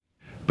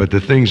But the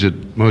things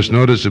that most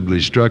noticeably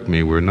struck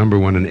me were, number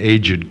one, an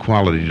aged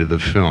quality to the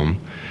film,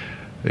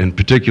 and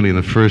particularly in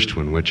the first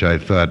one, which I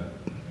thought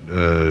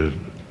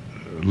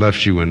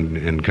left you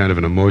in kind of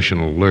an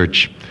emotional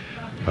lurch.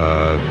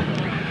 I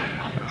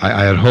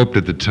had hoped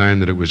at the time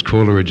that it was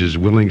Coleridge's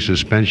willing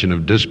suspension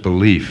of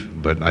disbelief,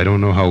 but I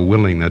don't know how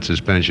willing that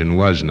suspension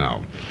was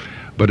now.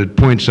 But it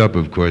points up,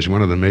 of course,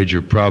 one of the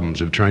major problems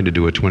of trying to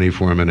do a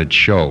 24-minute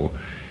show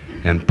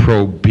and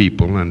probe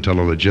people and tell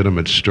a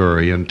legitimate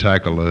story and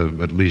tackle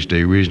at least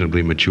a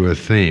reasonably mature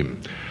theme.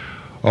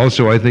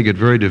 Also, I think it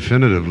very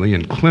definitively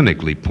and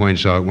clinically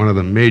points out one of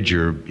the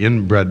major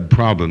inbred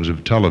problems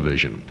of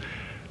television,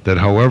 that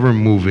however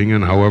moving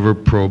and however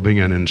probing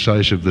and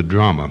incisive the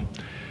drama,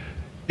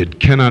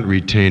 it cannot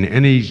retain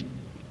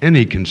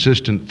any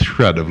consistent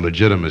thread of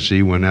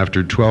legitimacy when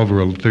after 12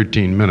 or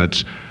 13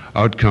 minutes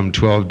out come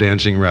 12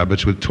 dancing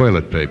rabbits with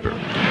toilet paper.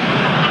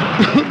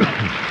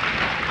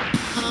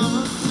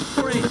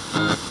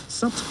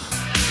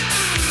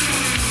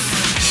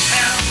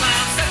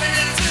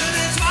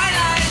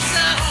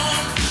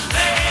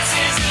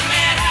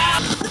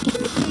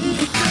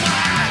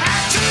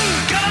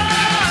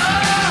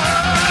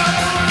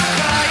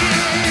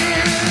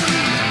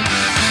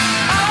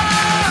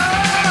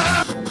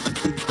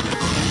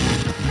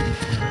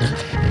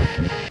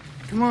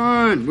 Come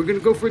on, we're gonna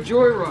go for a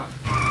joyride.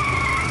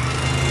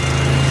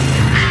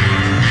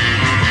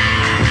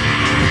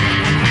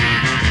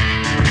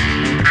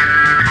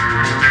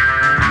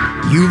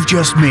 You've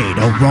just made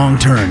a wrong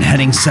turn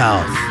heading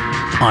south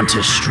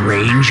onto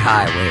strange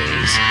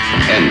highways.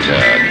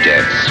 Enter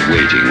death's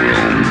waiting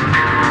room,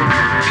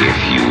 if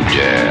you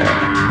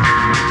dare.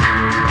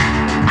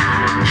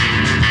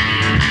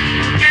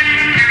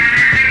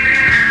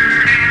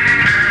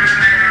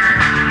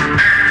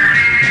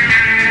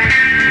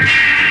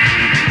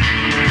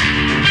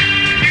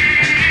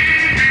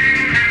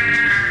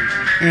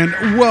 And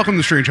welcome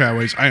to Strange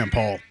Highways. I am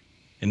Paul.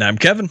 And I'm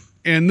Kevin.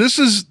 And this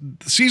is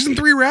season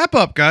 3 wrap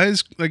up,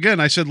 guys.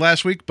 Again, I said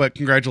last week, but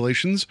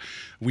congratulations.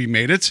 We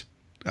made it.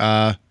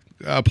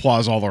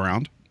 Applause all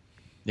around.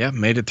 Yeah,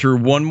 made it through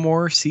one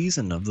more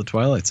season of The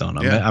Twilight Zone.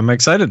 I'm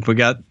excited. We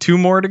got 2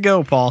 more to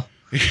go, Paul.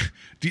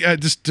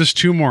 just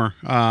 2 more.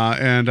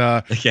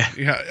 Yeah.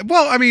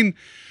 Well, I mean,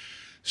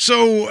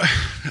 so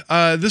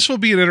this will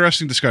be an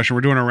interesting discussion.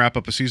 We're doing a wrap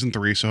up of season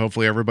 3, so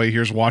hopefully everybody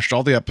here's watched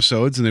all the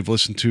episodes and they've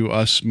listened to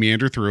us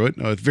meander through it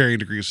with varying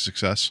degrees of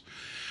success.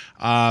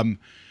 I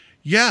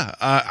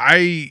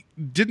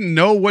didn't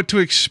know what to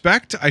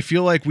expect. I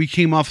feel like we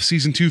came off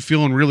season 2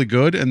 feeling really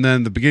good, and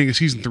then the beginning of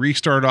season 3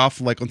 started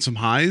off like on some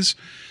highs,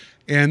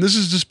 and this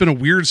has just been a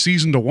weird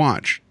season to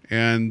watch.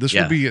 And this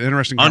will be an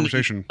interesting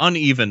conversation.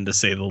 Uneven to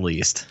say the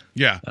least.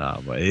 Yeah,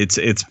 but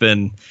it's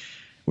been.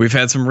 We've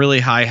had some really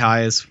high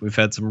highs. We've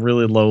had some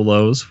really low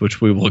lows, which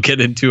we will get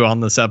into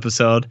on this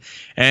episode.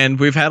 And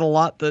we've had a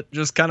lot that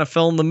just kind of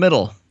fell in the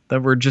middle,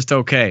 that were just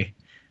okay.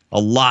 A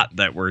lot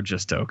that were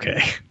just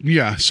okay.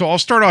 Yeah, so I'll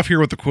start off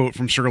here with the quote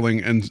from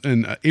Serling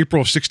in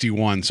April of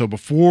 1961. So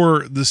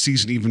before this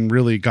season even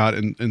really got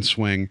in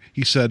swing,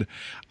 he said,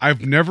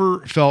 "I've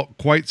never felt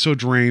quite so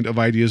drained of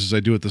ideas as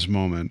I do at this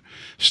moment.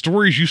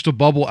 Stories used to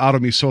bubble out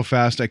of me so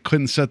fast I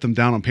couldn't set them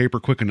down on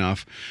paper quick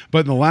enough.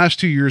 But in the last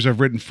 2 years,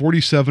 I've written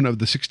 47 of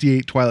the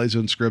 68 Twilight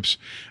Zone scripts,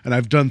 and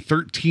I've done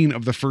 13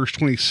 of the first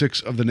 26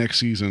 of the next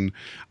season.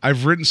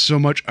 I've written so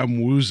much I'm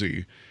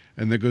woozy."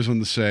 And that goes on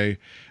to say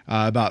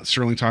about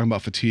Serling talking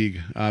about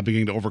fatigue,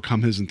 beginning to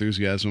overcome his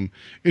enthusiasm.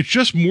 It's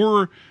just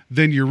more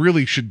than you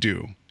really should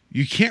do.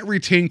 You can't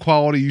retain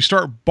quality. You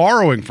start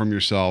borrowing from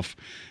yourself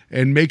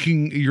and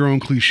making your own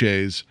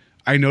cliches.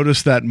 I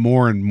notice that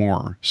more and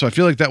more. So I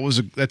feel like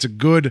that's a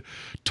good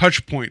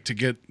touch point to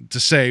get to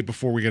say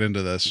before we get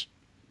into this.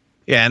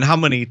 Yeah, and how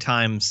many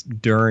times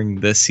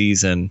during this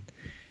season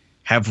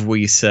have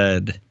we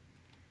said,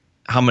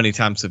 how many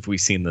times have we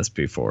seen this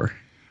before?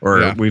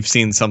 Or we've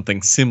seen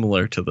something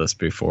similar to this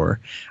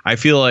before. I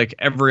feel like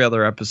every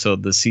other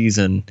episode this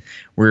season,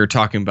 we're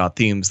talking about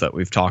themes that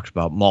we've talked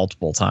about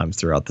multiple times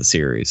throughout the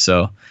series.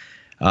 So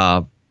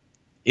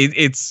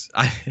it's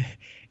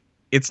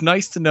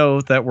nice to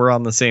know that we're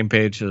on the same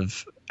page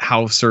of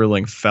how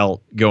Serling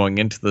felt going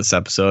into this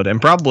episode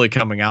and probably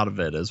coming out of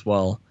it as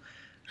well.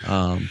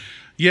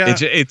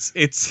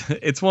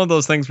 It's one of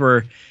those things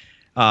where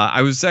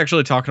I was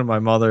actually talking to my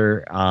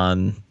mother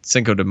on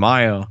Cinco de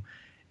Mayo,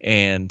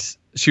 and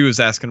she was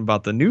asking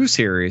about the new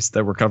series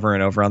that we're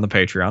covering over on the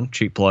Patreon,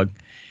 cheap plug.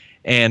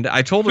 And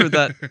I told her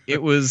that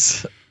it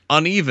was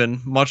uneven,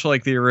 much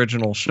like the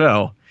original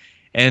show.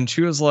 And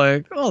she was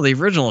like, "Oh, the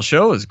original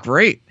show is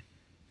great."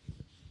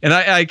 And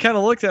I kind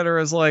of looked at her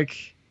as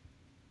like,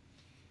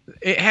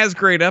 it has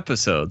great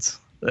episodes.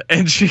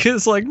 And she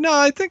is like, "No,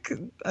 I think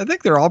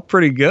they're all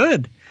pretty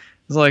good." I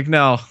was like,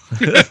 "No,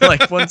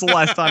 like, when's the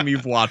last time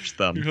you've watched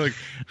them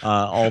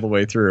all the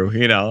way through,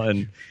 you know?"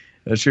 And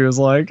she was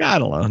like, "I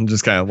don't know," and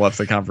just kind of left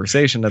the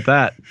conversation at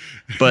that.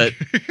 But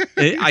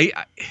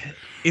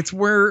it's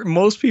where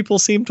most people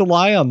seem to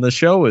lie on the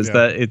show is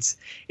that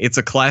it's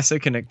a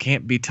classic and it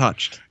can't be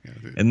touched.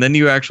 And then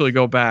you actually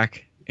go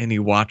back and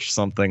you watch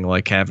something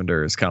like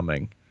Cavender is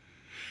Coming,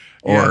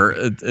 or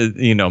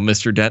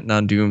Mr. Denton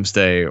on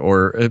Doomsday,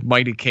 or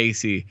Mighty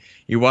Casey.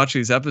 You watch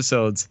these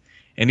episodes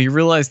and you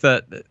realize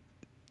that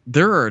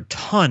there are a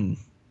ton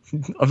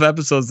of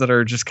episodes that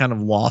are just kind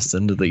of lost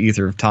into the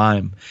ether of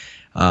time,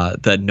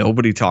 that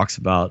nobody talks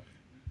about,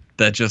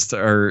 that just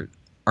are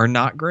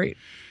not great.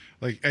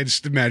 Like, I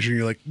just imagine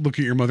you like look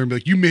at your mother and be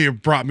like, "You may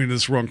have brought me into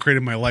this world and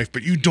created my life,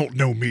 but you don't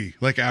know me."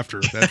 Like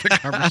after that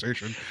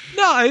conversation.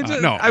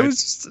 I was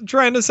just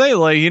trying to say,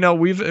 like,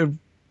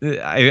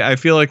 I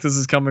feel like this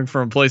is coming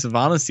from a place of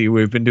honesty.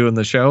 We've been doing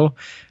the show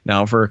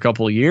now for a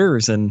couple of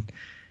years, and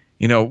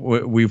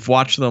we've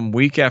watched them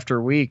week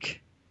after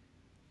week,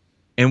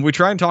 and we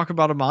try and talk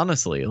about them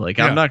honestly. Like,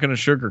 I'm not going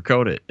to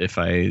sugarcoat it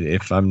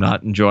if I'm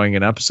not enjoying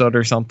an episode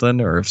or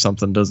something, or if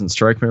something doesn't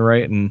strike me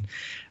right, and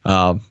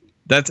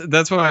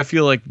that's why I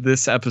feel like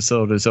this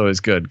episode is always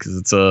good, because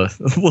it's a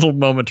little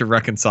moment to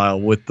reconcile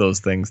with those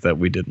things that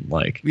we didn't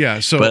like. Yeah.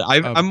 So, but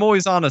I'm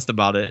always honest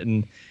about it,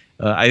 and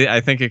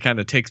I think it kind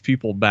of takes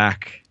people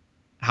back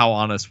how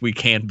honest we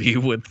can be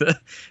with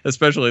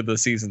especially the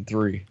season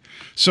 3.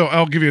 So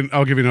I'll give you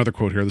another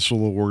quote here. This is a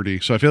little wordy.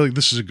 So I feel like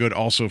this is a good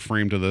also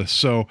frame to this.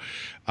 So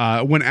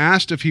when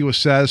asked if he was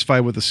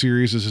satisfied with the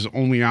series as his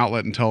only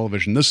outlet in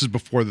television, this is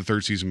before the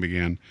 3rd season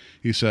began,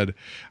 he said,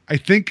 "I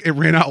think it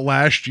ran out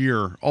last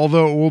year,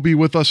 although it will be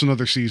with us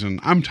another season.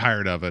 I'm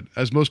tired of it,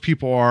 as most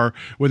people are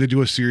when they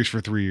do a series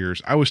for 3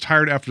 years. I was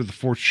tired after the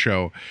 4th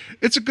show.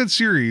 It's a good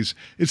series.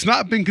 It's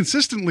not been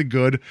consistently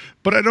good,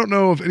 but I don't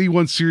know of any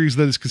one series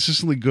that is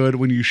consistently good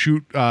when you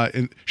shoot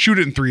it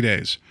in 3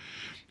 days.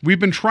 We've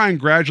been trying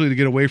gradually to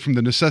get away from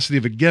the necessity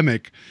of a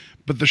gimmick,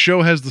 but the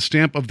show has the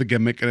stamp of the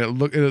gimmick,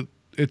 and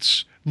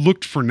it's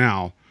looked for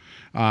now."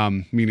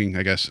 Meaning,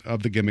 I guess,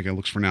 of the gimmick, it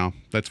looks for now.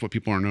 That's what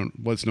people are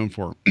what's known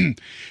for.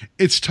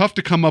 "It's tough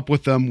to come up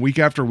with them week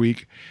after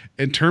week.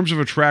 In terms of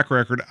a track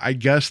record, I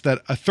guess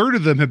that a third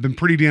of them have been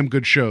pretty damn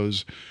good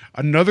shows.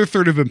 Another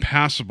third have been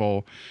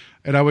passable,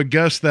 and I would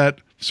guess that,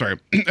 and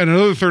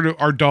another third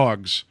are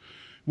dogs,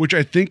 which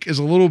I think is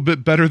a little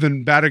bit better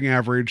than batting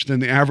average than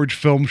the average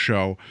film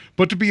show.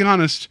 But to be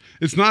honest,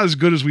 it's not as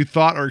good as we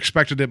thought or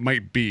expected it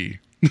might be."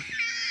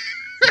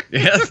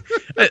 Yeah,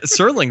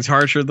 Serling's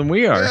harsher than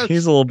we are. Yes.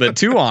 He's a little bit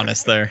too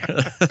honest there.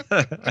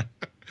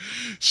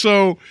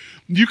 So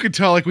you could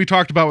tell, like we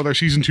talked about with our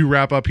season 2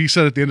 wrap up, he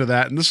said at the end of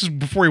that, and this is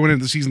before he went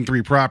into season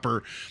 3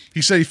 proper,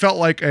 he said he felt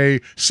like a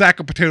sack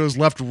of potatoes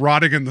left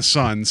rotting in the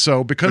sun.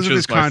 So because of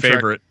his contract, my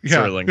favorite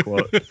Serling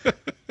quote.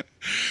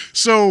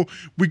 So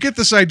we get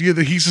this idea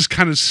that he's just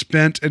kind of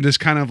spent and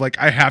just kind of like,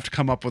 I have to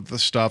come up with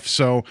this stuff.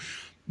 So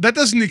that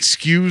doesn't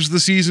excuse the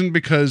season,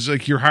 because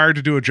like you're hired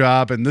to do a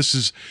job and this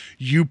is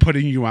you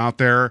putting you out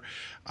there.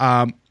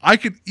 I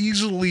could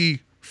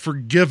easily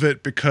forgive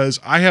it because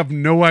I have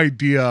no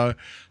idea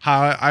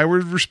how I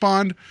would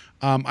respond.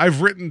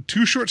 I've written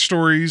 2 short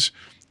stories,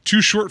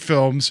 2 short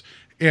films,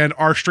 and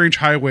our Strange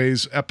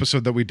Highways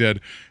episode that we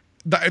did.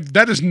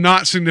 That is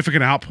not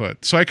significant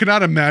output. So I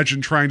cannot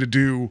imagine trying to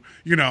do,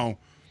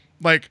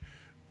 like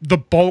the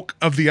bulk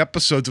of the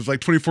episodes of like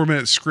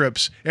 24-minute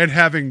scripts and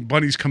having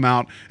bunnies come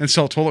out and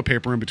sell toilet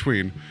paper in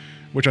between,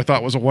 which I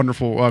thought was a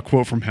wonderful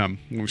quote from him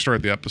when we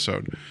started the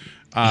episode.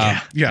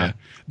 Yeah.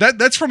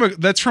 That's from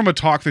a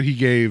talk that he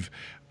gave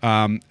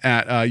at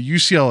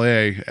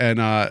UCLA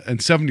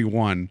and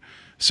 71.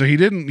 So he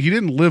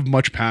didn't live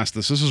much past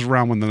this. This is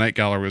around when the Night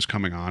Gallery was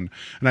coming on,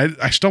 and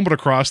I stumbled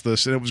across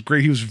this, and it was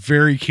great. He was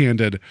very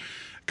candid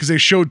because they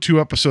showed 2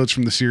 episodes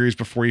from the series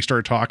before he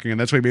started talking, and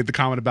that's why he made the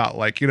comment about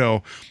like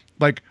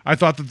I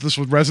thought that this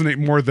would resonate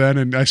more then,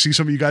 and I see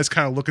some of you guys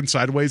kind of looking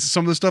sideways at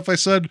some of the stuff I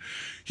said.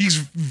 He's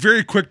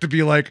very quick to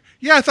be like,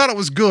 yeah, I thought it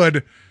was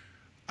good.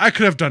 I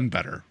could have done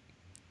better.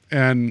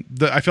 And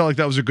I felt like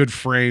that was a good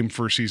frame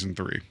for season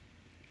 3.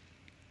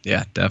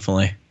 Yeah,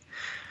 definitely.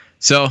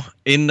 So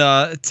in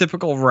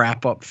typical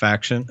wrap-up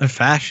fashion,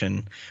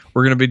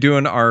 we're going to be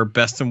doing our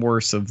best and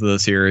worst of the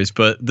series,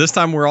 but this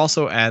time we're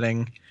also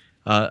adding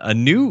a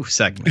new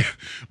segment,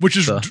 which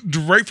is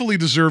rightfully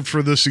deserved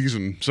for this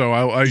season. So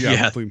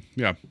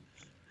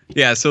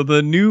yeah. So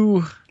the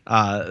new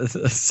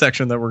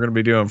section that we're going to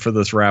be doing for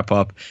this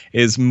wrap-up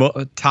is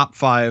top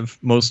 5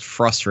 most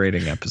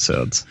frustrating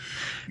episodes.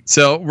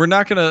 So we're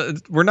not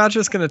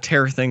just gonna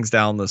tear things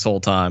down this whole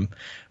time,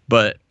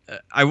 but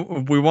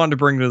we wanted to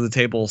bring to the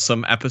table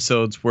some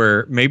episodes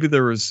where maybe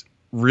there was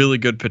really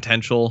good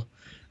potential,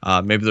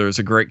 maybe there was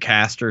a great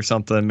cast or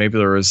something, maybe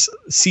there was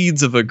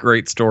seeds of a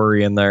great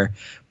story in there,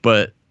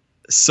 but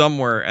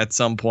somewhere at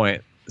some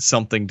point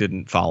something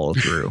didn't follow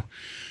through.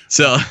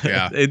 So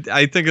yeah.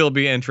 I think it'll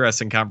be an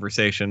interesting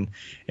conversation,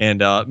 and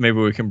maybe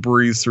we can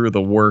breeze through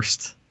the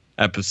worst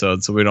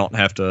episodes so we don't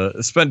have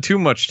to spend too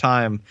much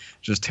time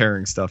just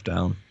tearing stuff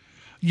down.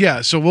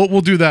 Yeah, so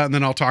we'll do that, and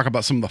then I'll talk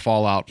about some of the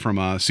fallout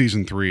from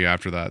season 3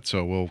 after that.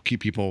 So we'll keep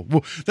people.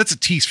 Well, that's a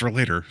tease for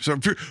later. So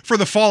for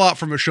the fallout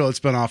from a show that's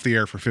been off the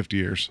air for 50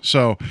 years.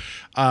 So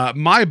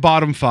my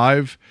bottom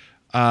 5,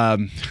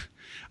 I'm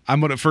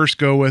going to first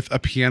go with A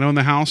Piano in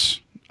the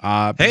House.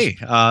 Hey,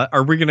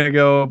 are we gonna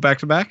go back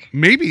to back?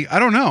 Maybe, I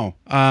don't know.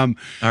 All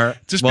right.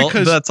 Just well,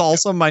 because that's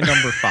also my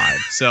number 5.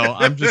 So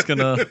I'm just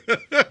gonna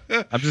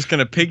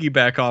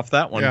piggyback off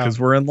that one because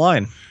we're in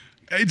line.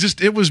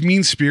 It was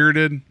mean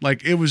spirited.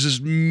 Like, it was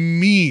just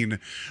mean.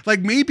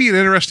 Like, maybe an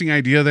interesting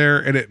idea there,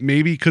 and it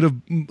maybe could have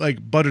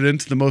like butted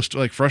into the most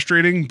like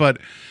frustrating, but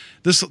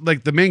this,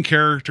 like, the main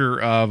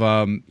character of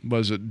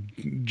was it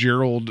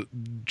Gerald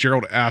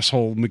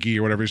asshole McGee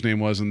or whatever his name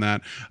was in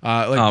that,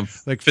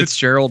 like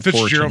Fitzgerald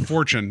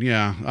Fortune,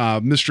 yeah,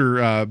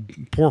 Mr.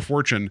 Poor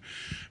Fortune,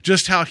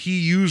 just how he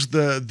used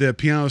the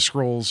piano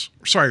scrolls.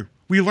 Sorry,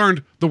 we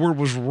learned the word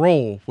was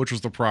roll, which was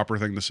the proper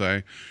thing to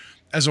say,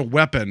 as a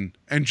weapon,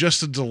 and just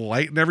to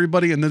delight in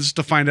everybody, and then just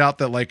to find out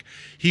that like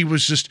he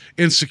was just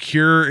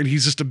insecure and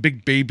he's just a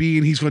big baby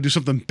and he's going to do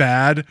something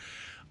bad.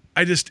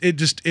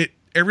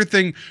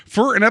 Everything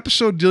for an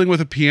episode dealing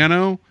with a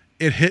piano,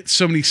 it hit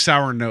so many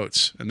sour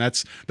notes, and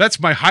that's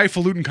my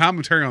highfalutin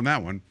commentary on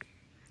that one.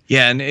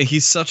 Yeah, and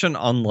he's such an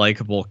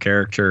unlikable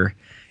character.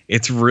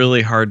 It's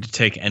really hard to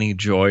take any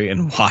joy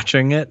in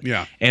watching it.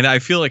 Yeah, and I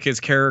feel like his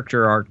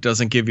character arc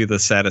doesn't give you the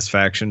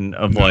satisfaction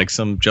of like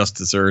some Just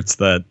Desserts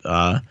that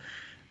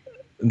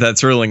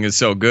Serling is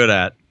so good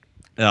at.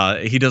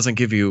 He doesn't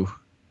give you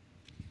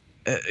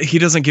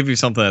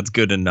something that's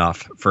good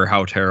enough for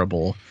how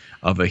terrible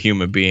of a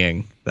human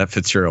being that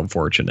Fitzgerald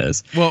Fortune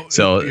is. Well,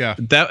 so yeah,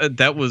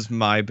 that was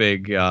my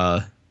big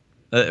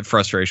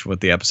frustration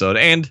with the episode.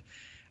 And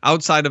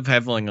outside of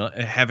having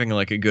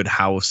like a good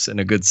house and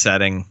a good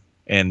setting,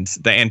 and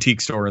the antique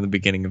store in the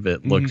beginning of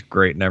it looked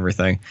great and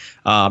everything,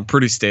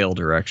 pretty stale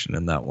direction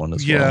in that one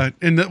as well. Yeah,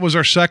 and that was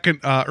our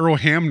second Earl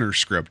Hamner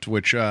script,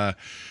 which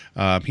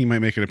he might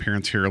make an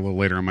appearance here a little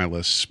later on my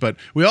list. But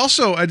we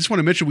also, I just want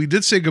to mention, we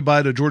did say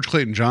goodbye to George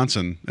Clayton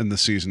Johnson in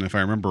this season, if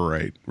I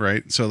remember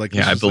right? So like,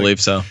 yeah, I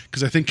believe so.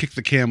 Because I think Kick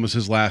the Can was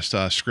his last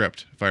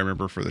script, if I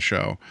remember, for the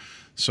show.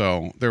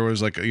 So there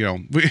was like, I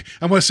want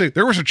to say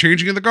there was a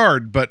changing of the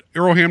guard, but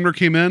Earl Hamner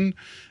came in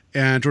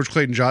and George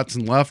Clayton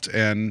Johnson left,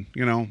 and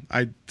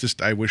I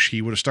wish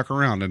he would have stuck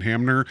around. And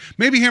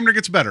maybe Hamner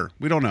gets better.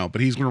 We don't know,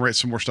 but he's going to write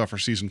some more stuff for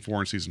season 4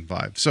 and season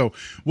 5. So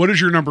what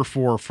is your number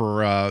 4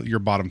 for your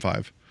bottom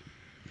 5?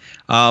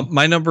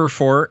 My number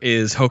 4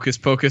 is Hocus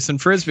Pocus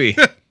and Frisbee.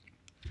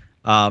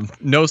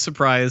 No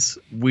surprise,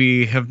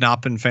 we have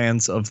not been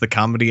fans of the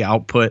comedy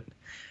output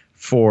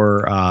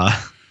for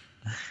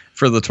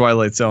the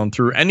Twilight Zone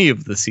through any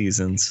of the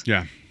seasons.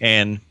 Yeah,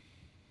 and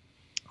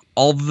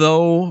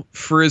although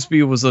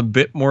Frisbee was a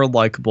bit more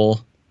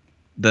likable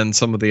than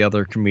some of the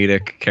other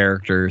comedic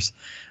characters,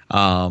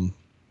 it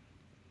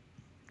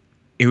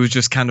was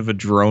just kind of a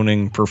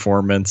droning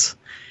performance,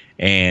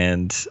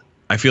 and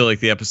I feel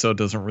like the episode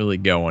doesn't really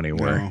go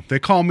anywhere. No, they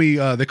call me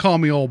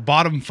old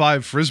bottom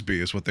 5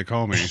 Frisbee is what they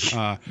call me.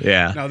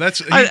 Yeah. No,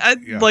 that's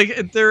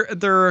like there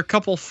are a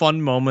couple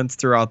fun moments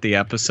throughout the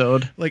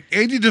episode. Like,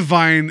 Andy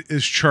Devine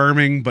is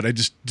charming, but I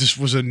just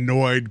was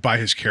annoyed by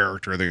his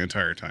character the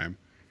entire time.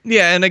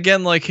 Yeah, and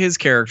again, like his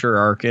character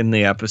arc in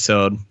the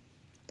episode,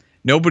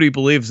 nobody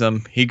believes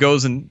him. He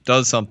goes and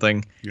does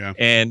something,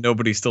 and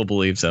nobody still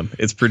believes him.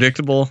 It's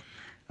predictable.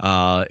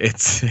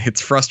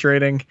 It's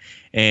frustrating,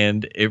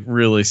 and it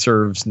really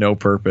serves no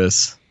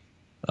purpose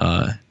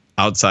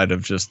outside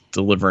of just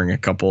delivering a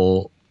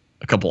couple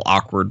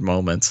awkward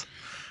moments.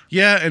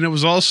 Yeah, and it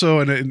was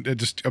also, and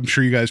I'm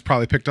sure you guys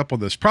probably picked up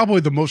on this,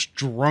 probably the most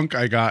drunk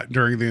I got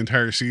during the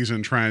entire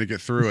season trying to get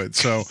through it.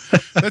 So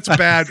that's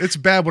bad. It's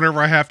bad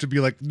whenever I have to be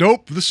like,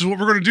 nope, this is what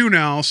we're going to do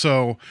now.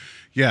 So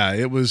yeah,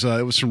 it was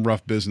some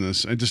rough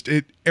business.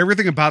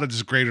 Everything about it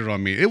just grated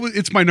on me.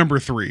 It's my number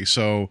 3.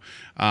 So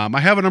I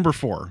have a number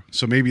 4.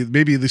 So maybe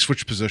they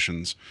switch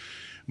positions.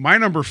 My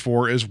number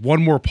 4 is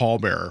One More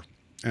Pallbearer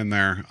in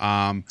there.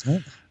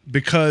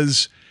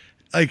 Because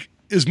like,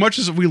 as much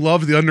as we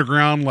love the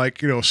underground,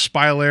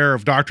 spy lair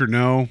of Dr.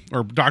 No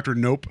or Dr.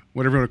 Nope,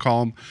 whatever you want to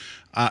call him,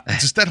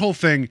 just that whole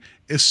thing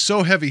is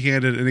so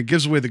heavy-handed, and it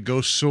gives away the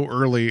ghost so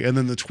early, and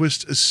then the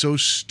twist is so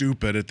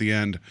stupid at the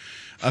end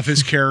of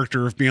his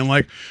character of being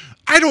like,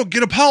 I don't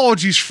get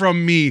apologies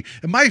from me,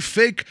 and my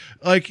fake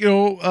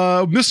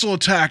missile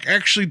attack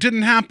actually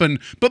didn't happen,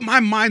 but my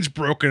mind's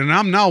broken, and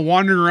I'm now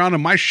wandering around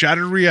in my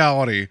shattered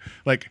reality.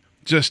 Like,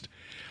 just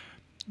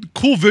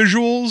cool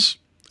visuals.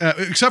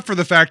 Except for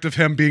the fact of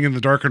him being in the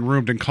darkened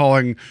room and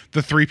calling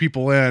the 3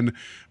 people in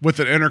with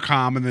an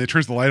intercom, and then he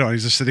turns the light on.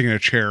 He's just sitting in a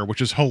chair,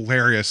 which is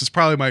hilarious. It's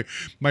probably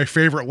my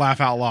favorite laugh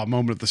out loud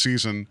moment of the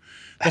season.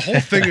 The whole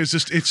thing is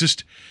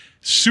just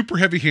super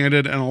heavy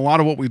handed, and a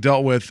lot of what we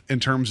dealt with in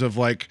terms of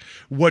like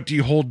what do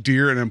you hold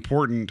dear and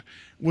important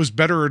was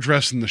better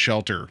addressed in The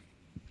Shelter.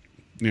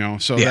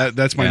 So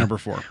that's my number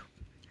 4.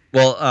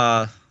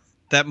 Well,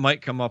 that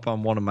might come up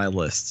on one of my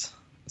lists.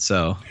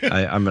 So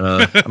I'm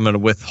gonna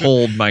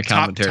withhold my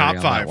commentary top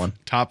on 5. that one.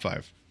 Top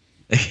 5,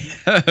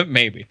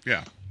 maybe.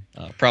 Yeah,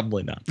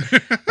 probably not.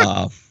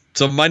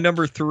 So my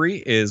number 3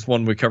 is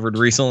one we covered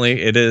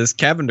recently. It is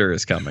Cavender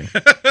is Coming.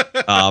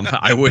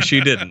 I wish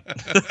he didn't.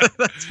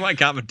 That's my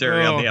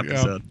commentary on the yeah.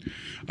 episode.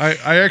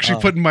 I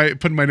actually put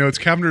in my notes.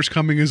 Cavender's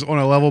Coming is on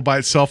a level by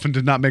itself and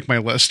did not make my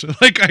list.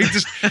 Like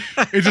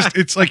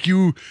it's like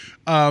you.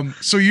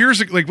 So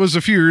years like was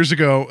a few years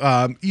ago,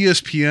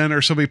 ESPN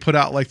or somebody put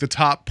out like the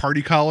top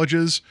party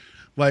colleges,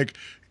 like.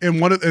 And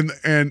one of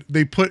and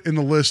they put in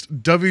the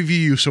list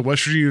WVU, so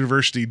West Virginia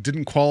University,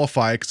 didn't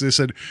qualify because they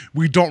said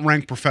we don't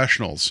rank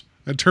professionals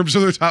in terms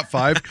of their top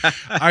 5.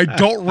 I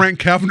don't rank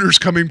Cavender's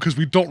Coming because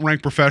we don't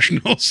rank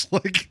professionals.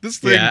 Like this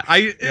thing.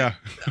 Yeah,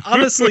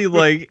 honestly,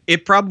 like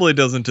it probably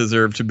doesn't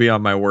deserve to be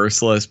on my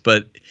worst list,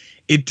 but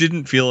it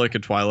didn't feel like a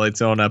Twilight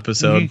Zone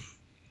episode.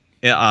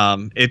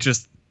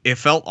 It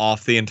felt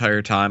off the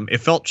entire time. It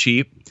felt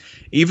cheap.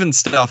 Even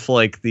stuff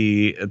like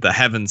the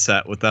heaven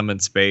set with them in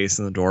space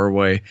in the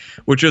doorway,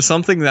 which is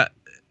something that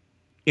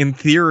in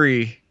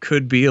theory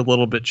could be a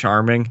little bit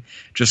charming,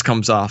 just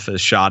comes off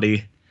as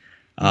shoddy.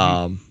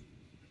 Who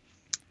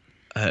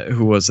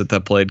was it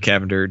that played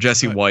Cavender?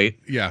 Jesse White.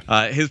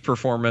 Yeah. His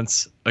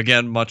performance,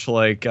 again, much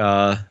like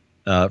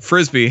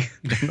Frisbee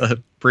in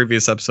the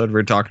previous episode we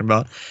were talking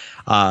about,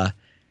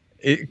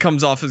 it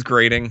comes off as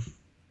grating.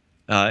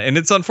 And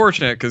it's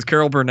unfortunate because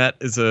Carol Burnett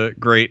is a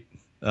great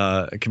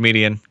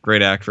comedian,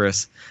 great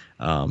actress.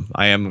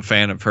 I am a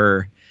fan of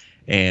her.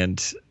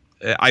 And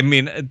I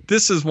mean,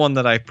 this is one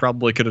that I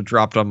probably could have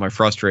dropped on my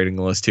frustrating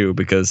list too,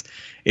 because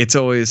it's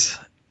always,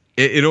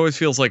 it always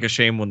feels like a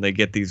shame when they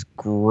get these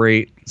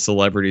great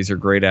celebrities or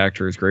great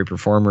actors, great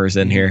performers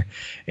in here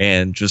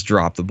and just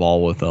drop the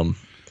ball with them.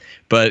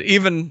 But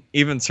even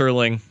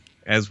Serling,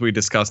 as we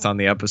discussed on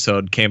the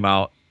episode, came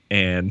out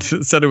and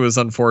said it was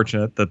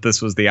unfortunate that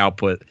this was the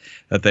output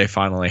that they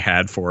finally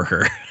had for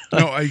her.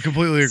 No, I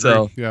completely agree.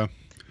 So,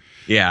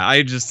 yeah,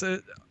 I just,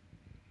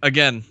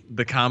 again,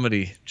 the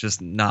comedy just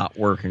not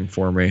working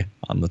for me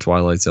on the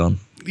Twilight Zone.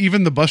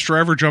 Even the bus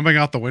driver jumping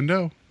out the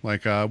window,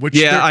 like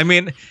which I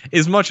mean,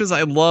 as much as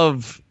I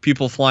love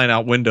people flying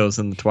out windows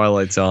in the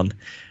Twilight Zone,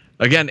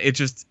 again,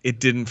 it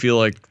didn't feel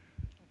like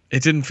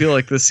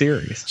this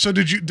series. So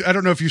did you? I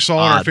don't know if you saw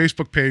on our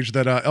Facebook page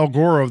that El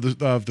Goro of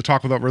the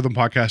Talk Without Rhythm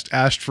podcast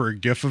asked for a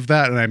GIF of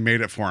that, and I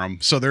made it for him.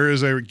 So there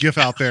is a GIF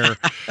out there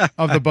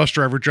of the bus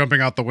driver jumping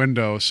out the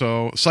window.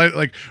 So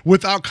like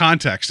without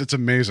context, it's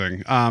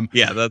amazing.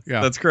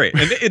 That's great,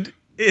 and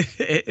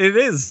it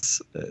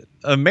is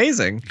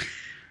amazing,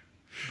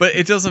 but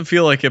it doesn't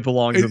feel like it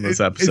belongs in this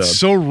episode. It's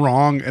so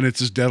wrong, and it's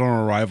just dead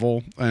on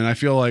arrival. And I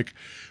feel like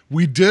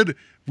we did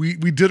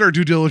our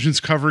due diligence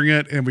covering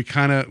it, and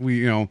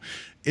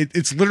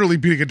it's literally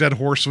beating a dead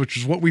horse, which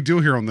is what we do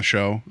here on the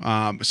show.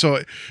 So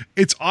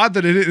it's odd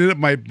that it ended up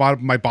my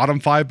bottom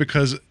 5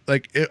 because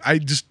I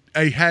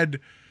had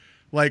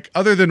like,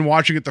 other than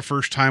watching it the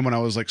first time when I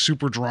was like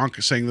super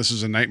drunk saying this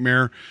is a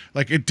nightmare,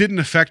 like it didn't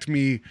affect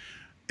me.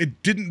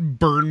 It didn't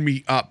burn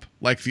me up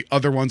like the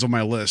other ones on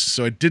my list.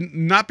 So it didn't,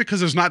 not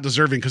because it's not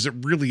deserving, because it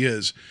really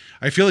is.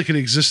 I feel like it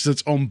exists in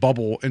its own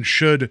bubble and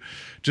should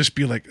just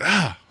be like,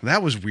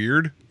 that was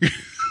weird.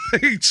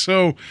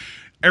 So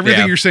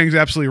everything you're saying is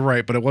absolutely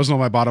right, but it wasn't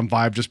on my bottom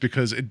 5 just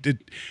because it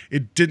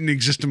didn't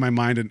exist in my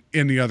mind in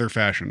any other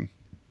fashion.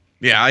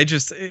 Yeah,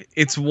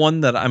 it's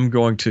one that I'm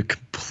going to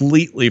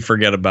completely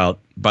forget about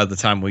by the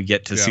time we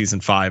get to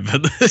season 5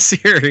 of the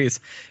series.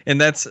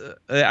 And that's,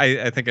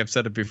 I think I've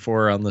said it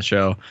before on the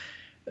show,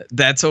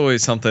 that's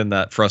always something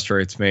that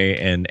frustrates me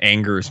and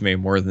angers me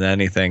more than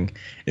anything,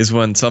 is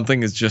when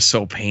something is just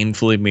so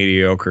painfully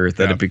mediocre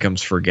that it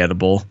becomes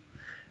forgettable.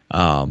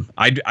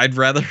 I'd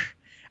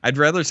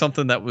rather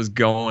something that was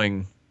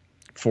going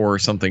for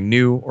something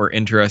new or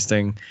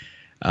interesting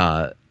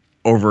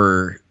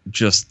over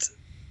just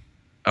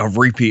a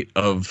repeat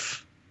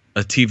of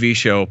a TV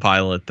show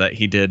pilot that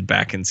he did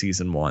back in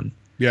season 1.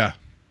 Yeah,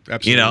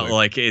 absolutely.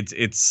 Like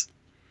it's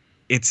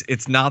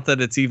not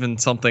that it's even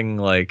something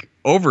like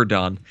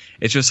overdone.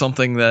 It's just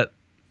something that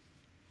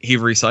he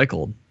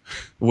recycled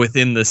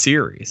within the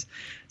series.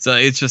 So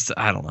it's just,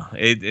 I don't know.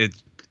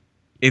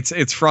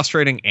 It's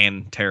frustrating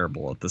and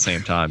terrible at the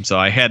same time. So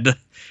I had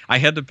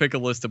to pick a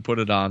list to put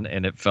it on,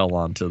 and it fell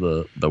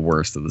onto the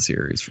worst of the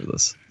series for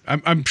this.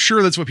 I'm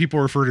sure that's what people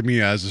refer to me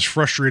as, is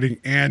frustrating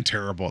and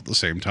terrible at the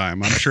same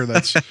time. I'm sure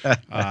that's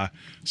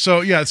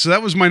so that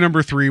was my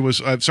number 3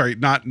 was sorry,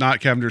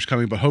 not Cavender's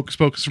Coming, but Hocus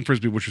Pocus and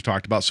Frisbee, which we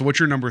talked about. So what's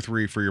your number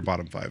 3 for your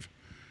bottom 5?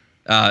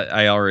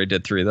 I already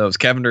did 3 of those.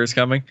 Cavender's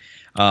Coming.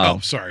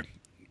 Sorry.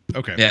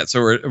 Okay. Yeah, so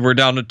we're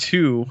down to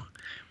 2.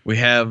 We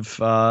have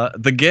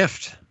The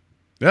Gift.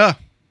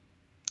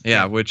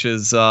 Yeah, which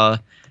is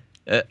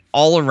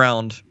all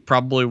around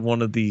probably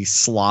one of the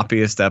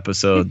sloppiest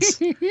episodes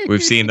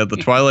we've seen of the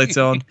Twilight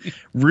Zone.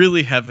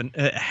 Really heaven.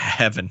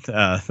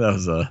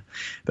 That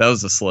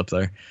was a slip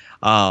there.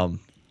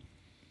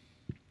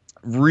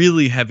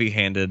 Really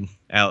heavy-handed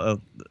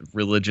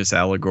religious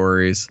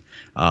allegories.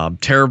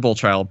 Terrible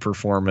child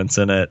performance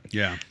in it.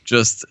 Yeah.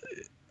 Just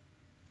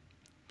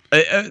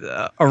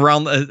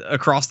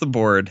across the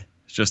board,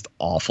 just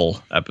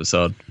awful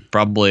episode.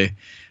 Probably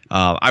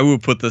I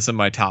would put this in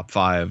my top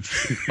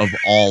 5 of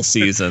all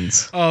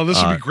seasons. Oh,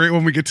 this would be great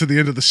when we get to the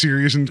end of the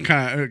series and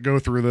kind of go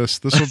through this.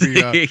 This will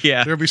be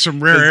Yeah. there'll be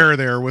some rare air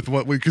there with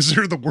what we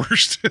consider the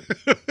worst.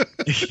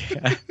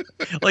 Yeah.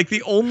 Like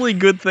the only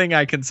good thing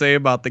I can say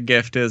about The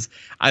Gift is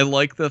I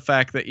like the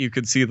fact that you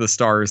could see the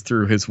stars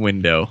through his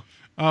window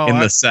in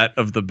the set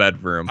of the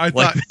bedroom. I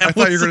thought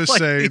you were going to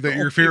say that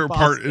your favorite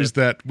part positive. is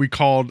that we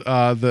called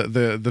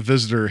the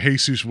visitor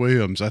Jesus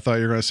Williams. I thought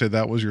you were going to say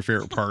that was your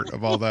favorite part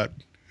of all that.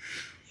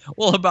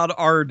 Well, about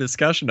our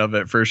discussion of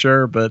it for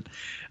sure, but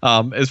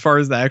as far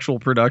as the actual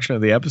production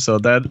of the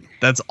episode,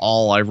 that's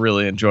all I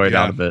really enjoyed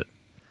out of it.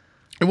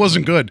 It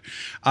wasn't good.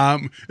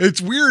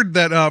 It's weird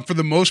that for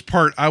the most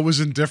part I was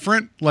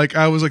indifferent. Like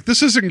I was like,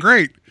 this isn't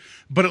great,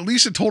 but at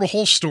least it told a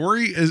whole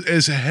story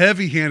as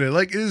heavy-handed.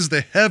 Like it is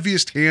the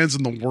heaviest hands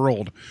in the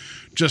world,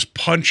 just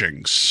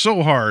punching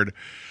so hard.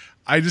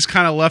 I just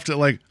kind of left it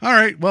like, all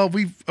right, well,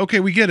 we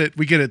get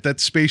it.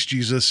 That's Space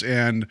Jesus,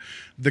 and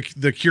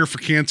the cure for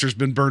cancer has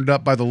been burned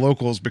up by the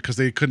locals because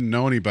they couldn't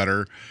know any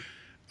better.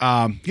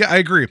 Yeah, I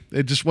agree.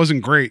 It just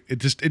wasn't great.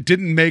 It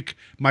didn't make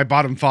my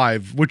bottom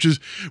 5, which is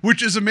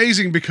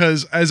amazing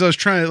because as I was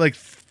trying to like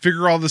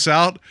figure all this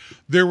out,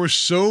 there were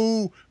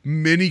so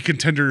many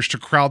contenders to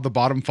crowd the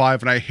bottom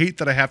 5, and I hate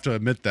that I have to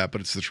admit that,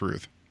 but it's the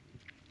truth.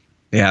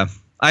 Yeah,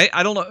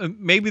 I don't know.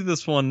 Maybe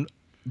this one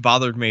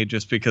bothered me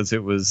just because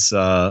it was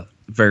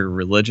very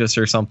religious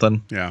or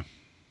something. Yeah,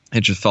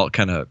 it just felt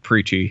kind of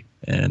preachy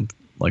and,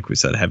 like we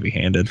said,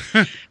 heavy-handed.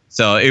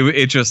 So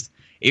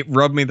it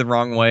rubbed me the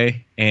wrong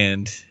way,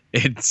 and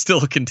it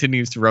still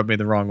continues to rub me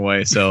the wrong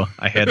way. So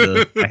I had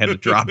to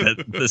drop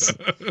it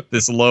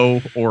this low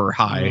or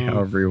high,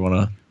 however you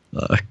want to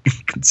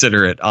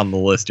consider it on the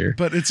list here.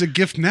 But it's a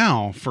gift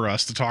now for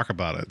us to talk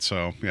about it.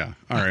 So yeah,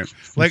 all right.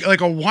 like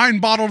a wine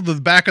bottle to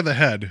the back of the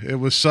head. It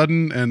was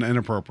sudden and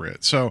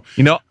inappropriate. So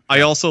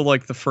I also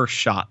like the first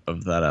shot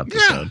of that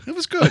episode. Yeah, it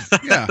was good.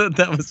 Yeah,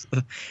 that was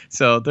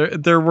so.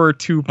 There were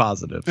 2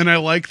 positives, and I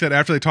like that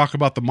after they talk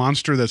about the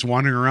monster that's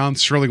wandering around,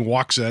 Sterling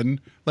walks in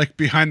like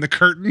behind the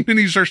curtain and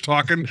he starts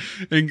talking,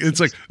 and it's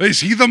like, is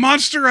he the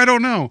monster? I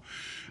don't know.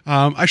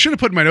 I should have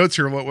put in my notes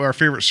here what our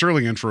favorite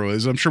Sterling intro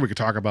is. I'm sure we could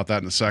talk about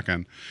that in a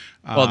second.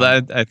 Well,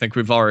 I think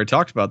we've already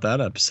talked about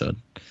that episode.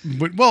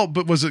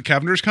 But was it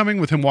Cavender's Coming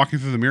with him walking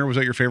through the mirror? Was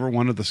that your favorite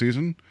one of the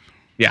season?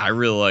 Yeah, I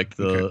really liked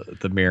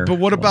the mirror. But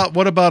what about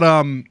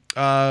Nothing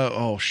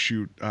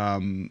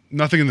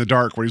in the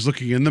Dark, where he's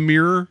looking in the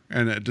mirror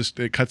and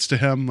it cuts to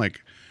him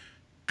like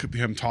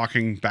him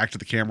talking back to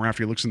the camera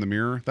after he looks in the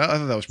mirror. I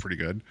thought that was pretty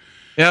good.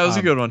 Yeah, it was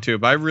a good one too.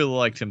 But I really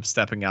liked him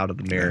stepping out of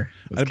the mirror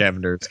with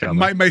Cavender's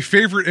Coming. My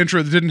favorite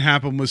intro that didn't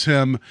happen was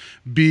him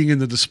being in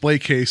the display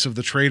case of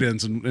the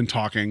trade-ins and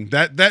talking.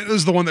 That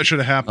was the one that should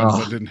have happened,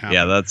 but it didn't happen.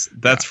 Yeah,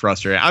 that's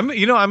frustrating. I'm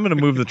going to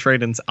move the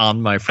trade-ins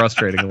on my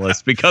frustrating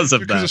list because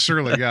of that. Of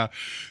Sterling, yeah.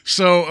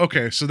 So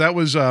that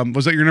was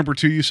that your number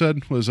 2? You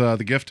said was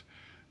The Gift.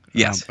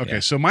 Yes.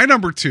 Okay, so my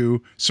number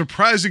 2,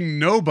 surprising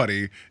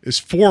nobody, is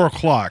 4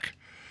 o'clock.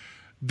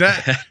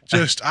 That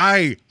just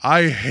I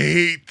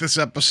hate this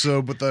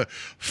episode with the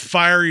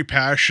fiery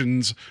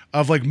passions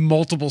of like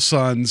multiple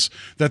suns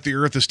that the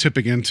earth is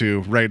tipping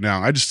into right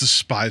now. I just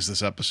despise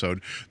this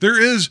episode.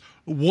 There is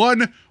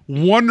one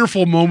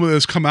wonderful moment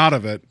that's come out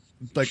of it,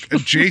 like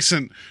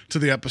adjacent to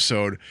the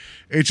episode.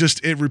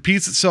 It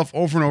repeats itself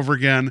over and over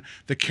again.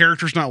 The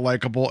character's not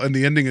likable, and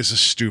the ending is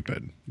just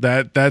stupid.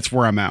 That's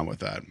where I'm at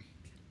with that.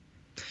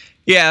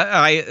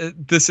 Yeah,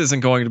 this isn't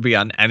going to be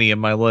on any of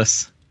my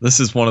lists. This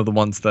is one of the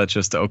ones that's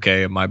just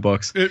okay in my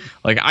books.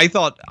 I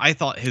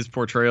thought his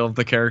portrayal of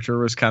the character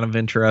was kind of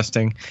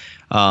interesting,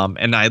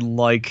 and I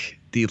like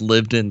the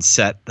lived-in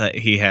set that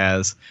he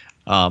has.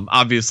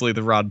 Obviously,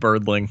 the Rod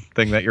Birdling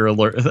thing that you're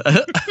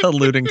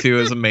alluding to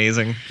is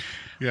amazing.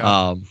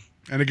 Yeah.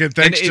 And again,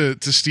 thanks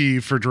to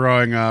Steve for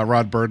drawing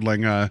Rod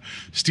Birdling,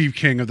 Steve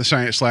King of the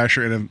Science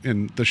Slasher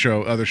in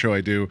the other show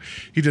I do.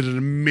 He did an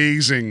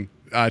amazing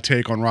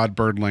take on Rod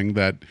Birdling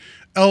that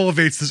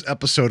elevates this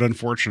episode,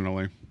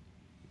 unfortunately.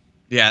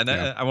 Yeah, and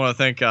I want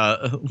to thank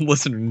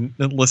listener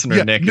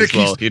Nick as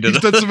well. He's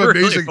done some really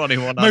amazing. funny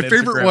one. My on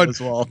favorite Instagram one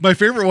as well. My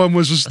favorite one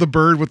was just the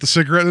bird with the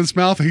cigarette in its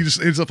mouth. He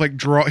just ends up like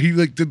He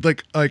like did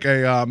like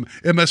a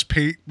MS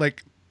Paint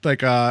like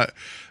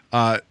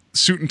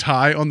suit and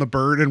tie on the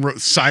bird and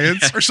wrote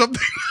science or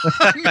something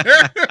on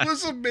there. It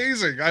was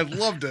amazing. I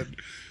loved it.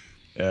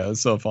 Yeah, it was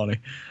so funny.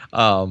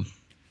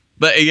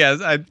 But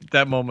yeah,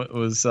 that moment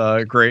was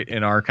great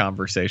in our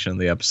conversation in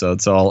the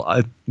episode.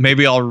 So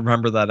maybe I'll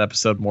remember that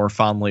episode more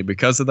fondly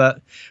because of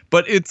that.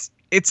 But it's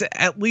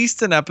at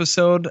least an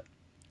episode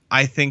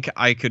I think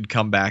I could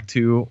come back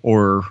to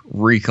or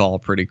recall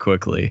pretty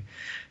quickly.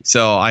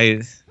 So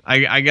I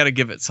got to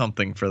give it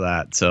something for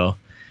that. So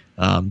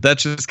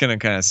that's just going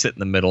to kind of sit in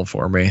the middle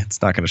for me.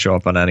 It's not going to show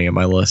up on any of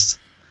my lists.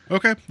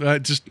 Okay,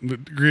 just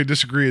agree,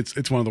 disagree.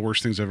 It's one of the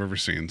worst things I've ever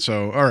seen.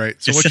 So, all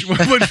right. So,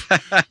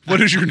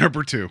 what is your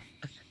number 2?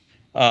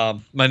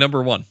 My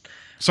number 1.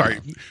 Sorry.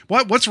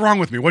 What's wrong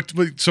with me?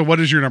 So what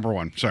is your number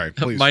one? Sorry,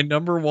 please. My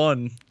number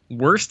one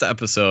worst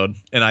episode,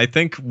 and I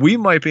think we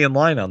might be in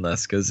line on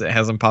this because it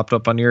hasn't popped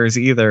up on yours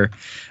either,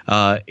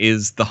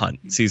 is The Hunt,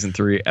 season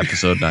 3,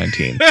 episode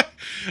 19.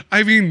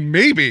 I mean,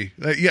 maybe.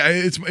 This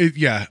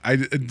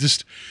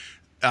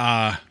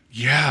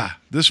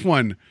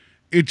one,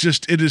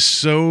 it is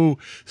so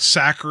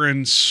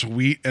saccharine,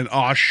 sweet, and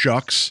aw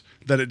shucks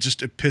that it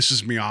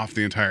pisses me off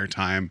the entire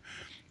time.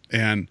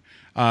 And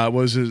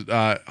was it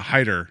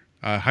Hyder?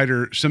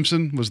 Hyder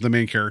Simpson was the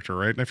main character,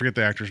 right? I forget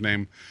the actor's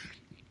name.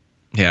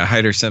 Yeah,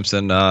 Hyder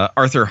Simpson,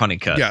 Arthur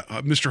Honeycutt. Yeah,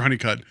 Mr.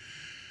 Honeycutt.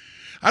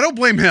 I don't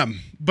blame him,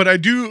 but I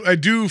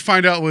do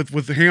find out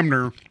with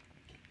Hamner.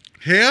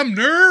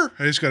 I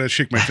just got to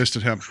shake my fist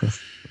at him.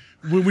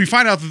 When we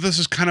find out that this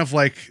is kind of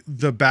like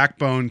the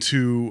backbone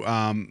to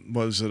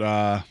what's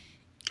the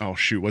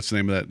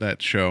name of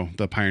that show,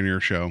 the Pioneer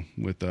show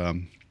with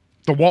the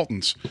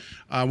Waltons.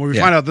 When we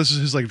find out this is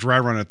his like dry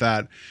run at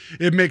that,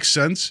 it makes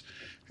sense.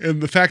 And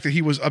the fact that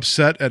he was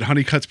upset at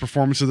Honeycutt's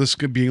performance of this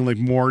being like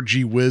more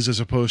gee whiz as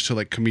opposed to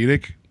like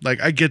comedic, like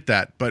I get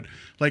that, but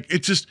like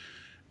this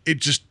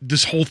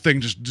whole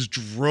thing just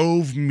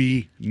drove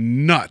me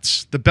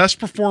nuts. The best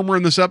performer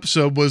in this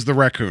episode was the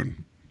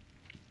raccoon.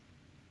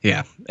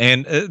 Yeah,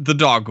 and the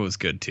dog was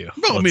good too.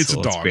 Well, I mean, it's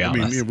a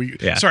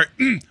dog.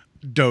 Sorry,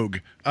 Dogue.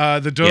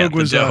 The Dogue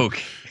was Dogue.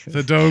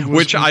 The Dogue was,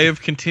 which I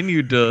have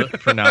continued to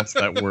pronounce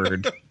that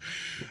word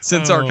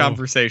since our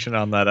conversation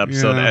on that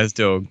episode as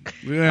Dogue.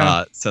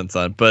 Yeah. Since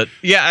then, but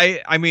yeah,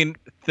 I mean,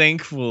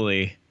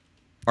 thankfully,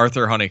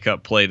 Arthur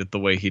Honeycutt played it the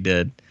way he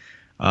did,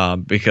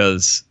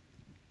 because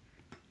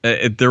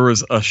there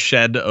was a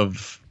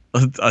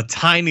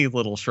tiny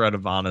little shred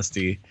of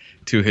honesty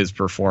to his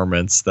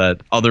performance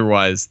that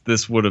otherwise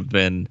this would have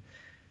been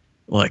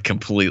like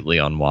completely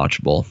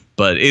unwatchable.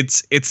 But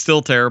it's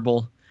still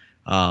terrible.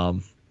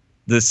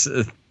 This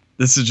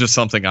is just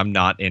something I'm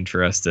not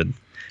interested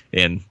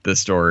in, this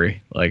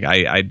story. Like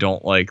I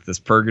don't like this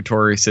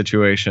purgatory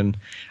situation.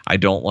 I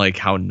don't like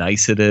how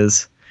nice it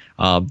is.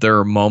 There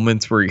are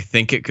moments where you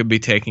think it could be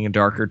taking a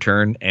darker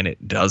turn and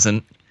it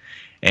doesn't.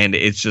 And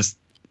it's just,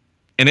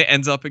 and it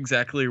ends up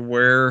exactly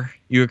where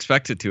you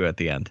expect it to at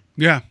the end.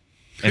 Yeah.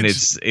 And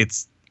it's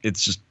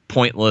just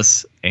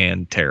pointless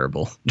and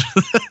terrible.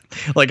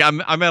 Like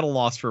I'm at a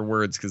loss for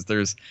words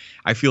because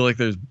I feel like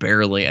there's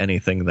barely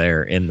anything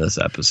there in this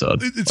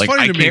episode. It's like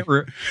funny to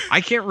me. I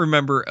can't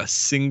remember a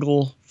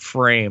single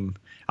frame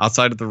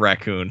outside of the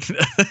raccoon,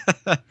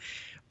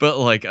 but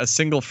like a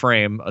single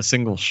frame, a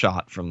single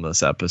shot from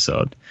this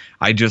episode.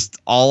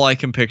 All I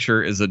can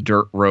picture is a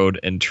dirt road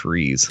and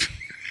trees.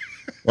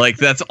 Like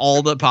that's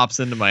all that pops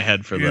into my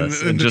head for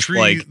this, and just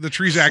like the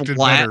trees acted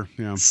flat, better.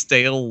 Yeah.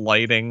 stale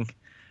lighting,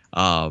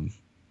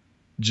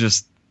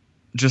 just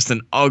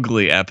an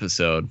ugly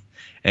episode.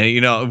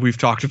 And we've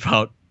talked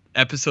about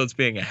episodes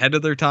being ahead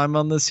of their time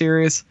on this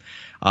series.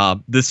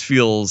 This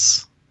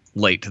feels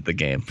late to the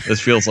game.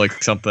 This feels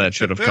like something that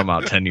should have come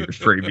out 10 years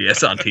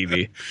previous on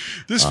TV.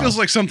 This feels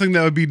like something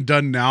that would be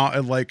done now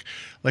at like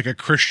a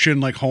Christian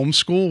like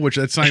homeschool, which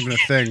that's not even a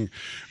thing,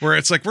 where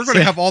it's like we're going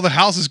to have all the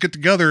houses get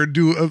together and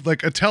do a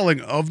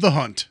telling of the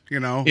hunt.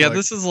 Yeah,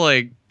 this is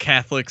like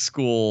Catholic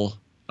school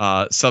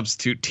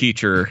substitute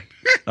teacher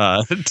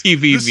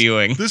TV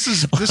viewing. This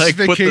is Like,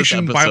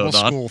 vacation this Bible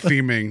episode on. school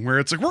theming, where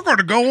it's like we're going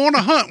to go on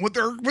a hunt with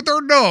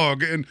our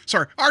dog, and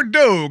our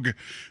dog,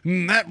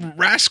 and that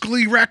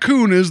rascally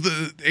raccoon is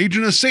the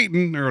agent of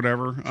Satan or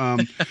whatever.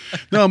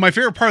 No, my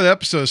favorite part of the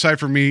episode, aside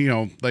from me,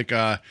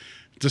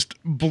 just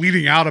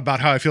bleeding out about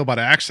how I feel about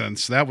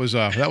accents. That was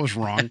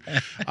wrong.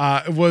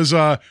 It was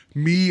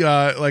me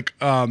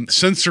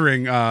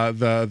censoring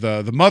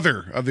the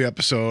mother of the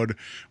episode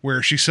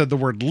where she said the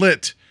word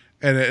lit.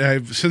 And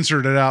I've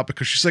censored it out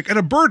because she's like, and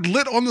a bird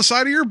lit on the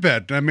side of your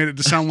bed. And I made it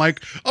to sound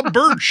like a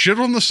bird shit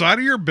on the side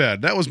of your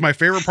bed. That was my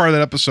favorite part of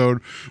that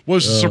episode,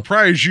 was to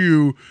surprise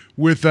you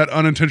with that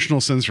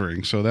unintentional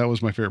censoring. So that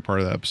was my favorite part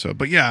of that episode.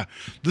 But yeah,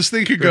 this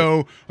thing could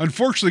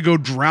unfortunately go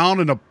drown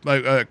in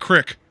a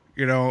creek.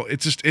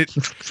 It's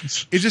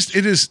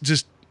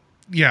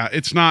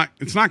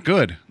not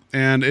good.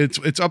 And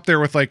it's up there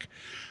with like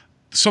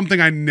something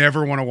I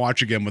never want to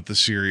watch again with the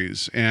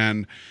series.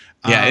 And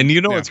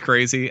it's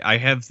crazy. I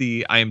have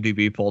the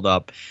IMDb pulled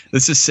up.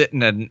 This is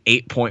sitting at an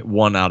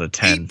 8.1 out of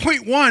 10.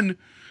 8.1?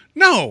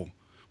 No.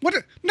 What?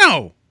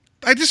 No.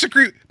 I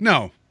disagree.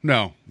 No.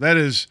 That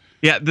is...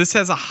 Yeah, this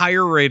has a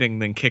higher rating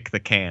than Kick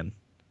the Can.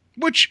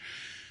 Which,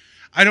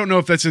 I don't know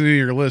if that's in any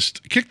of your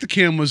list. Kick the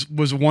Can was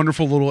a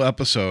wonderful little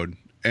episode.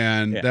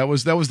 And that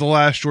was the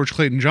last George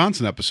Clayton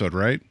Johnson episode,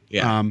 right?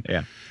 Yeah.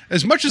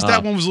 As much as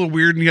that one was a little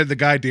weird and you had the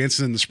guy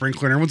dancing in the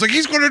sprinkler and everyone's like,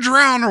 he's going to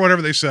drown or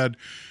whatever they said.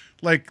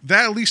 Like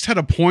that at least had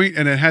a point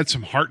and it had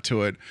some heart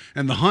to it.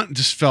 And The Hunt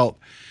just felt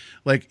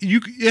like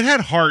it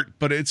had heart,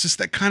 but it's just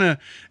that kind of,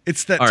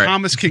 it's that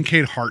Thomas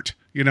Kincaid heart,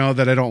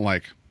 that I don't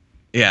like.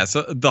 Yeah.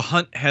 So The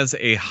Hunt has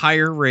a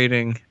higher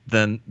rating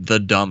than The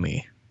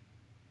Dummy.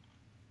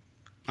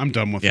 I'm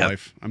done with Yeah.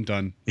 life. I'm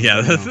done.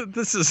 Yeah, No.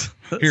 this is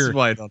Here,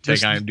 why I don't take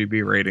this-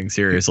 IMDb rating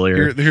seriously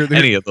or Here-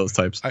 any of those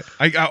types.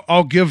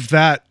 I'll give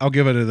that. I'll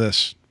give it to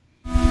this.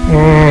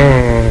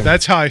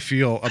 That's how I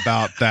feel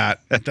about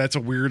that. That's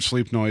a weird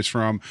sleep noise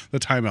from the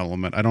Time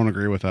Element. I don't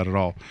agree with that at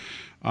all.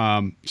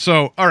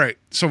 So, all right.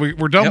 So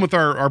we're done Yep. with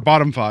our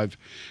bottom 5.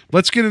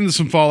 Let's get into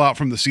some fallout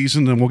from the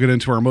season, and we'll get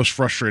into our most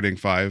frustrating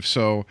 5.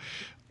 So,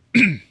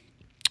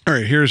 all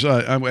right, here's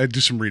I do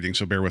some reading,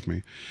 so bear with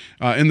me.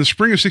 In the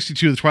spring of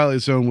 '62, The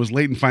Twilight Zone was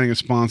late in finding a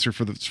sponsor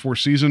for the 4th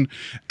season.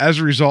 As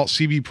a result,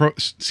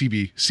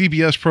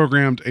 CBS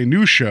programmed a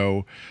new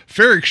show,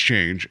 Fair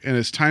Exchange, in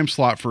its time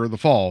slot for the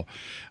fall.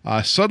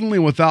 Suddenly,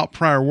 without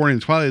prior warning,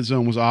 The Twilight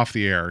Zone was off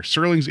the air.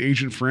 Serling's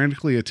agent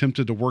frantically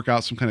attempted to work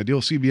out some kind of deal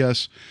with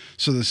CBS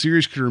so the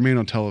series could remain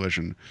on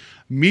television.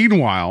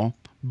 Meanwhile,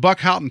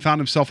 Buck Houghton found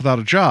himself without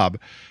a job.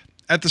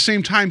 At the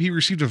same time, he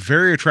received a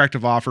very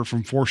attractive offer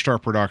from 4-Star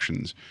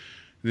Productions.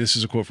 This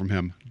is a quote from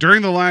him.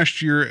 During the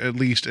last year, at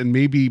least, and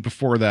maybe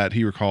before that,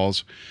 he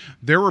recalls,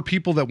 there were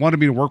people that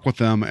wanted me to work with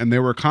them, and they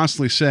were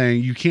constantly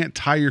saying, you can't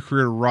tie your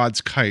career to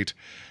Rod's kite.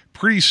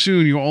 Pretty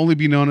soon, you'll only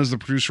be known as the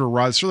producer of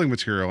Rod Serling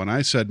material. And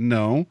I said,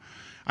 no.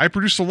 I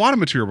produced a lot of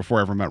material before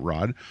I ever met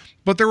Rod,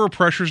 but there were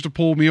pressures to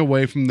pull me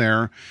away from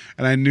there,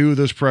 and I knew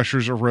those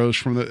pressures arose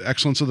from the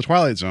excellence of The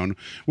Twilight Zone,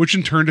 which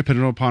in turn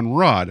depended upon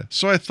Rod.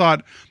 So I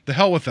thought, the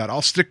hell with that,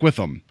 I'll stick with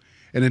them.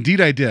 And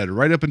indeed I did,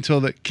 right up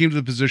until it came to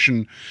the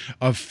position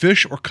of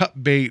fish or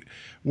cut bait,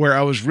 where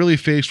I was really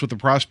faced with the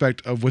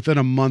prospect of within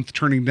a month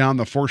turning down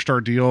the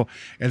 4-star deal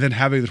and then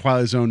having The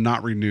Twilight Zone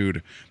not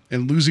renewed.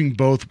 And losing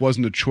both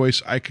wasn't a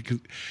choice I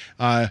could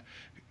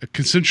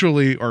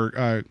consensually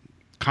or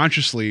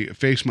consciously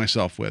face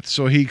myself with.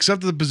 So he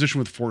accepted the position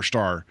with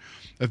 4-star.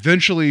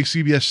 Eventually,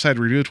 CBS decided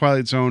to renew The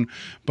Twilight Zone,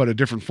 but a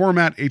different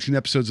format. 18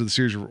 episodes of the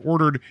series were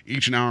ordered,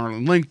 each an hour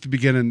in length, to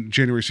begin in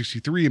January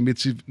 '63, a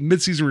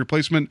mid-season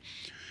replacement.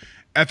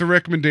 At the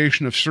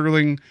recommendation of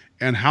Serling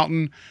and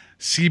Houghton,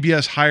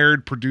 CBS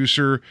hired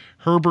producer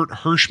Herbert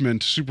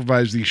Hirschman to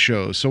supervise these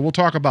shows. So we'll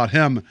talk about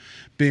him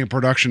being a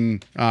production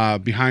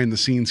behind the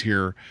scenes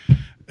here.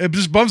 It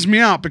just bums me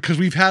out because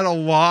we've had a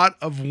lot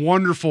of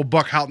wonderful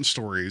Buck Houghton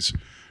stories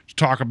to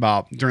talk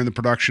about during the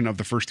production of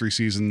the first 3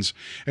 seasons,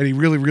 and he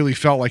really, really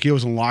felt like he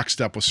was in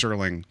lockstep with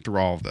Serling through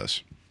all of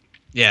this.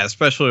 Yeah,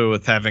 especially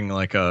with having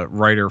like a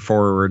writer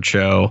forward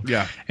show.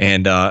 Yeah.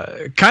 And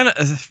kind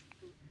of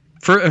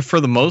for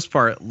the most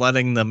part,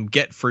 letting them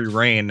get free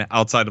reign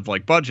outside of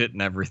like budget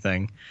and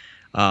everything.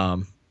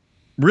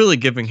 Really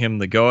giving him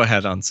the go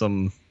ahead on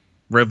some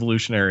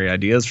revolutionary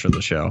ideas for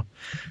the show.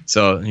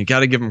 So you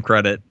got to give him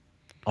credit.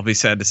 I'll be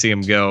sad to see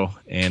him go.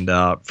 And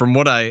from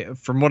what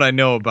I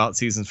know about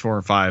seasons 4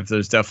 and 5,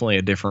 there's definitely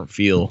a different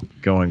feel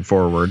going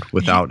forward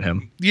without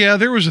him. Yeah,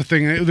 there was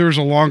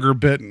a longer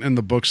bit in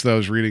the books that I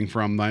was reading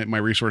from my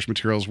resource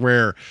materials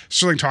where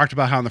Serling talked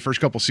about how in the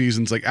first couple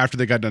seasons, like after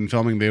they got done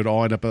filming, they would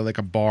all end up at like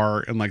a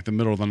bar in like the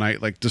middle of the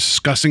night, like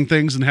discussing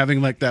things and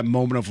having like that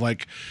moment of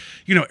like,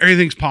 you know,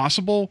 everything's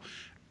possible.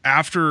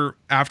 After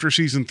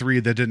season 3,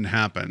 that didn't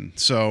happen.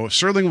 So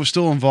Serling was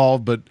still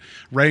involved, but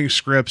writing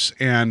scripts,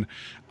 and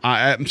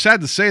I'm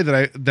sad to say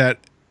that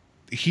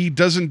he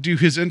doesn't do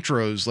his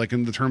intros, like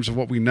in the terms of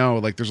what we know.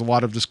 Like there's a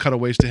lot of just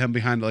cutaways to him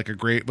behind like a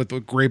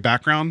gray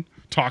background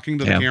talking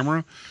to the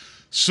camera.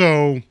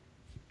 So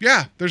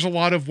yeah, there's a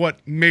lot of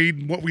what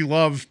made what we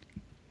love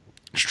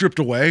stripped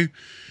away.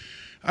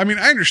 I mean,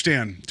 I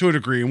understand to a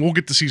degree, and we'll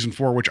get to season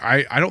 4, which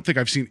I don't think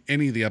I've seen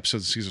any of the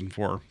episodes of season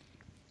 4.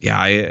 Yeah,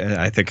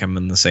 I think I'm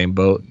in the same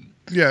boat.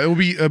 Yeah, it'll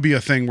be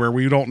a thing where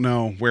we don't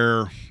know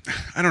where.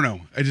 I don't know.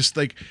 I just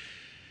like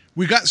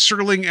we got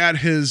Serling at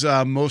his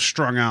most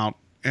strung out,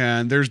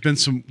 and there's been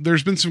some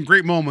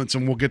great moments,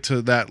 and we'll get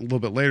to that a little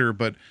bit later.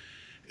 But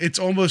it's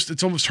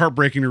almost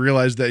heartbreaking to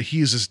realize that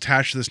he's as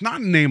attached to this, not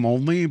in name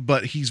only,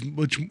 but he's a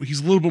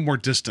little bit more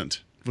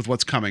distant with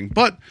what's coming.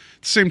 But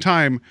at the same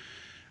time,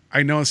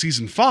 I know in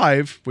season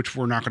 5, which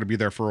we're not going to be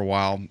there for a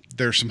while,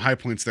 there's some high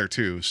points there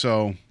too.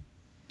 So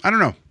I don't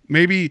know.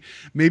 Maybe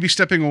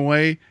stepping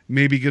away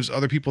maybe gives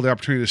other people the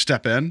opportunity to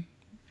step in.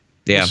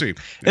 Yeah. We'll see.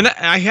 And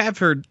I have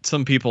heard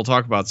some people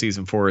talk about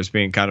season 4 as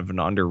being kind of an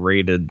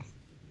underrated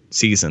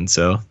season.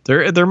 So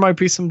there might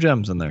be some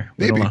gems in there.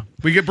 We Maybe don't know.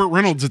 we get Burt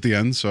Reynolds at the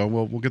end, so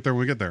we'll get there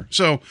when we get there.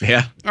 So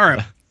Yeah. all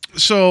right.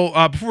 So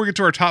before we get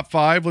to our top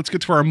 5, let's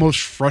get to our most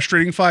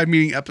frustrating 5,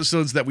 meaning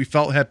episodes that we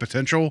felt had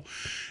potential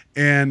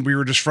and we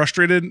were just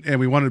frustrated and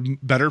we wanted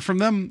better from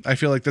them. I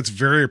feel like that's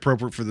very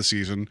appropriate for the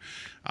season.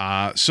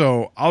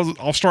 So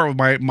I'll start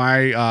with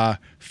my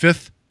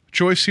 5th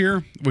choice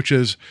here, which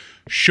is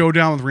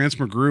Showdown with Rance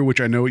McGrew, which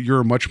I know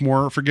you're much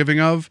more forgiving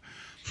of.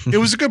 It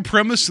was a good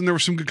premise and there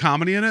was some good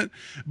comedy in it,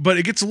 but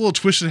it gets a little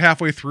twisted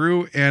halfway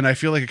through, and I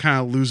feel like it kind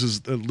of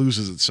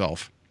loses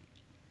itself.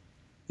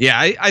 Yeah,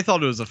 I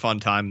thought it was a fun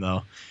time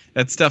though.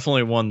 It's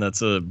definitely one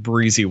that's a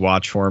breezy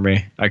watch for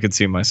me. I could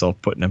see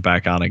myself putting it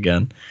back on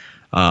again.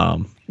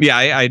 Yeah,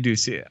 I do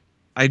see it.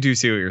 I do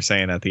see what you're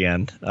saying at the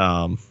end.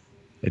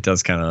 It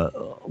does kind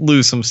of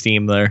lose some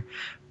steam there,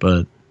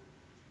 but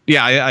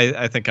Yeah,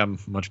 I think I'm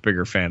a much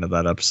bigger fan of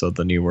that episode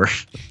than you were.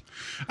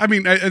 I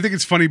mean, I think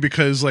it's funny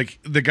because like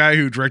the guy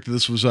who directed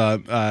this was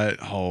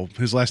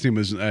his last name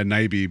was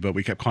Nibby, but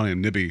we kept calling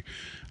him Nibby.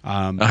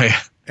 Oh yeah,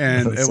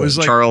 And it was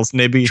like Charles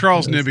Nibby.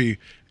 Charles Nibby.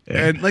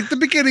 Yeah. And like the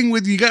beginning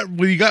when you got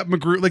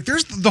McGrew, like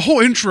there's the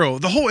whole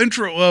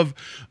intro of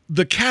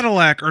the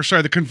Cadillac, or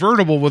sorry, the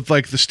convertible with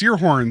like the steer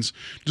horns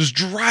just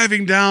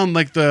driving down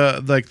like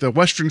the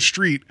Western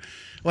Street.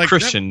 Like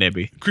Christian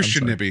Nibby.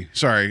 Christian Nibby.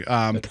 Sorry.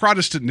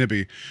 Protestant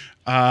Nibby.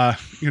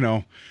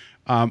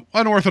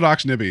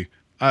 Unorthodox Nibby.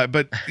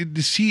 But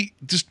does he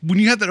just, when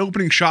you had that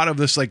opening shot of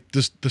this like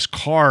this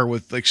car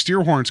with like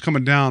steer horns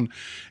coming down,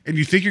 and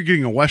you think you're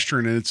getting a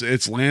Western, and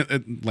it's Rance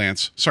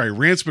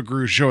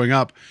McGrew showing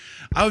up,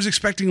 I was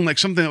expecting like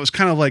something that was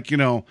kind of like,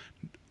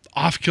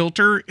 off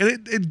kilter,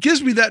 and it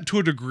gives me that to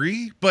a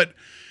degree. But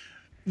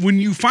when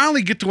you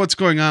finally get to what's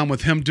going on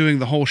with him doing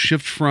the whole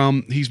shift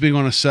from he's being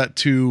on a set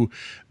to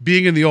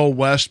being in the Old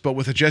West, but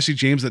with a Jesse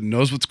James that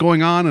knows what's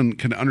going on and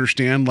can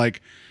understand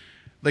like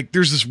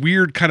there's this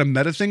weird kind of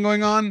meta thing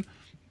going on.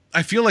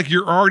 I feel like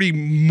you're already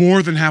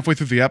more than halfway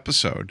through the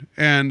episode.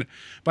 And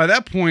by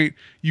that point,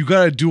 you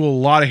got to do a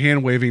lot of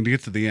hand waving to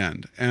get to the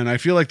end. And I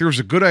feel like there was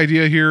a good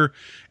idea here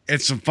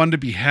and some fun to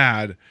be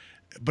had,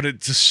 but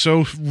it's just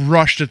so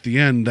rushed at the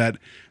end that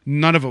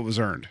none of it was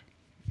earned.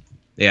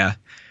 Yeah.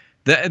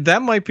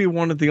 That might be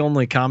one of the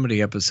only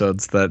comedy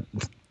episodes that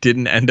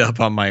didn't end up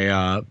on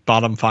my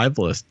bottom 5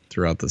 list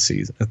throughout the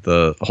season,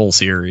 the whole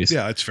series.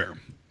 Yeah, it's fair.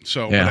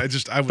 So Yeah.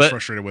 I was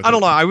frustrated with it. I don't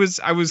know. I was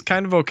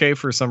kind of okay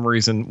for some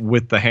reason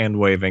with the hand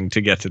waving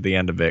to get to the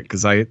end of it,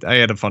 because I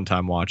had a fun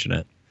time watching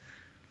it.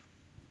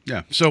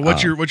 Yeah. So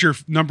what's your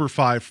number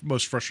 5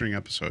 most frustrating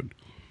episode?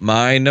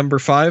 My number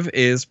 5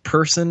 is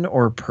Person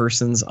or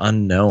Persons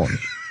Unknown.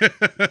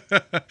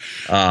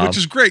 Which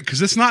is great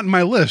because it's not in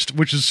my list,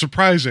 which is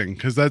surprising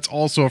because that's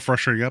also a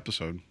frustrating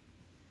episode.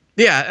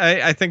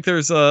 Yeah, I think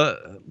there's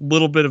a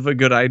little bit of a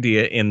good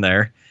idea in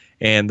there.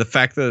 And the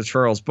fact that it's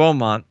Charles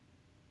Beaumont,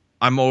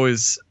 I'm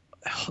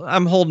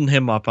holding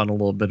him up on a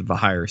little bit of a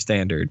higher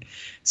standard.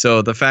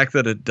 So the fact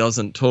that it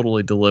doesn't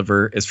totally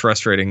deliver is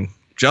frustrating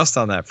just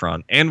on that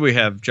front. And we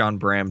have John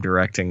Bram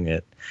directing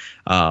it,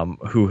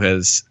 who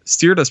has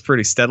steered us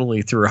pretty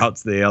steadily throughout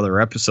the other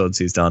episodes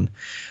he's done.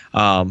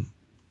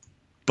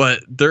 But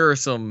there are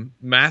some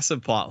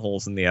massive plot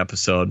holes in the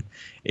episode.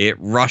 It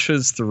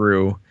rushes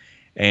through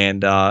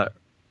and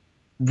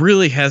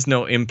really has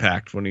no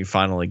impact when you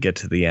finally get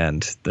to the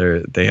end.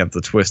 They have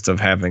the twist of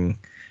having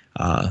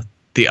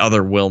the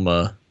other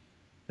Wilma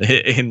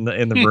in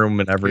the room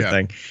and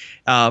everything.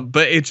 Yeah.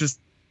 But it just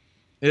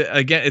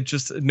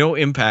no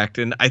impact.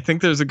 And I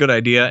think there's a good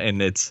idea,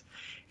 and it's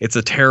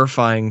a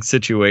terrifying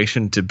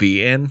situation to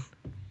be in,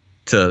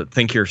 to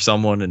think you're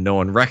someone and no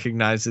one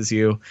recognizes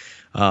you.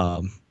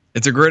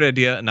 It's a great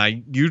idea, and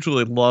I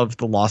usually love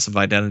the loss of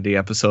identity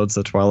episodes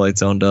that Twilight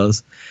Zone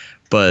does,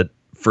 but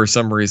for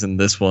some reason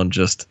this one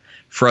just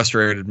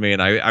frustrated me,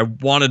 and I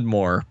wanted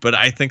more. But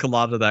I think a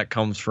lot of that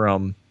comes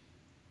from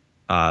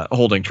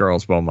holding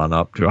Charles Beaumont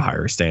up to a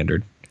higher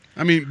standard.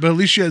 I mean, but at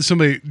least you had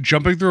somebody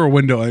jumping through a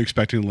window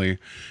unexpectedly,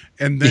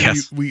 and then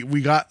Yes.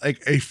 we got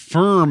like a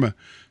firm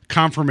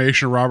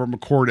confirmation of Robert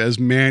McCord as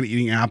man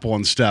eating apple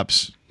on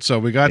steps. So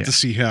we got to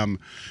see him.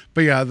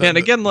 But yeah, and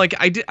again, like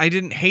I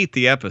didn't hate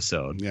the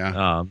episode.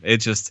 Yeah. It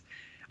just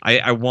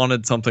I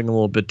wanted something a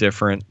little bit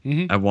different.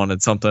 Mm-hmm. I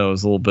wanted something that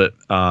was a little bit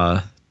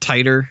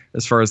tighter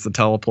as far as the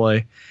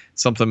teleplay,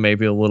 something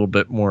maybe a little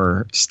bit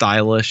more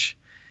stylish.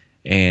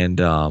 And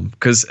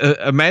because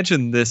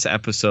imagine this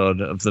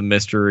episode of the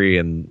mystery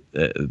and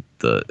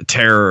the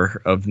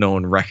terror of no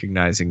one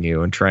recognizing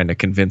you and trying to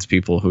convince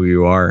people who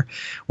you are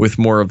with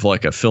more of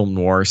like a film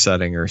noir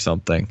setting or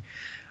something.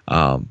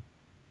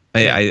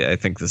 I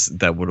think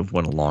that would have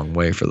went a long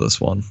way for this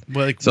one.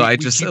 Well,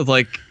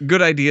 like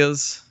good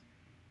ideas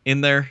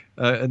in there,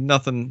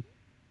 nothing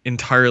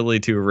entirely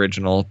too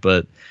original,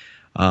 but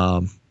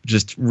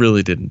just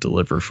really didn't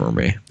deliver for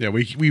me. Yeah,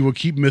 we will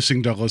keep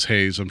missing Douglas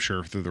Hayes, I'm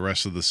sure, through the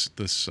rest of this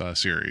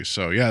series.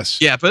 So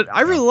yes, Yeah, but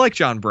I really like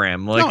John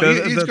Bram. Like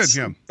he's good.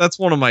 Yeah. That's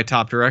one of my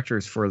top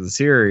directors for the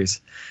series.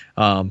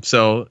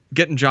 So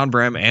getting John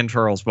Bram and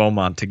Charles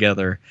Beaumont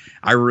together,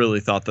 I really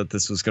thought that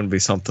this was going to be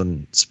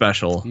something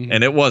special,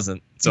 and it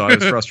wasn't. So I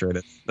was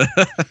frustrated.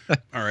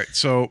 All right,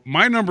 so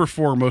my number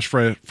 4 most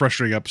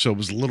frustrating episode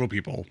was Little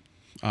People,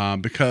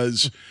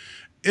 because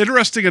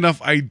interesting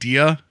enough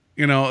idea.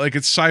 Like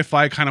it's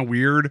sci-fi kind of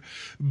weird,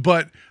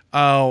 but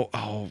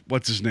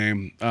what's his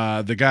name?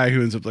 The guy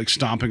who ends up like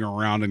stomping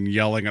around and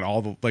yelling at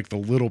all the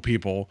little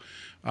people.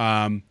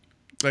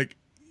 Like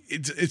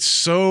it's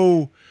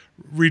so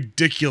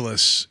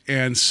ridiculous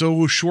and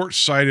so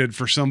short-sighted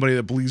for somebody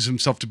that believes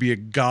himself to be a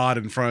god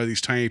in front of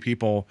these tiny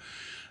people.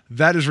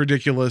 That is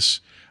ridiculous.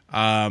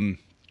 And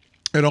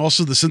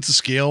also the sense of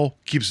scale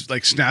keeps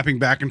like snapping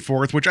back and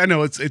forth, which I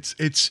know it's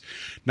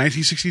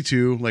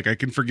 1962. Like I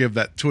can forgive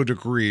that to a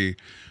degree.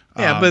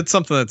 Yeah, but it's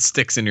something that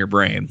sticks in your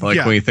brain.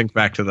 Like when you think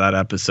back to that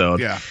episode.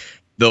 Yeah.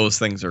 those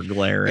things are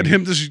glaring. And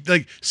him just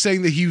like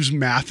saying that he used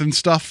math and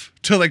stuff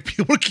to like be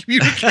able to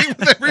communicate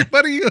with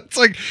everybody. It's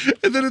like,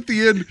 and then at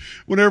the end,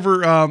 whenever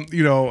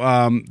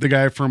the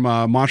guy from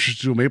Monsters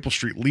to Maple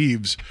Street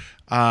leaves,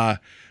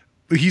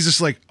 he's just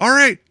like, all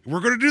right,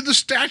 we're gonna do the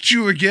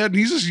statue again. And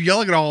he's just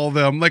yelling at all of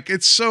them. Like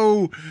it's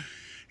so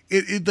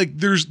like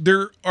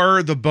there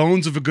are the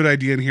bones of a good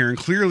idea in here, and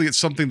clearly it's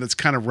something that's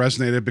kind of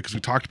resonated because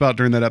we talked about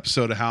during that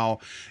episode of how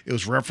it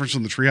was referenced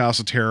in the Treehouse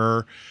of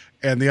Terror,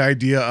 and the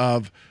idea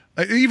of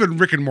even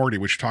Rick and Morty,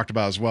 which we talked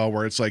about as well,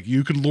 where it's like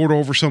you can lord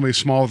over somebody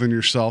smaller than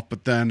yourself,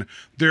 but then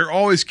there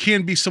always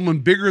can be someone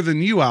bigger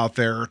than you out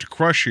there to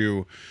crush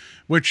you,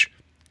 which,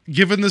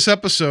 given this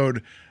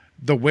episode,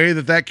 the way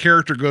that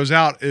character goes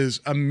out is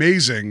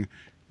amazing,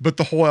 but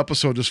the whole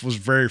episode just was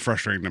very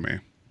frustrating to me.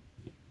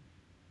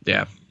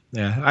 Yeah.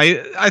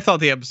 I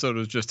thought the episode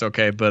was just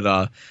okay,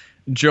 but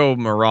Joe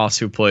Maras,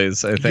 who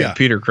plays, I think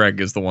Peter Craig,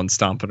 is the one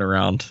stomping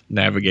around,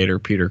 Navigator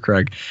Peter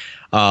Craig.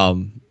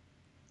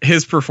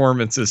 His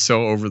performance is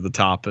so over the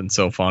top and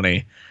so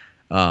funny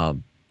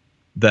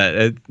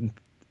that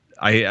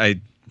I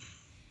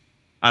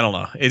don't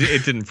know.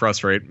 It didn't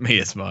frustrate me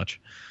as much.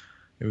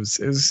 It was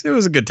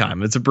a good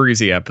time. It's a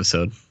breezy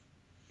episode.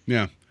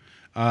 Yeah.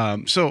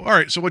 So all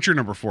right. So what's your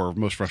number 4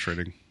 most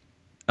frustrating?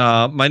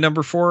 My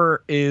number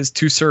 4 is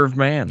To Serve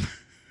Man.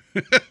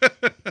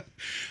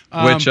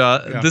 Which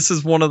this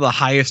is one of the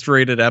highest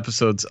rated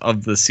episodes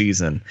of the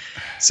season.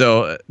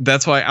 So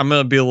that's why I'm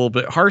going to be a little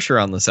bit harsher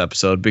on this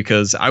episode,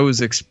 because I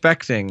was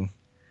expecting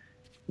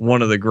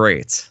one of the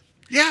greats.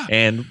 Yeah.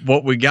 And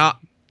what we got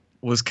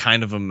was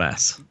kind of a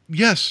mess.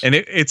 Yes. And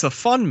it's a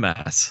fun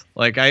mess.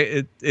 Like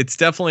it's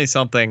definitely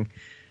something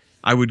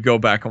I would go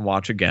back and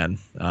watch again.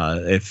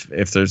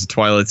 If there's a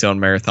Twilight Zone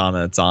marathon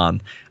and it's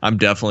on, I'm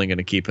definitely going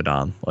to keep it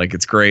on. Like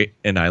it's great.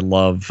 And I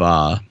love,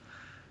 oh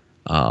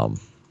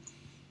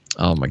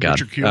my God,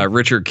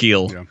 Richard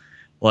Kiel, yeah.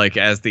 Like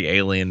as the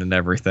alien and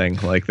everything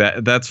like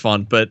that. That's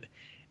fun. But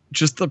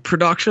just the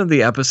production of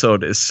the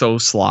episode is so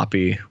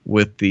sloppy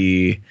with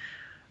the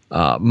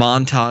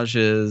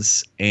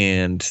montages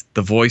and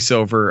the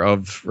voiceover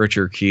of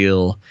Richard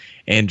Kiel,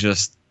 and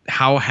just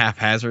how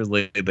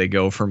haphazardly they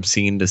go from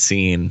scene to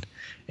scene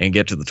and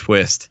get to the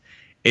twist.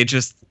 It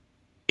just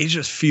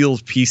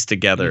feels pieced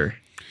together.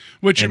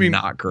 Which, I mean,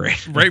 not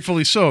great.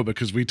 Rightfully so,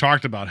 because we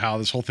talked about how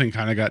this whole thing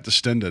kind of got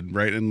distended,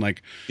 right? And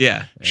like,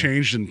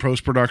 changed in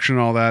post-production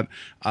and all that.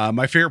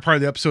 My favorite part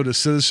of the episode is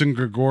Citizen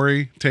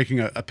Grigori taking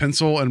a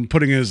pencil and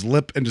putting it in his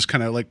lip and just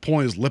kind of like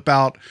pulling his lip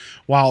out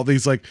while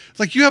these like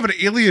you have an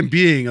alien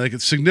being, like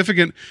it's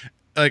significant,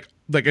 like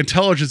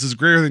intelligence is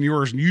greater than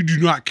yours and you do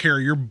not care.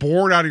 You're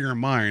bored out of your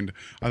mind.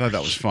 I thought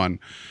that was fun.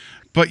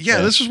 But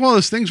yeah, this was one of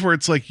those things where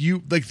it's like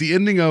the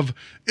ending of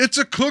it's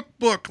a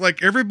cookbook,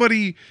 like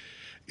everybody.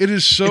 It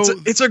is so.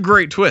 It's a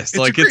great twist.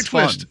 It's a great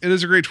twist. Fun. It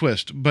is a great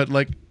twist, but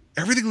like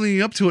everything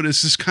leading up to it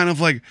is just kind of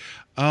like,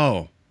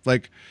 and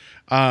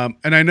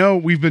I know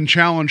we've been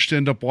challenged to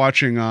end up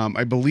watching.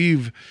 I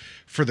believe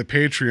for the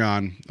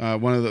Patreon,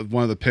 one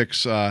of the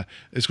picks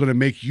is going to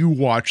make you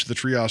watch the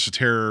Treehouse of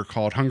Terror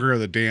called Hunger of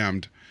the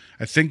Damned.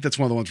 I think that's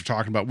one of the ones we're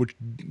talking about, which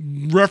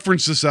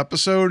reference this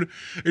episode.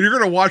 And you're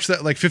going to watch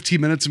that like 15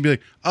 minutes and be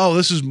like, oh,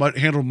 this is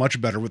handled much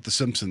better with The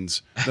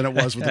Simpsons than it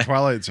was with the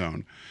Twilight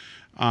Zone.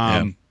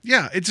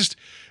 Yeah, it's just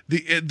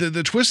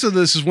the twist of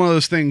this is one of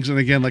those things. And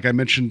again, like I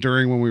mentioned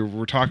during when we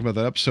were talking about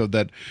that episode,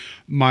 that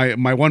my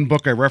one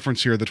book I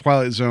reference here, The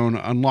Twilight Zone,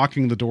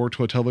 Unlocking the Door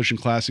to a Television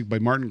Classic by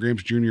Martin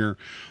Graves Jr.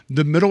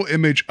 The middle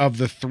image of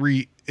the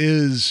 3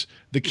 is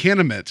the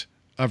Canomit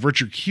of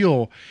Richard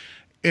Kiel,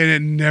 and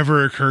it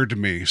never occurred to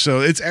me. So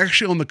it's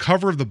actually on the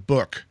cover of the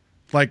book.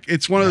 Like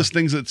it's one of those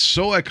things that's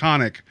so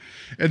iconic.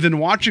 And then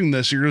watching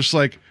this, you're just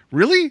like,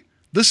 really?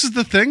 This is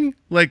the thing?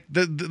 Like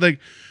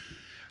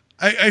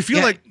I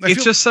feel like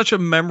it's just such a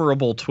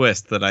memorable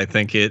twist that I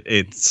think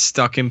it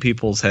stuck in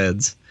people's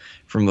heads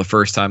from the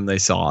first time they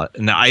saw it.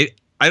 And I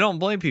don't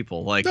blame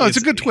people. Like, no, it's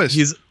a good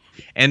twist.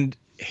 And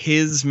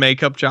his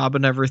makeup job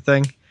and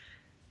everything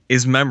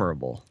is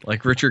memorable.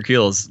 Like Richard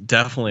Kiel is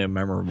definitely a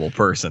memorable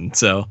person.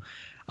 So,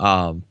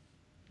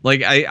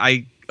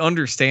 I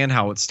understand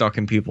how it's stuck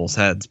in people's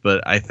heads,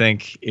 but I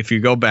think if you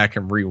go back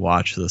and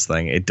rewatch this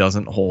thing, it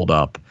doesn't hold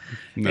up.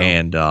 No.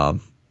 And,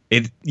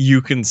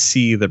 you can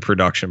see the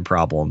production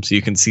problems.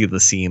 You can see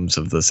the seams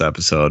of this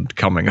episode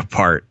coming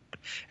apart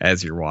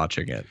as you're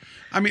watching it.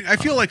 I mean, I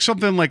feel like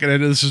something like,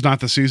 and this is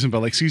not the season, but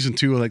like season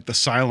 2, like The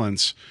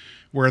Silence,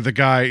 where the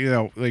guy,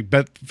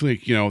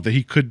 that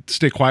he could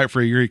stay quiet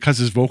for a year because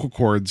his vocal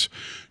cords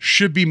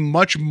should be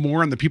much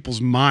more in the people's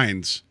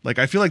minds. Like,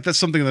 I feel like that's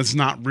something that's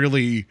not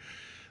really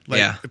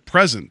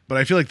present, but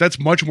I feel like that's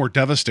much more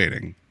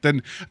devastating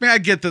than, I mean, I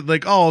get that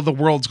like, oh, the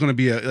world's going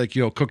to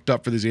be cooked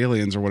up for these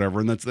aliens or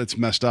whatever. And that's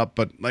messed up.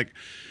 But like,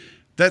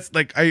 that's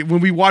like, when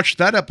we watched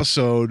that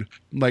episode,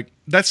 like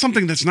that's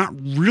something that's not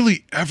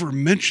really ever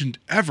mentioned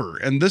ever.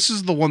 And this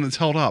is the one that's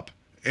held up,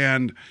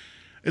 and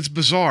it's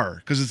bizarre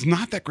because it's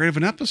not that great of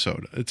an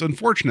episode. It's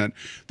unfortunate.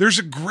 There's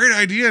a great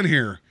idea in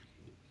here,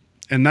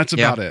 and that's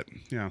about it.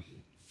 Yeah.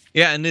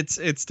 Yeah, and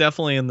it's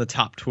definitely in the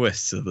top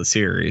twists of the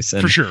series.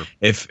 And For sure.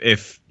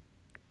 If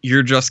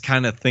you're just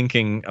kind of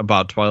thinking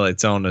about Twilight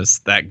Zone as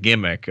that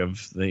gimmick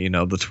of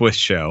the twist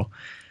show,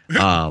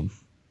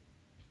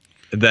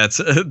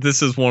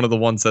 this is one of the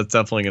ones that's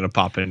definitely going to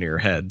pop into your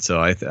head.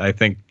 So I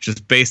think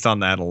just based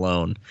on that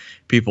alone,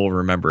 people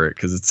remember it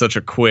because it's such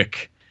a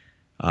quick,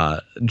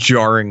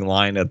 jarring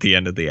line at the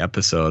end of the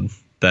episode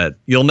that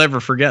you'll never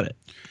forget it.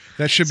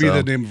 That should be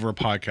the name of our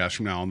podcast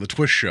from now on, the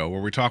Twist Show, where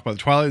we talk about the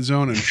Twilight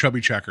Zone and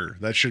Chubby Checker.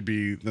 That should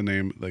be the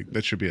name. Like,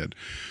 that should be it.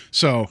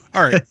 So,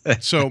 all right.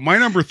 So my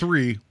number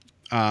 3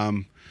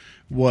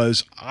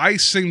 was I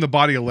Sing the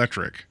Body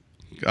Electric.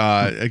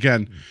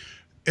 Again,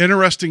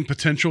 interesting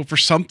potential for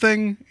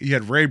something. You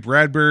had Ray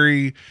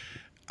Bradbury.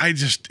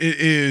 It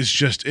is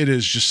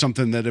just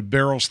something that it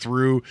barrels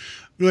through.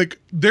 Like,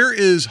 there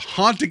is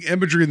haunting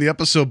imagery in the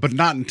episode, but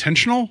not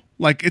intentional.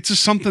 Like, it's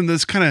just something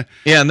that's kind of...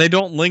 Yeah, and they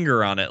don't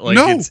linger on it. Like,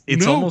 No,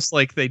 it's no. almost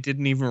like they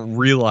didn't even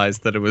realize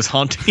that it was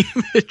haunting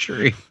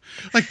imagery.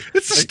 Like,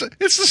 it's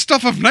the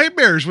stuff of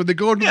nightmares when they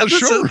go into the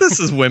show. This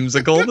is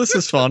whimsical. This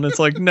is fun. It's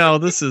like, no,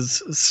 this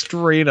is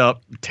straight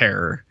up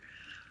terror.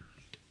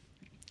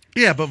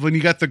 Yeah, but when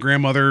you got the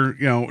grandmother,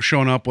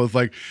 showing up with,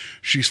 like,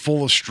 she's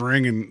full of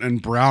string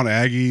and brown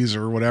Aggies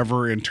or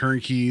whatever and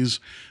turnkeys,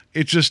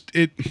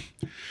 the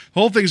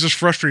whole thing is just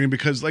frustrating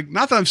because, like,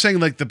 not that I'm saying,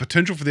 like, the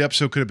potential for the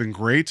episode could have been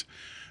great,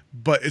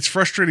 but it's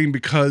frustrating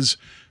because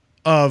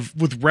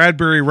with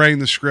Bradbury writing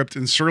the script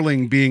and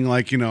Serling being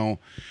like,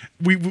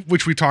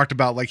 which we talked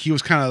about, like, he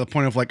was kind of the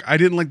point of, like, I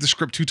didn't like the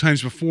script 2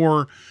 times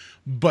before,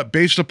 but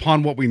based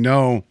upon what we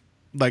know,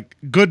 like,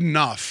 good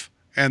enough.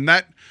 And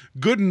that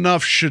good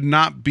enough should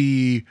not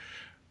be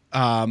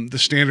the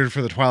standard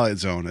for the Twilight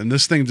Zone. And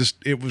this thing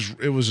it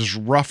was just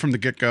rough from the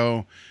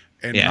get-go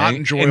and not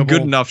enjoyable. And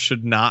good enough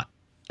should not.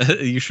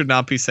 You should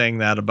not be saying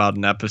that about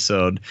an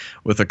episode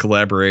with a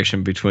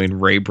collaboration between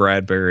Ray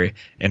Bradbury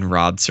and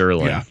Rod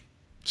Serling. Yeah.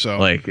 So,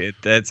 like,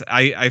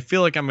 I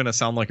feel like I'm going to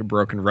sound like a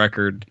broken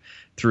record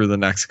through the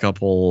next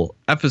couple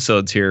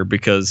episodes here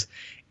because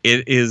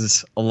it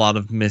is a lot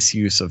of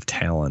misuse of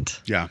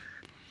talent. Yeah.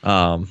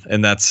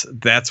 And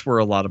that's where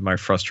a lot of my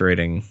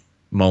frustrating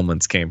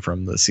moments came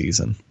from this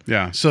season.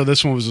 Yeah. So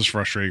this one was just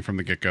frustrating from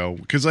the get-go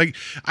because, like,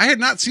 I had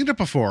not seen it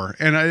before.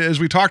 And as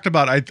we talked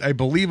about, I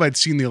believe I'd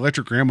seen The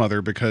Electric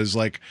Grandmother because,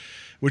 like,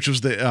 which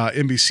was the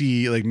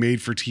NBC, like,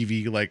 made for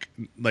TV,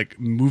 like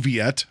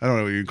movie-ette. I don't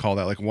know what you'd call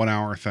that, like 1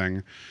 hour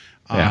thing.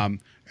 Yeah.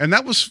 And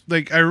that was,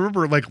 like, I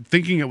remember, like,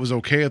 thinking it was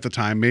okay at the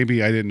time.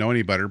 Maybe I didn't know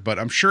any better, but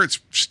I'm sure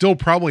it's still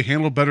probably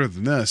handled better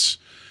than this.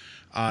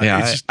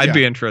 I'd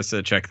be interested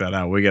to check that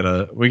out. We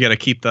gotta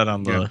keep that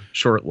on the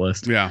short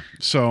list. Yeah.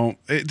 So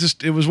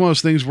it was one of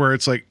those things where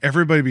it's like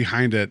everybody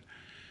behind it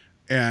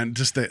and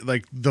just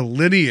the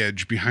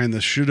lineage behind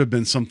this should have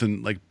been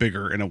something like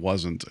bigger and it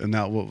wasn't. And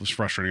that what was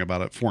frustrating about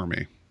it for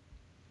me.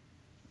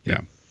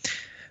 Yeah.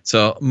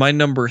 So my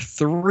number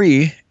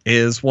 3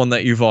 is one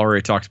that you've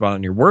already talked about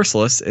on your worst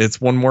list.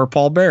 It's One More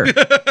Paul Bear.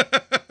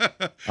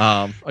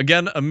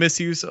 Again, a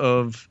misuse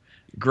of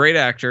great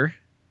actor.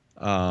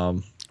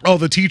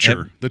 The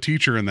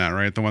teacher in that,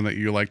 right? The one that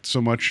you liked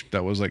so much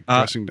that was like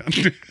dressing down.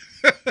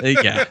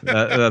 Yeah,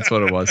 that's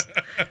what it was.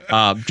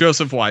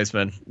 Joseph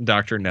Wiseman,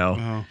 Dr.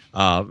 No.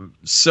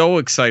 So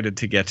excited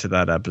to get to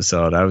that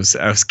episode. I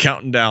was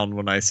counting down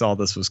when I saw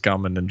this was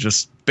coming, and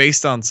just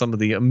based on some of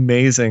the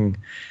amazing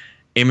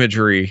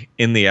imagery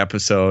in the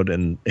episode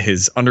and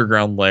his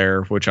underground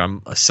lair, which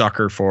I'm a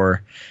sucker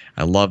for.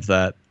 I love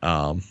that.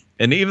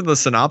 And even the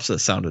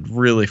synopsis sounded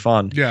really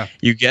fun. Yeah.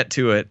 You get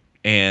to it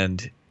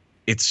and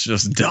it's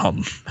just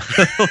dumb.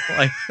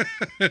 Like,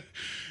 it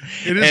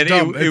is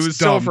dumb. It was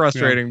dumb. so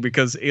frustrating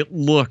because it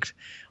looked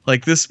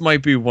like this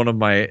might be one of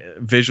my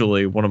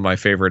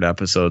favorite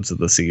episodes of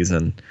the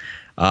season.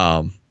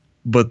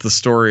 But the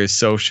story is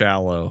so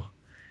shallow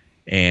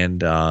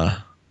and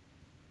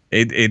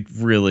it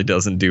really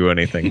doesn't do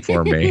anything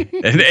for me.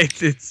 And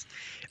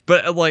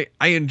but like,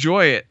 I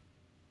enjoy it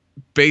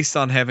based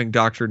on having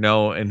Dr.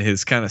 No and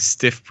his kind of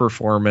stiff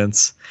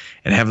performance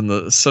and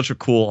having such a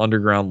cool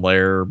underground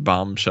lair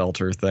bomb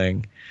shelter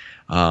thing.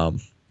 But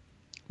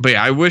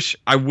yeah, I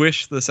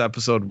wish this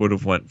episode would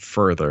have went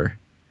further.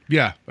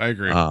 Yeah, I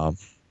agree.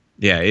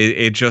 Yeah,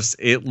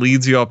 it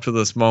leads you up to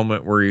this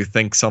moment where you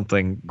think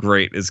something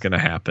great is going to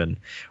happen,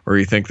 or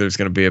you think there's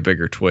going to be a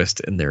bigger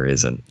twist, and there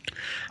isn't.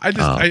 I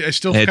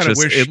still kind of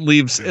wish it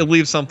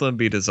leaves something to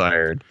be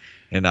desired,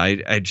 and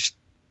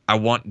I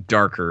want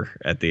darker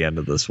at the end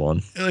of this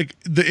one. Like,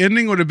 the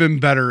ending would have been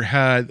better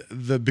had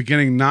the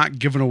beginning not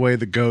given away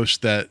the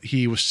ghost that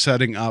he was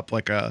setting up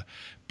like a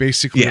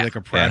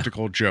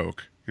practical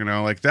joke.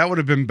 Like, that would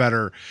have been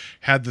better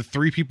had the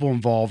 3 people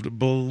involved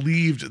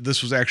believed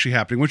this was actually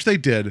happening, which they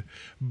did.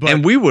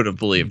 And we would have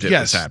believed it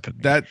was happening.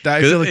 I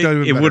feel like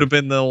that it would have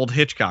been the old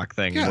Hitchcock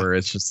thing where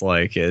it's just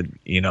like,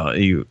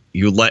 you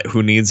let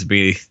who needs to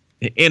be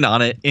in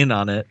on it,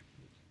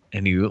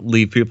 and you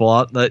leave people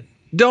out that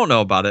don't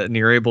know about it, and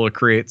you're able to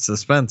create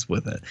suspense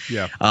with it.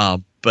 Yeah.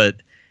 But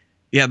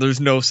Yeah, there's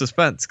no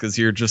suspense because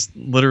you're just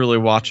literally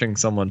watching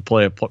someone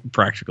play a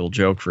practical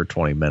joke for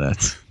 20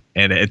 minutes,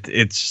 and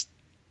it's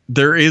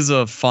there is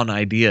a fun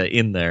idea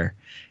in there.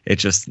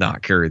 It's just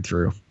not carried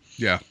through.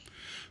 Yeah.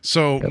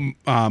 So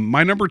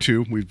my number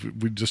 2, we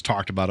just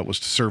talked about it, was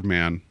To Serve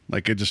Man.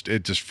 Like it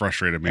just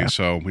frustrated me.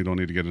 So we don't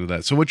need to get into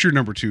that. So what's your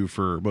number 2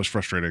 for most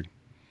frustrating?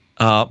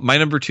 My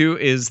number 2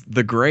 is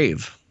The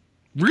Grave.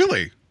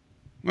 Really?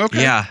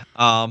 Okay.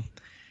 Yeah.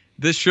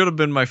 This should have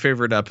been my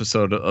favorite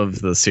episode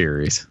of the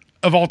series.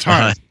 Of all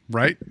time,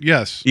 right?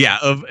 Yes. Yeah,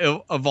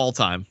 of all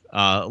time.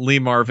 Lee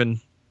Marvin,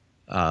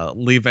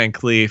 Lee Van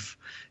Cleef,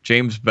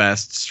 James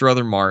Best,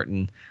 Strother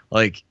Martin,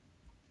 like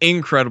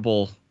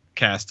incredible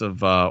cast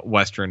of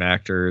Western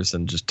actors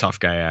and just tough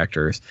guy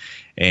actors,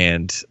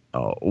 and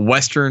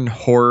Western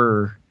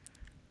horror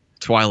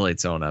Twilight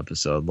Zone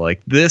episode.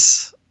 Like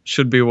this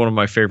should be one of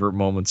my favorite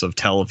moments of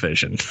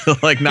television.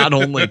 Like not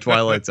only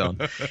Twilight Zone,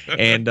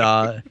 and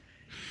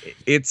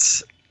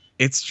it's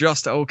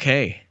just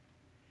okay.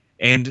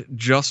 And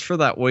just for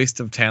that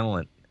waste of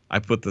talent, I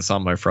put this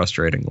on my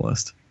frustrating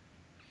list.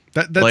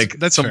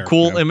 That's some fair,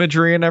 cool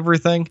imagery and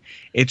everything.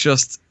 It's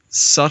just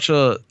such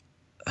a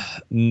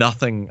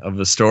nothing of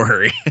a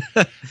story.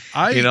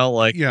 I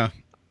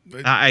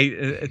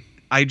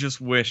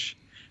just wish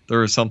there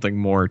was something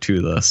more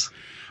to this.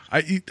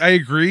 I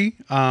agree.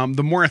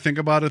 The more I think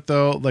about it,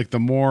 though, like the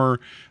more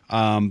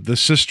the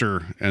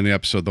sister in the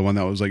episode, the one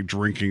that was like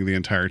drinking the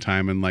entire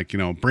time and like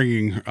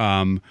bringing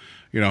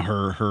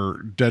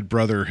her dead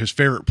brother his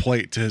favorite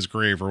plate to his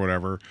grave or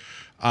whatever.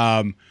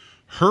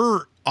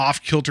 Her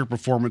off-kilter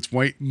performance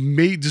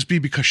may just be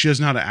because she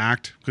doesn't know how to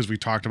act, because we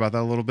talked about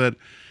that a little bit.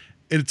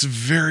 It's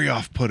very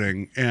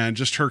off-putting, and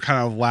just her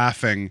kind of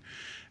laughing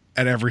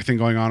at everything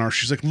going on. Or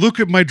she's like, look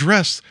at my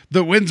dress.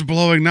 The wind's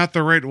blowing not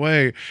the right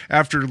way.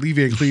 After Lee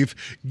Van Cleef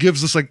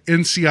gives this like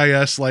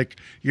NCIS, like,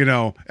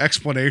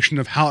 explanation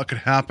of how it could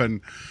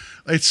happen.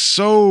 It's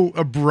so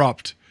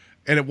abrupt,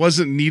 and it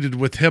wasn't needed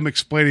with him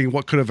explaining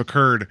what could have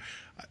occurred.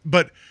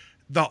 But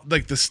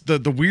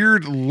the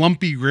weird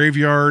lumpy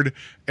graveyard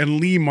and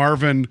Lee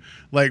Marvin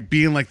like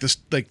being like this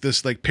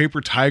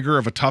paper tiger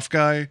of a tough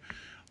guy.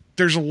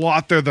 There's a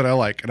lot there that I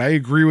like, and I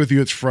agree with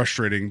you. It's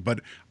frustrating,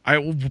 but I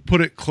will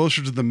put it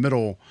closer to the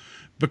middle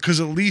because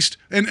at least,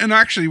 and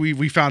actually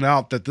we found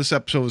out that this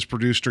episode was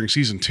produced during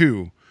season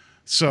 2.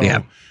 So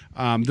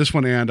this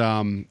one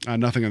and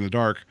Nothing in the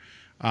Dark.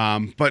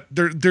 But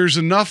there's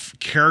enough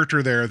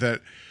character there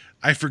that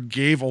I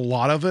forgave a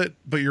lot of it,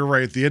 but you're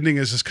right. The ending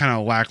is just kind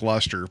of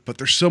lackluster, but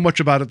there's so much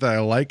about it that I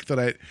like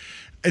that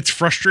it's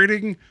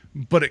frustrating,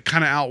 but it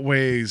kind of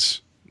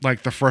outweighs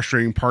like the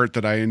frustrating part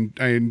that I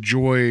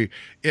enjoy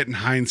it in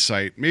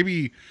hindsight.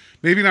 Maybe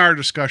in our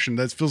discussion,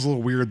 that feels a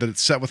little weird that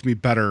it's set with me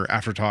better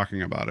after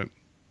talking about it.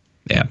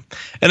 Yeah.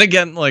 And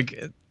again,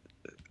 like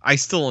I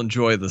still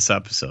enjoy this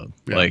episode.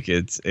 Yeah. Like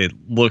it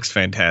looks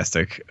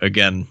fantastic.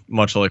 Again,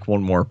 much like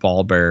One More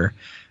Pallbearer.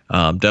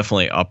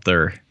 Definitely up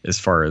there as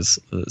far as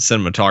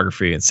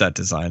cinematography and set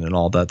design and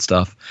all that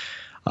stuff.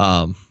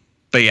 But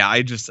yeah,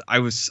 I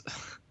was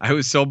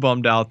so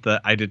bummed out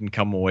that I didn't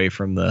come away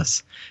from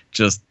this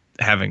just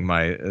having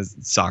my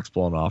socks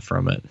blown off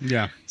from it.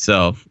 Yeah.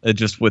 So it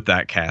just with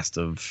that cast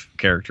of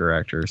character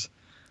actors.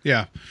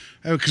 Yeah.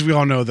 Because we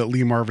all know that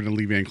Lee Marvin and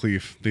Lee Van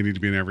Cleef, they need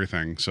to be in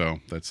everything. So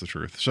that's the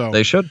truth. So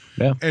they should.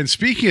 Yeah. And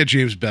speaking of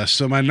James Best,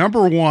 so my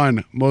number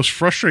 1 most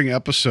frustrating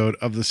episode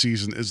of the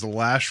season is The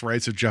Last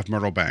Rites of Jeff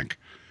Myrtlebank.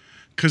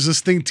 Because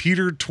this thing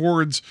teetered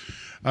towards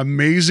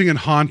amazing and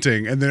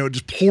haunting, and then it would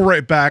just pull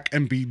right back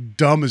and be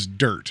dumb as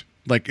dirt.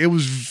 Like it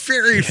was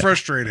very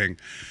frustrating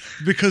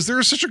because there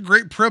was such a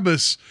great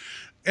premise.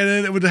 And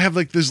then it would have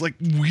like this like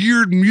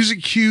weird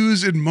music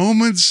cues and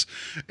moments,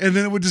 and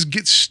then it would just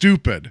get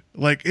stupid.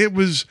 Like it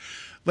was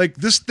like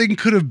this thing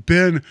could have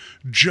been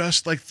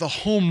just like the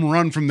home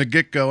run from the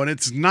get-go, and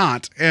it's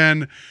not.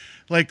 And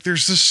like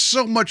there's just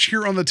so much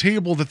here on the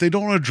table that they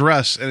don't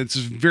address, and it's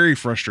just very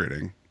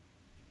frustrating.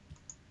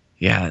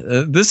 Yeah,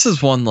 this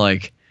is one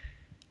like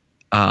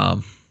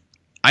I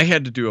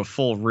had to do a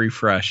full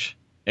refresh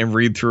and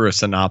read through a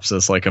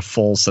synopsis, like a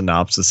full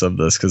synopsis of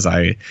this, because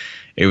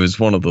it was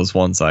one of those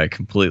ones I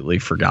completely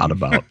forgot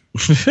about.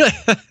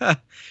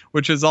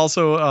 Which is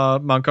also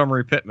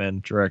Montgomery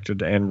Pittman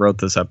directed and wrote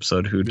this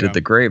episode, who did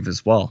The Grave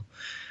as well.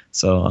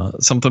 So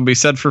something to be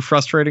said for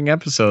frustrating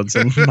episodes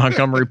in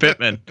Montgomery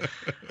Pittman.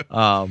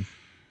 But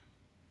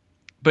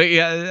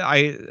yeah,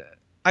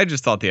 I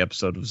just thought the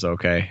episode was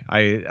okay.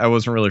 I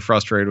wasn't really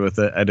frustrated with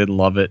it. I didn't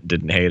love it,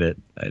 didn't hate it.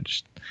 I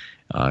just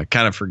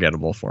kind of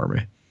forgettable for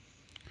me.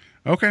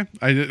 Okay.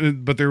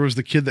 But there was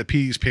the kid that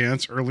peed his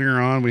pants earlier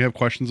on. We have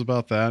questions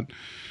about that.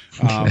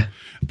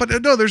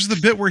 But no, there's the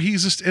bit where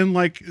he's just in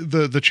like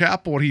the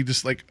chapel, and he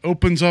just like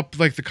opens up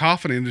like the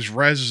coffin and just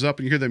rises up,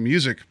 and you hear that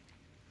music.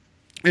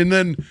 And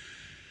then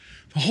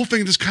the whole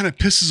thing just kind of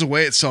pisses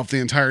away itself the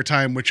entire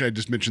time, which I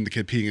just mentioned the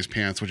kid peeing his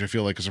pants, which I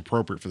feel like is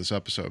appropriate for this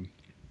episode.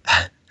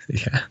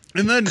 Yeah.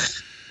 And then,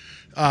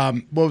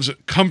 what was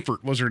it?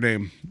 Comfort was her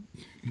name.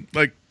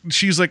 Like,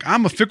 she's like,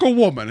 I'm a fickle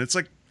woman. It's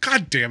like,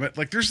 God damn it!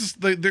 Like, there's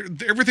this,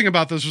 everything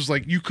about this was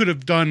like you could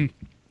have done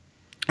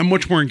a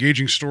much more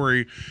engaging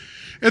story.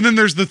 And then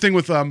there's the thing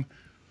with what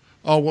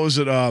was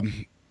it?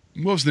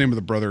 What was the name of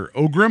the brother?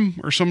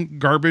 Ogrim or some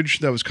garbage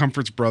that was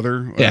Comfort's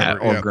brother. Yeah,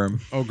 Whatever. Ogrim.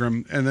 Yeah,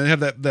 Ogrim. And they have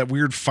that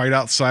weird fight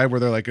outside where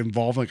they're like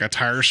involved in like a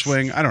tire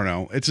swing. I don't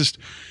know. It just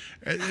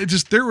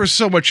there was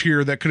so much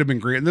here that could have been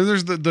great. And then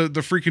there's the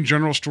freaking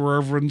general store.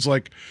 Everyone's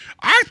like,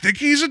 I think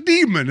he's a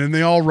demon, and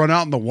they all run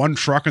out in the one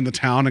truck in the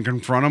town and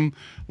confront him.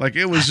 Like,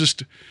 it was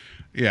just,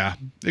 yeah,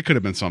 it could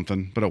have been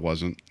something, but it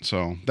wasn't.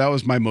 So that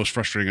was my most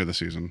frustrating of the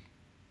season.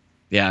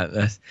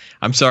 Yeah,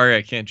 I'm sorry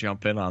I can't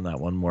jump in on that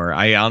one more.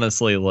 I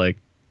honestly like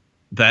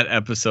that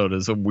episode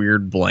is a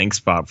weird blank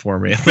spot for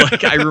me.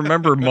 Like, I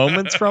remember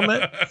moments from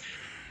it,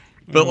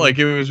 but like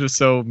it was just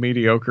so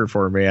mediocre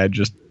for me. I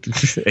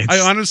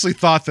honestly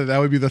thought that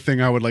would be the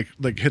thing I would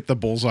like hit the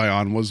bullseye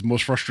on. Was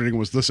most frustrating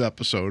was this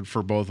episode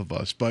for both of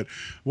us. But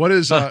what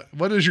is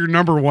your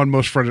number one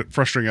most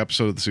frustrating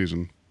episode of the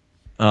season?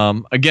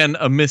 Again,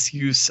 a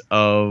misuse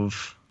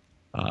of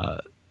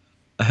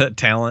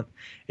talent.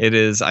 It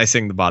is I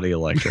Sing the Body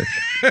Electric.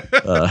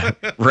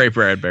 Ray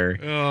Bradbury.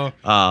 Yeah,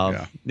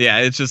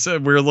 it's just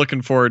we're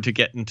looking forward to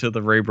getting to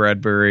the Ray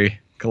Bradbury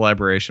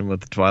collaboration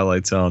with the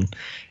Twilight Zone,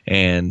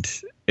 and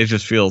it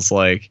just feels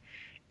like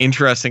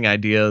interesting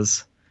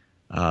ideas,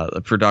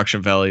 the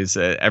production values,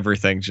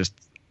 everything. Just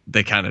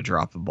they kind of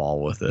drop the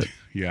ball with it.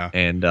 Yeah,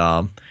 and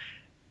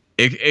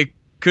it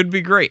could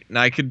be great, and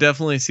I could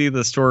definitely see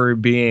the story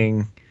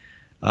being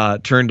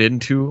turned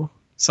into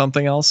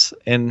something else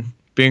and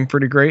being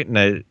pretty great,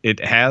 and it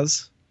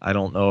has. I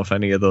don't know if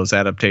any of those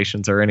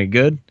adaptations are any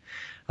good,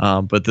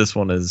 but this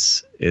one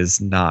is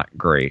not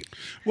great.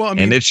 Well, I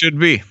mean, and it should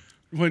be.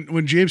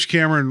 When James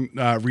Cameron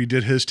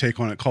redid his take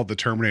on it, called The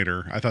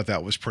Terminator, I thought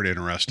that was pretty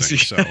interesting.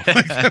 So,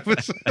 like, that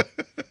was,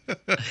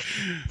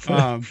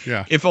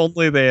 yeah. If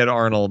only they had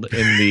Arnold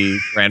in the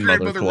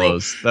grandmother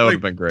clothes, that would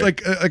have been great.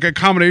 Like a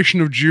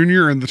combination of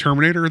Junior and The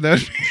Terminator,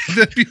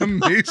 that'd be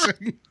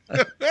amazing.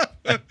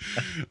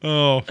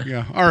 Oh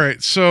yeah. All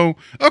right. So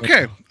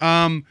okay.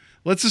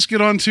 Let's just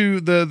get on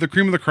to the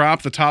cream of the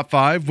crop, the top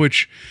 5.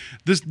 Which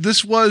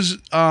this was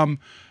a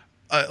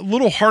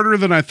little harder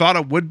than I thought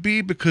it would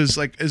be, because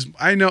like as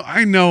I know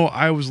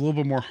I was a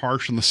little bit more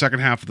harsh in the second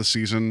half of the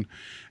season,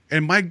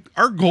 and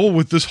our goal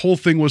with this whole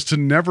thing was to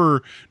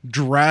never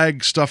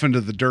drag stuff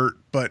into the dirt,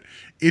 but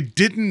it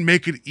didn't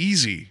make it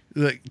easy.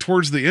 Like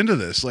towards the end of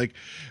this, like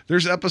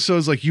there's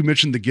episodes like you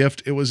mentioned, The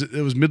Gift. It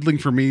was middling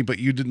for me, but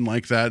you didn't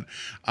like that.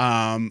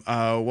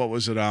 What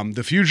was it?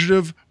 The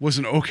Fugitive was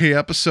an okay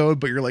episode,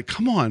 but you're like,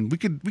 come on, we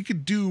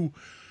could do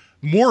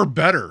more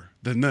better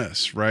than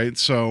this, right?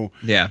 So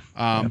yeah.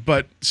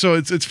 But so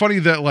it's funny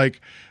that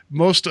like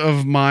most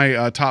of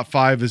my top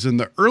 5 is in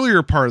the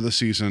earlier part of the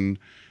season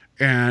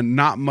and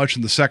not much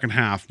in the second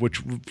half,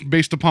 which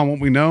based upon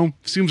what we know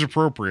seems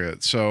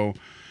appropriate. So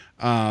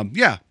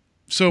yeah.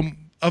 So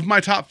of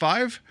my top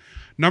 5,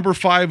 number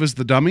 5 is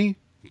The Dummy.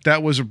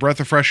 That was a breath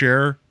of fresh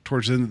air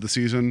towards the end of the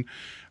season.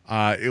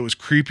 It was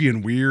creepy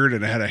and weird,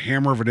 and it had a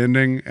hammer of an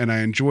ending, and I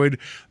enjoyed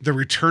the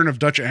return of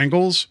Dutch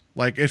Angles.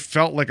 Like, it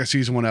felt like a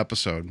season 1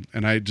 episode,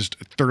 and I just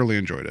thoroughly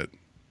enjoyed it.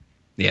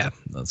 Yeah,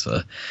 that's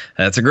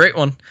a great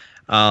one.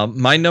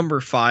 My number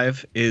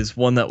 5 is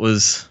one that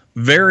was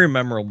very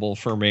memorable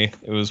for me.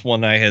 It was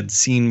one I had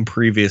seen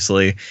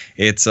previously.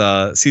 It's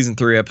season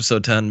 3,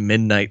 episode 10,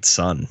 Midnight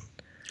Sun.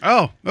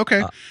 Oh,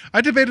 okay.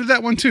 I debated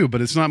that one too,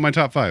 but it's not my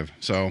top 5.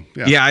 So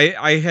yeah. Yeah,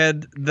 I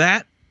had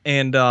that,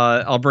 and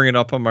I'll bring it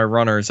up on my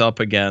runners up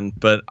again.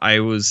 But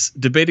I was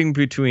debating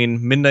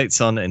between Midnight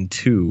Sun and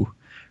 2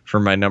 for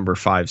my number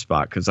 5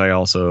 spot, because I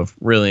also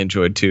really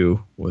enjoyed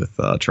 2 with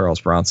Charles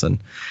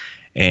Bronson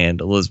and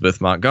Elizabeth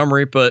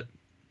Montgomery. But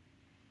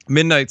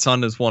Midnight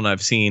Sun is one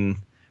I've seen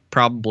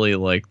probably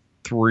like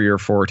 3 or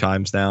 4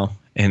 times now,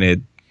 and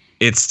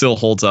it still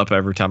holds up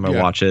every time I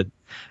watch it.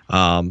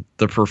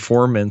 The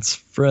performance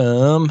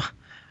from,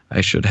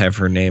 I should have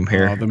her name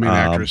here. The main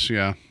actress.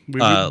 Yeah.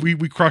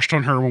 We crushed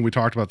on her when we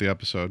talked about the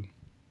episode.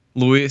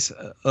 Lois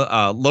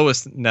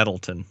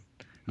Nettleton,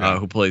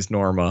 who plays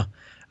Norma.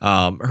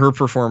 Her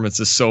performance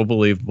is so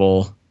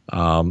believable,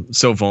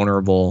 so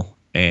vulnerable,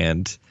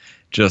 and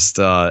just,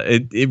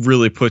 it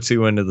really puts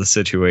you into the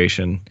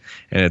situation,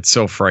 and it's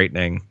so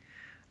frightening.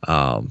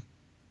 I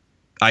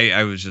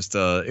was just,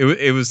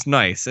 it was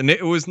nice. And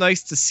it was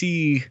nice to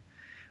see.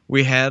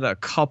 We had a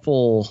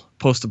couple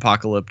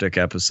post-apocalyptic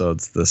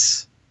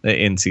episodes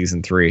in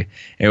season 3.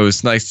 It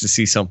was nice to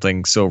see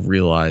something so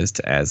realized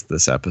as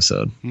this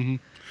episode. Mm-hmm.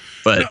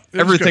 But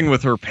everything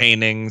with her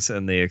paintings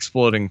and the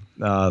exploding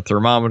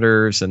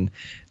thermometers, and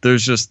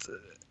there's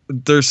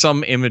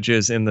some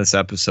images in this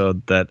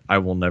episode that I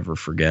will never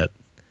forget.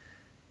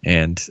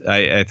 And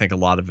I think a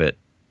lot of it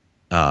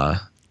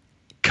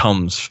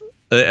comes,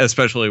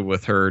 especially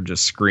with her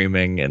just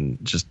screaming and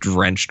just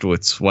drenched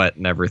with sweat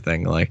and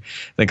everything. Like,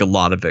 I think a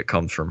lot of it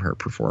comes from her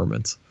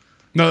performance.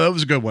 No, that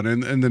was a good one,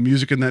 and the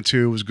music in that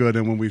too was good.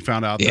 And when we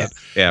found out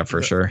that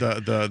For sure.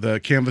 the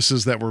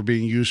canvases that were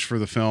being used for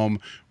the film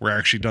were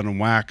actually done in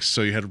wax,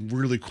 so you had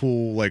really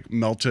cool like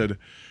melted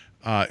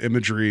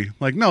imagery.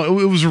 Like, no,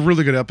 it was a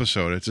really good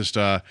episode. It's just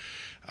I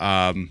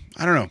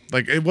don't know,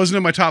 like it wasn't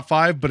in my top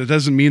 5, but it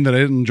doesn't mean that I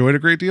didn't enjoy it a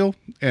great deal.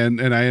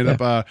 And I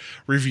ended up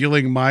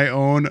revealing my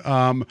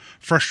own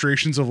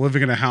frustrations of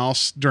living in a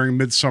house during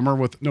midsummer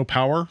with no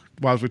power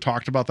while we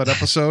talked about that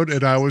episode.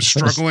 And I was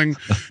struggling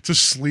to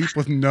sleep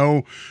with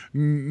no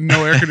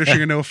air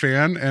conditioning and no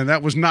fan. And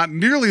that was not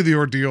nearly the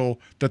ordeal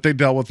that they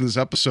dealt with in this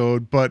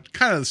episode, but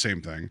kind of the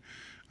same thing.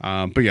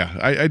 But yeah,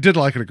 I did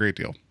like it a great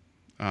deal.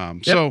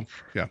 So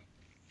yeah.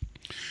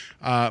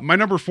 My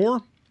number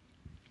 4,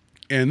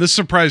 and this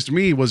surprised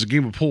me, was a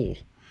game of pool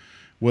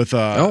with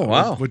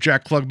with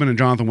Jack Klugman and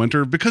Jonathan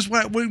Winter. Because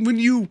when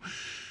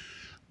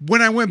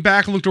I went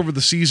back and looked over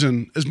the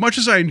season, as much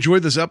as I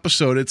enjoyed this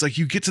episode, it's like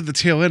you get to the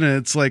tail end and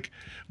it's like,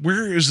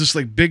 where is this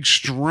like big,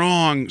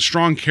 strong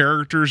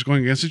characters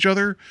going against each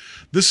other?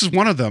 This is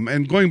one of them.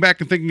 And going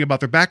back and thinking about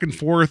their back and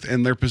forth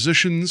and their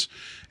positions,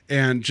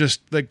 and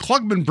just like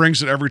Klugman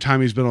brings it every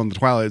time he's been on the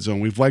Twilight Zone.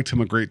 We've liked him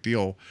a great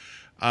deal.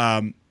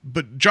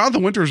 But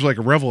Jonathan Winter is like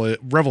a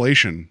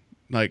revelation,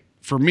 like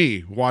for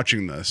me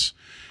watching this.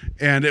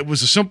 And it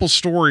was a simple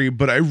story,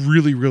 but I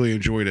really, really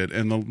enjoyed it.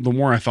 And the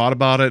more I thought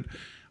about it,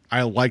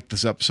 I liked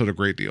this episode a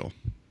great deal.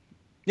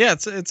 Yeah,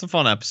 it's a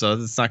fun episode.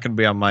 It's not going to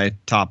be on my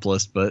top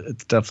list, but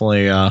it's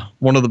definitely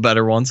one of the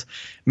better ones.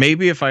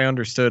 Maybe if I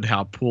understood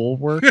how pool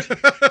worked,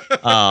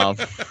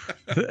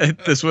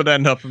 this would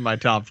end up in my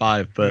top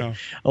 5. But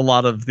a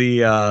lot of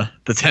the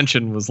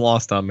tension was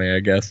lost on me, I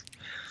guess.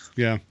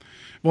 Yeah.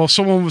 Well,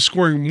 someone was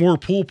scoring more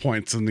pool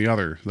points than the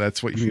other.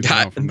 That's what you need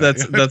to know from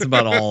that. That's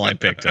about all I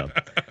picked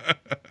up.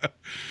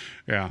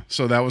 Yeah.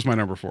 So that was my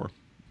number 4.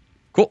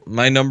 Cool.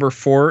 My number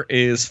 4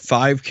 is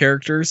 5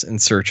 characters in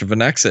search of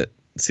an exit.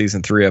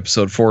 Season 3,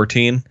 episode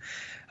 14.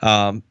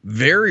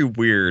 Very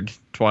weird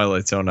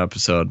Twilight Zone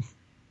episode.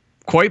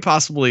 Quite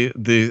possibly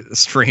the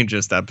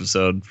strangest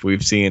episode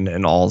we've seen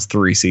in all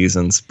 3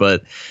 seasons.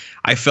 But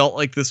I felt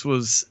like this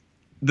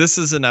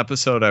is an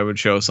episode I would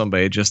show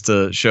somebody just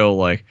to show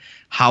like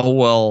how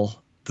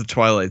well the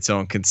Twilight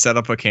Zone can set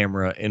up a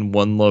camera in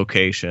one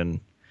location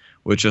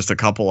with just a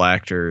couple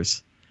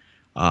actors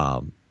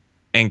and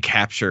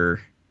capture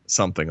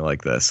something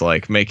like this,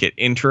 like make it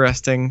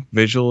interesting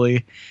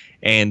visually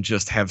and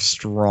just have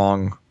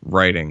strong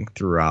writing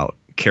throughout,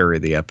 carry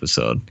the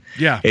episode.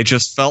 Yeah. It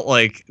just felt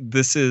like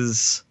this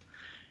is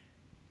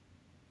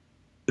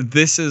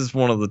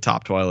one of the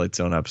top Twilight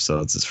Zone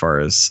episodes as far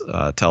as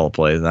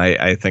teleplay. And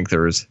I think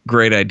there was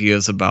great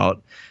ideas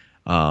about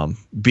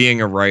being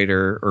a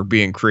writer or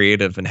being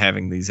creative and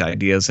having these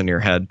ideas in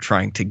your head,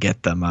 trying to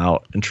get them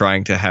out and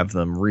trying to have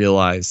them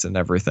realized and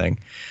everything.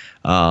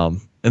 And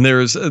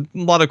there's a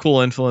lot of cool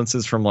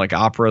influences from like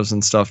operas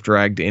and stuff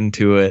dragged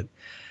into it.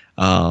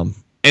 And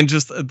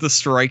just the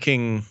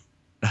striking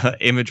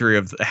imagery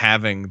of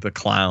having the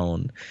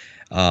clown,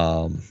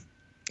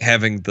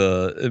 having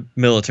the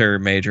military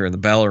major and the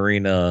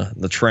ballerina,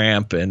 the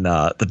tramp, and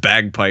the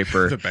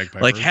bagpiper. The bagpiper.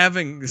 Like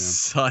having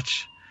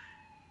such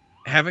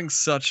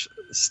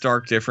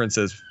stark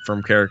differences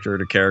from character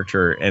to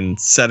character and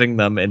setting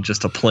them in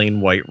just a plain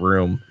white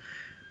room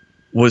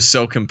was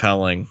so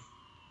compelling.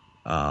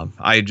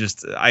 I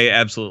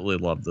absolutely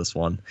love this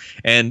one.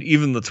 And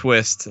even the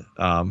twist,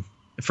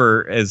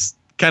 for as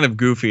kind of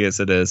goofy as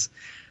it is,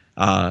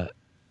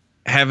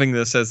 having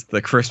this as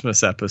the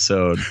Christmas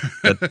episode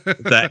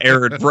that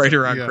aired right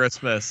around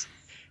Christmas,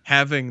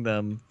 having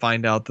them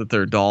find out that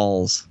they're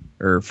dolls,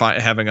 or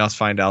having us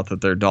find out that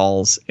they're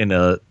dolls in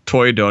a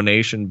toy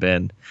donation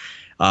bin,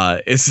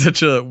 is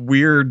such a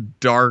weird,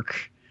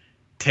 dark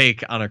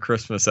take on a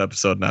Christmas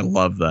episode, and I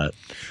love that.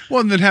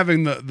 Well, and then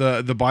having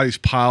the bodies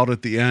piled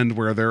at the end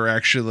where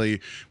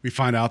we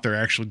find out they're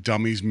actually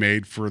dummies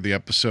made for the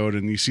episode,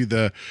 and you see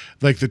the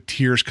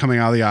tears coming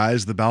out of the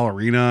eyes of the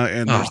ballerina,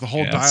 and there's the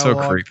whole dialogue. It's so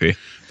creepy.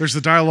 There's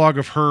the dialogue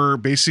of her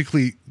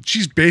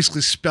she's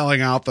basically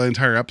spelling out the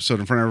entire episode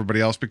in front of everybody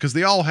else, because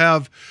they all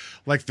have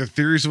like their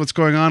theories of what's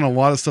going on. A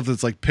lot of stuff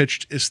that's like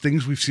pitched is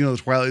things we've seen on the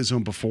Twilight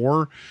Zone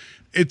before.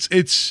 It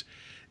is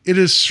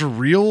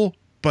surreal,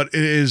 but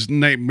it is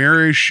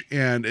nightmarish,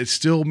 and it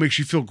still makes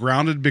you feel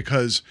grounded,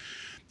 because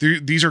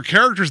these are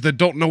characters that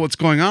don't know what's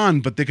going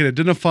on, but they can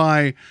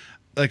identify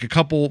like a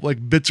couple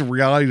like bits of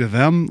reality to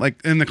them.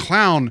 Like in the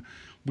clown,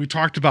 we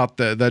talked about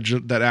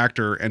that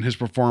actor and his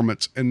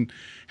performance, and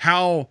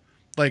how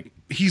like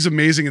he's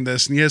amazing in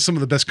this, and he has some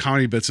of the best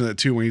comedy bits in it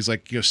too, when he's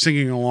like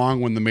singing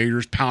along when the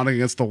major's pounding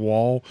against the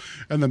wall,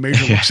 and the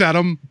major looks at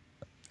him.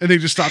 And they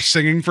just stop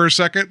singing for a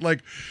second. Like,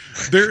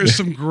 there is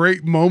some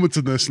great moments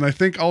in this. And I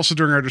think also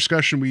during our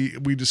discussion,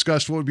 we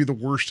discussed what would be the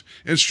worst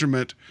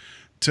instrument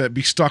to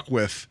be stuck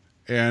with.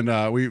 And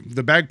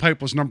the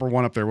bagpipe was number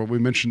 1 up there, but we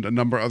mentioned a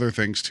number of other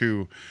things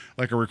too,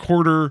 like a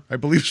recorder, I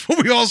believe is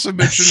what we also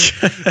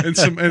mentioned,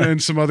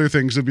 and some other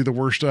things would be the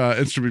worst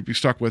instrument to be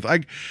stuck with.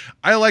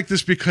 I like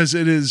this because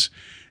it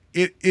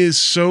is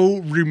so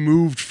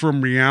removed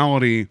from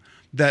reality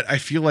that I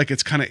feel like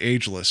it's kind of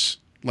ageless.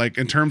 Like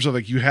in terms of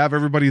like you have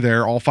everybody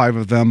there, all 5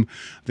 of them,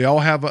 they all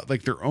have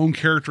like their own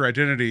character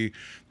identity,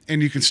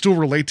 and you can still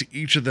relate to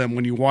each of them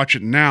when you watch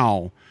it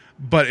now.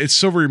 But it's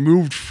so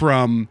removed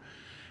from,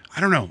 I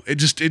don't know.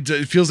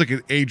 It feels like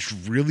it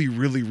aged really,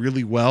 really,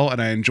 really well,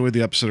 and I enjoyed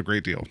the episode a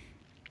great deal.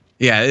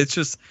 Yeah, it's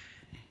just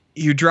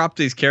you drop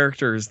these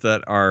characters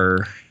that are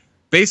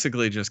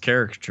basically just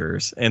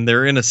caricatures, and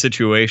they're in a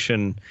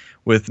situation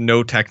with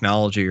no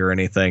technology or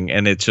anything,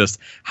 and it's just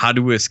how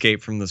do we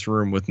escape from this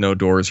room with no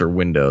doors or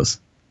windows?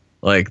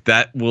 Like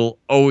that will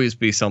always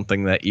be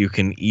something that you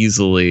can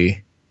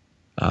easily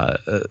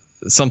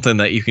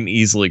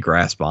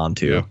grasp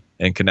onto. Yeah.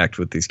 And connect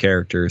with these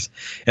characters.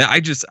 And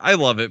I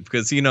love it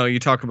because, you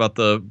talk about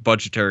the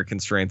budgetary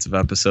constraints of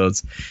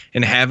episodes,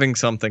 and having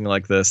something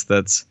like this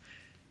that's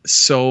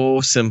so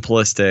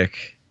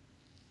simplistic,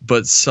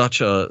 but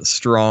such a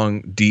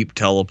strong, deep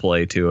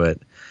teleplay to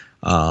it.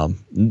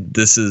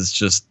 This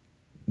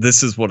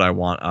is what I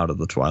want out of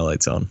the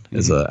Twilight Zone,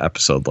 is an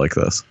episode like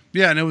this.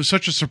 Yeah, and it was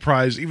such a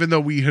surprise. Even though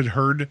we had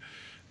heard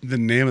the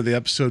name of the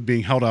episode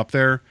being held up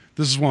there,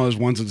 this is one of those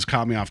ones that just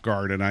caught me off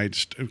guard, and I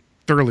just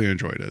thoroughly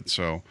enjoyed it.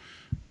 So,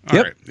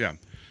 all right, yeah.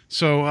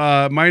 So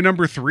my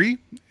number 3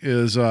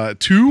 is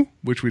 2,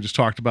 which we just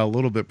talked about a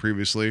little bit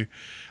previously.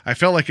 I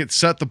felt like it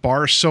set the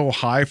bar so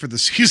high for the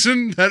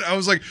season that I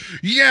was like,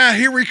 yeah,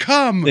 here we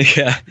come.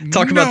 Yeah.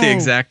 Talk about the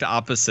exact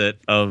opposite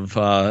of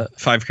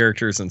 5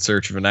 characters in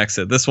search of an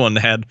exit. This one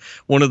had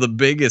one of the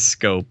biggest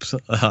scopes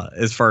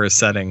as far as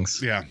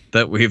settings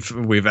that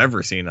we've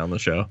ever seen on the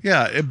show.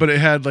 Yeah, but it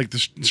had like the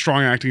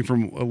strong acting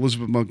from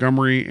Elizabeth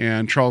Montgomery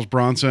and Charles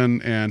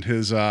Bronson and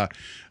his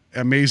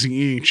amazing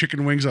eating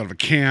chicken wings out of a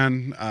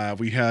can.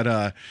 We had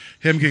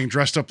him getting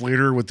dressed up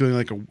later with doing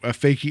like a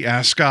fakey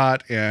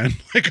ascot and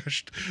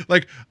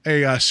like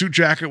a suit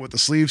jacket with the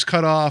sleeves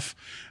cut off.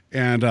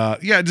 And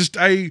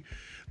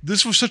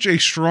this was such a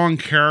strong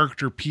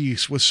character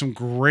piece with some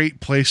great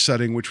place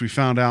setting, which we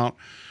found out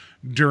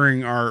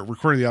during our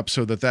recording of the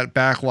episode that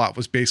back lot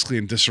was basically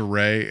in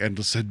disarray and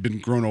just had been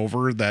grown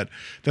over, that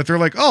they're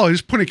like, oh,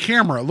 just put a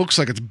camera. It looks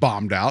like it's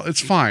bombed out. It's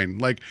fine.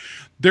 Like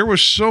there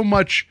was so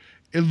much.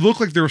 It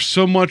looked like there was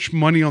so much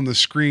money on the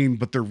screen,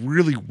 but there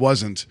really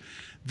wasn't,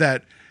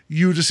 that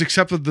you just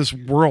accepted this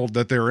world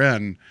that they're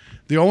in.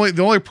 The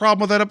only problem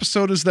with that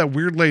episode is that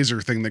weird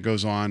laser thing that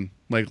goes on,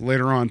 like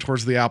later on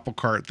towards the apple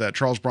cart that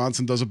Charles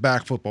Bronson does a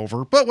backflip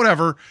over, but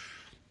whatever.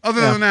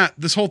 Other than that,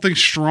 this whole thing's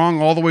strong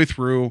all the way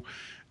through.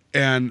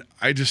 And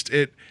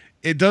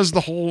it does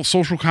the whole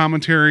social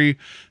commentary,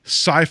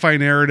 sci-fi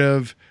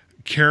narrative,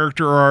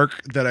 character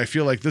arc that I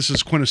feel like this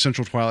is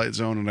quintessential Twilight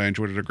Zone, and I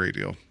enjoyed it a great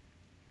deal.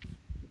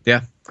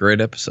 Yeah,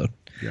 great episode.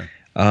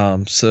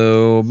 Yeah.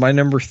 So my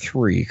number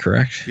 3,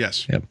 correct?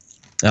 Yes. Yep.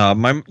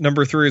 My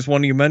number 3 is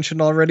one you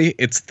mentioned already.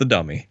 It's The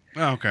Dummy.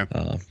 Oh, okay.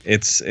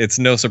 It's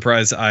no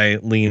surprise I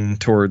lean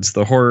towards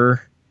the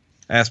horror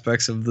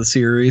aspects of the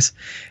series,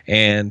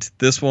 and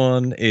this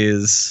one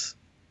is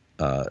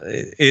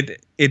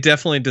it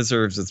definitely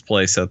deserves its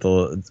place at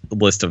the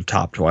list of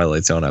top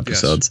Twilight Zone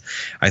episodes.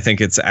 Yes. I think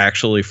it's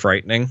actually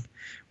frightening,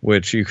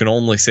 which you can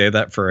only say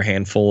that for a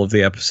handful of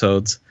the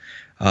episodes.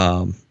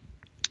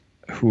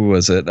 Who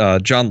was it?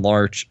 John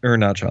Larch, or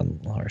not John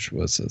Larch?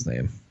 What's his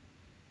name?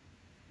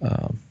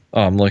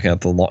 I'm looking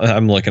at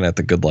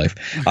the Good Life.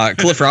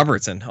 Cliff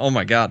Robertson. Oh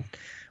my God,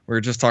 we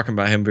were just talking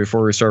about him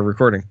before we started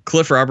recording.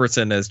 Cliff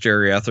Robertson as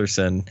Jerry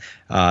Etherson,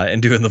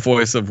 and doing the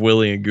voice of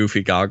Willie and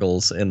Goofy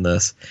Goggles in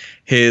this.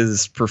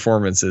 His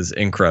performance is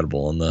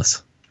incredible in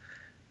this,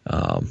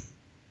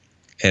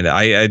 and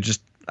I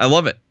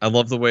love it. I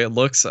love the way it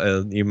looks.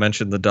 You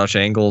mentioned the Dutch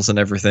angles and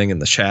everything,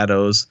 and the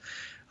shadows.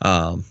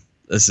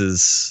 This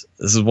is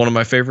one of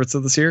my favorites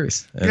of the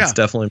series. And It's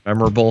definitely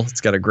memorable.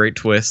 It's got a great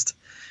twist.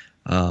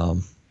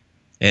 And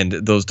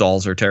those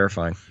dolls are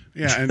terrifying.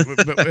 Yeah,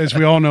 but as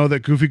we all know, that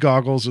Goofy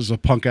Goggles is a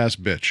punk ass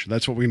bitch.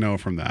 That's what we know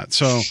from that.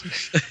 So,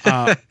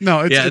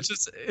 no,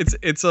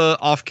 it's a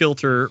off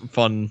kilter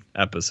fun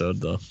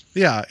episode though.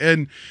 Yeah,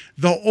 and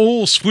the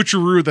whole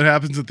switcheroo that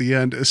happens at the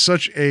end is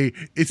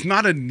it's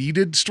not a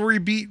needed story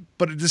beat,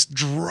 but it just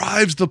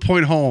drives the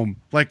point home.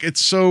 Like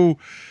it's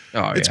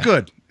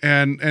good.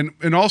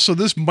 And also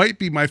this might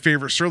be my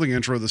favorite Serling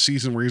intro of the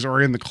season, where he's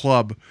already in the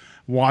club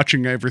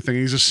watching everything.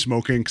 He's just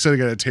smoking,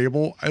 sitting at a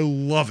table. I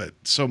love it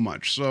so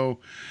much. So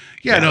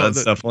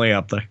that's definitely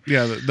up there.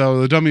 Yeah,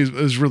 the Dummy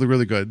is really,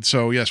 really good.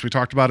 So yes, we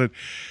talked about it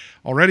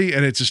already,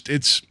 and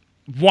it's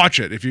watch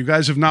it. If you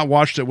guys have not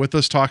watched it with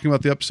us talking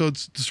about the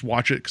episodes, just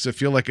watch it, because I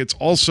feel like it's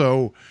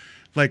also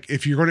like,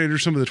 if you're going to enter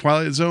some of the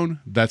Twilight Zone,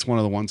 that's one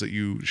of the ones that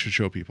you should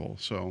show people.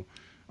 So,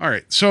 all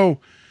right. So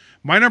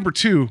my number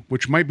 2,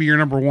 which might be your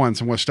number 1,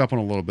 so I'm going to step on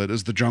a little bit,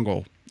 is The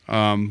Jungle,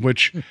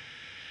 which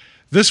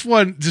this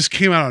one just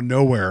came out of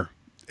nowhere.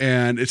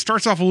 And it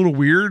starts off a little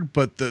weird,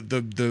 but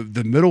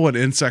the middle and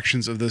end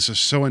sections of this is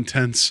so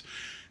intense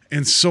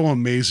and so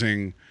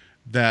amazing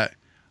that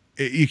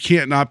you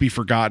can't not be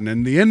forgotten.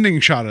 And the ending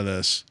shot of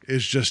this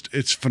is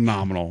it's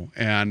phenomenal.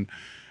 And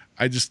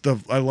I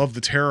love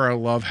the terror. I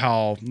love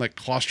how like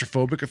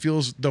claustrophobic it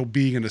feels, though,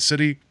 being in a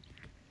city.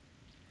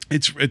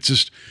 it's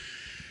just,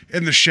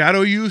 and the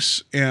shadow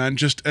use, and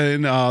just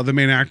and the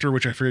main actor,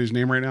 which I forget his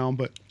name right now,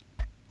 but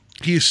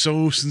he is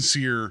so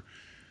sincere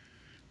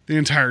the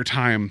entire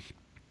time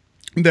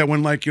that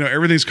when, like, you know,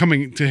 everything's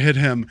coming to hit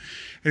him,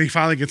 and he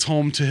finally gets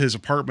home to his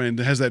apartment and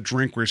has that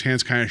drink where his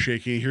hand's kind of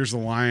shaking, he hears the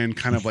lion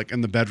kind of like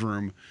in the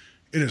bedroom.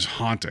 It is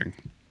haunting.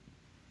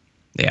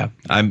 Yeah,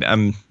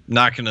 I'm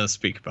not going to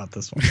speak about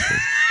this one.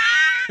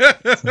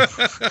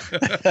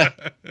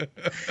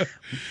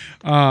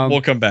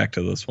 We'll come back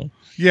to this one.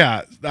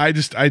 Yeah, I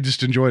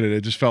just enjoyed it.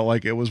 It just felt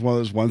like it was one of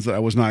those ones that I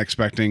was not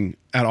expecting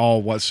at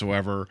all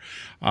whatsoever.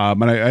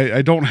 And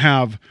I don't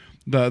have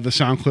the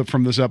sound clip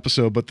from this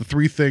episode, but the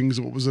three things,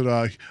 what was it?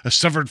 A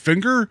severed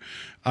finger,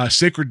 a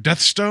sacred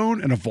death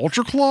stone, and a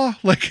vulture claw.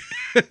 Like,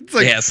 it's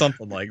like, yeah,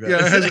 something like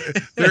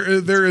that. Yeah,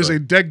 there is a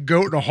dead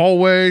goat in a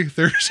hallway.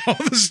 There's all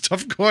this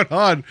stuff going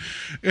on,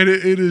 and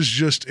it is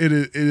just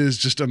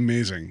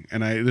amazing.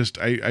 And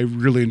I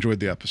really enjoyed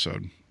the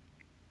episode.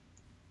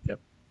 Yep.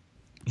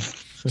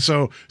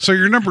 So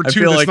you're number 2. I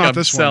feel that's like not I'm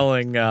this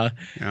selling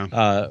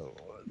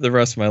the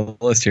rest of my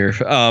list here.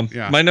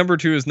 My number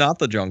 2 is not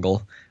The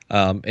Jungle.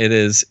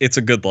 It's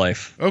a Good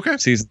Life. Okay.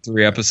 Season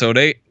 3, episode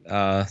 8,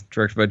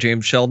 directed by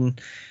James Sheldon.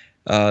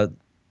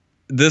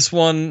 This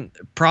one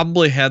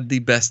probably had the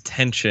best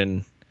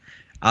tension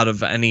out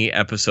of any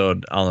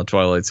episode on the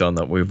Twilight Zone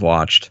that we've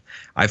watched.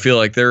 I feel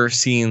like there are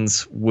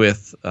scenes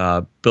with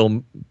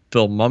Bill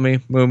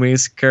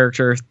Mummy's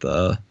character,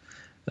 the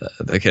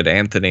kid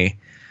Anthony,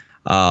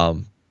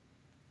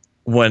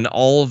 when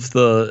all of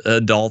the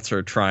adults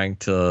are trying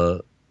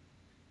to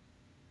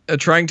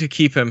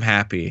keep him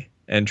happy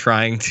and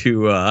trying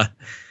to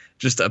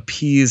just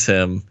appease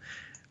him,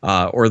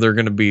 or they're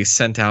going to be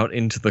sent out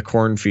into the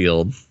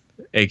cornfield,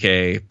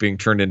 aka being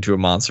turned into a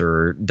monster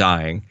or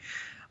dying.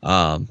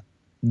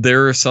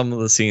 There are some of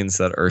the scenes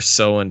that are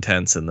so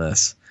intense in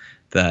this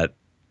that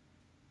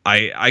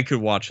I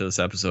could watch this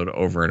episode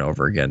over and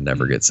over again,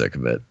 never get sick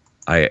of it.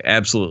 I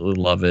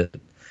absolutely love it.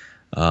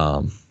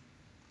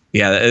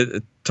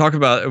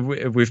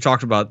 We've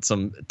talked about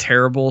some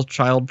terrible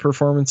child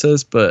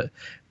performances, but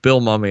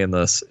Bill Mumy in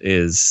this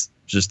is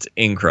just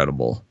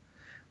incredible.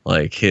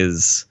 Like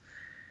his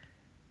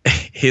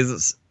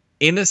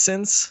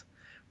innocence,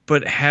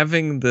 but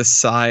having this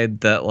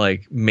side that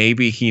like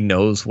maybe he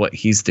knows what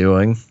he's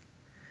doing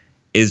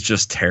is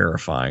just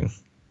terrifying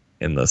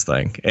in this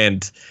thing.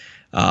 And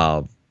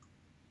I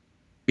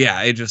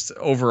just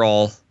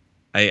overall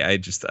I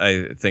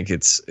think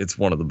it's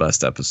one of the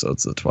best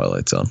episodes of the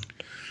Twilight Zone.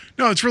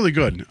 No, it's really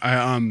good.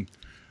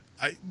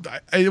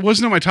 It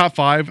wasn't in my top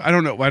 5. I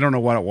don't know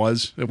what it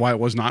was, why it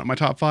was not in my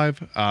top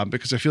 5.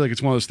 Because I feel like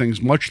it's one of those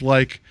things, much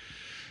like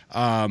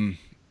To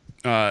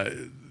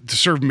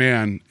Serve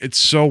Man. It's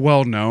so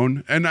well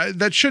known, and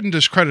that shouldn't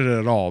discredit it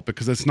at all,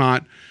 because it's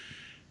not.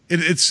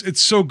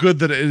 It's so good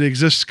that it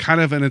exists kind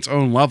of in its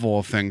own level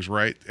of things,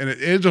 right? And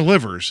it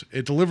delivers.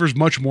 It delivers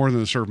much more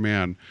than To Serve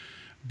Man.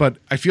 But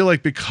I feel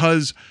like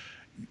because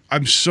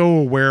I'm so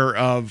aware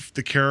of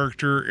the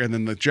character and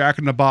then the Jack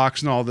in the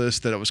Box and all this,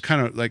 that it was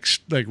kind of like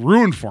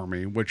ruined for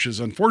me, which is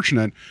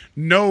unfortunate.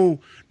 No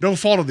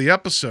fault of the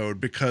episode,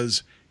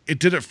 because it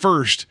did it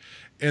first,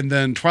 and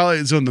then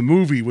Twilight Zone the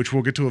movie, which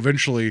we'll get to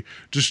eventually,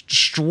 just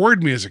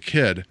destroyed me as a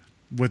kid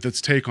with its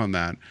take on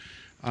that.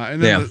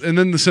 And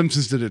then The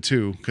Simpsons did it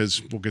too,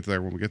 because we'll get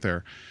there when we get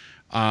there.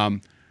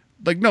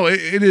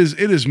 It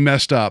is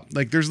messed up.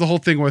 Like, there's the whole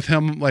thing with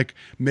him like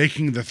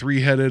making the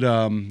 3-headed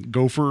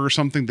gopher or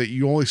something that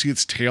you only see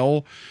its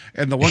tail,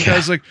 and the one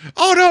guy's like,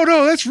 "Oh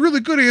no, that's really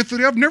good,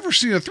 Anthony. I've never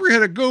seen a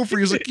 3-headed gopher."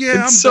 He's like,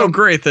 "Yeah, it's so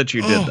great that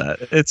you did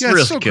that. It's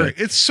really so good. Great.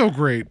 It's so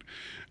great."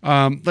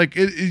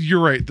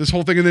 You're right. This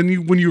whole thing, and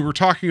then when you were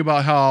talking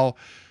about how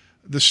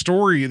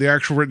the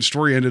actual written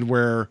story ended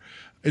where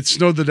it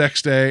snowed the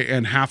next day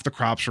and half the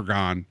crops were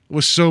gone. It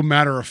was so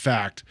matter of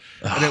fact.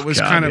 And it was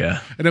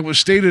and it was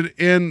stated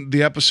in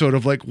the episode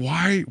of like,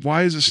 why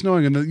is it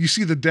snowing? And then you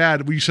see the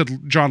dad, you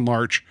said John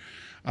Larch,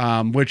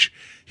 which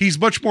he's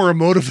much more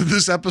emotive in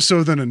this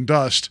episode than in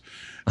Dust.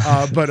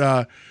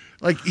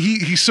 Like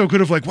he's so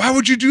good of like, why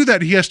would you do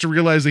that? He has to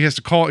realize he has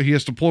to pull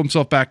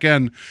himself back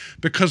in,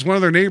 because one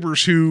of their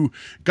neighbors who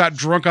got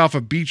drunk off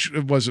a peach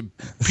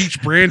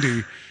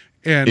brandy.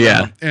 And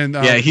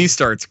he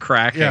starts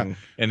cracking,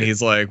 and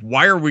he's like,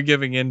 "Why are we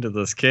giving in to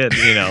this kid?"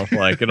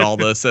 And all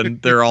this,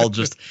 and they're all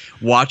just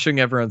watching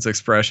everyone's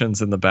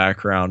expressions in the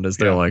background as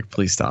they're like,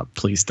 "Please stop,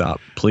 please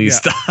stop, please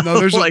stop." No,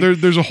 there's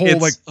there's a whole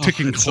like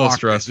ticking clock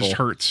so that just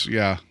hurts.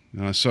 Yeah,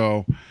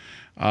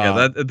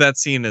 that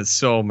scene is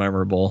so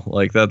memorable.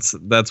 Like that's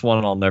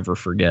one I'll never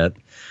forget.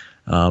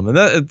 And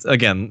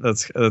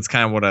that's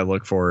kind of what I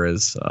look for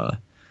is,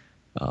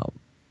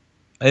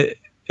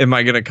 am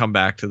I going to come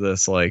back to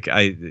this? Like,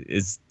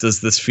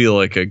 does this feel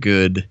like a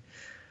good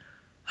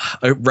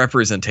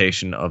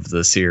representation of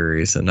the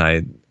series? And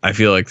I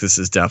feel like this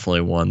is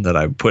definitely one that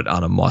I put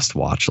on a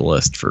must-watch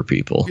list for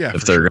people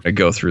if they're going to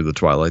go through the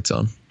Twilight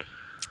Zone.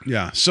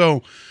 Yeah.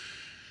 So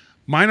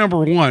My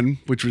number one,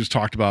 which was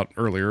talked about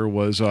earlier,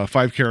 was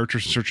 5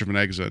 Characters in Search of an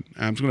Exit.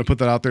 And I'm just going to put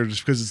that out there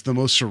just because it's the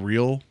most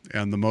surreal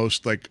and the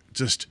most like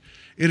just.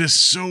 It is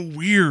so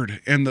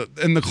weird, and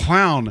the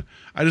clown.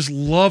 I just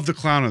love the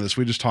clown in this.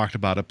 We just talked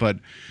about it, but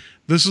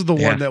this is the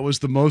one that was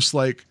the most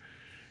like.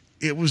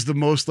 It was the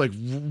most like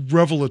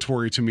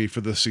revelatory to me for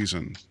this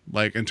season,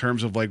 like in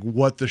terms of like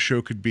what the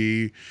show could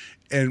be,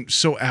 and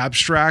so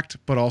abstract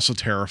but also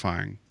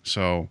terrifying.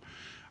 So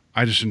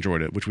I just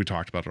enjoyed it, which we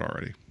talked about it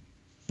already.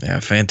 Yeah,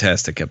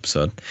 fantastic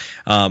episode.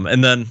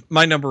 And then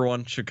my number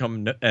one should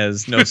come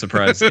as no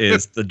surprise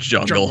is the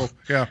jungle.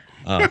 Yeah.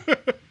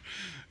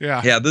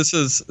 Yeah, this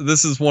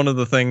is one of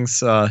the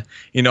things.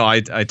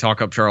 I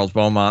talk up Charles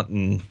Beaumont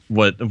and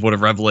what a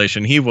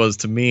revelation he was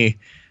to me,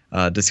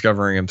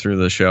 discovering him through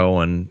the show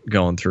and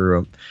going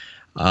through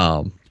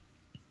him.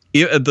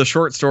 The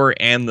short story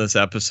and this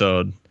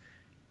episode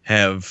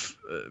have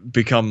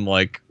become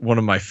like one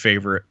of my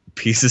favorite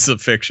pieces of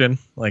fiction.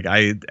 Like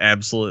I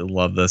absolutely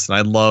love this, and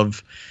I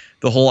love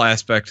the whole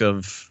aspect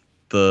of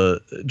the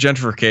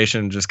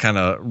gentrification just kind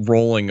of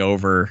rolling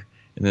over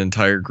an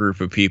entire group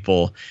of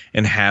people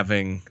and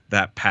having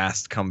that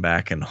past come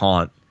back and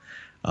haunt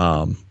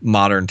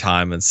modern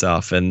time and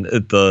stuff, and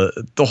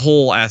the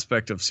whole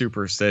aspect of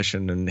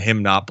superstition and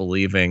him not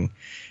believing,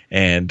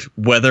 and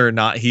whether or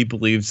not he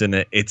believes in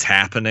it, it's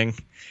happening.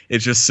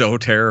 It's just so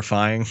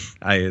terrifying.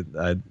 I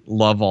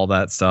love all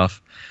that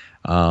stuff.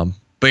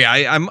 But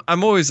yeah,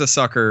 I'm always a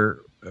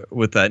sucker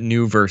with that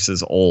new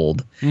versus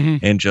old,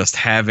 and just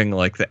having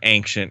like the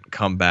ancient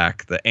come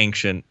back, the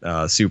ancient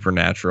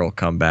supernatural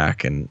come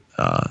back and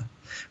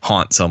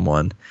haunt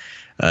someone.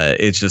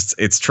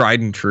 It's tried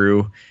and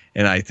true,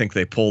 and I think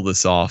they pull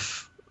this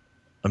off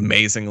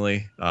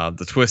amazingly.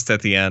 The twist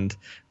at the end,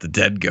 the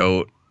dead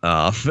goat,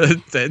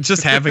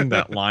 just having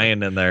that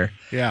lion in there.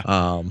 Yeah.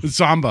 The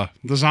Zamba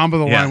the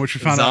lion, which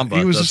we found Zamba, out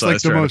he was just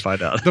like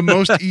the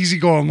most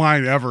easygoing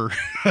lion ever.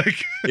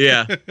 Like,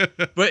 yeah,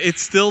 but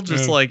it's still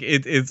just like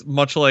it's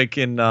much like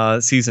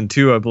in season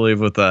 2, I believe,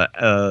 with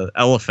the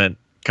elephant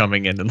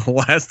coming in the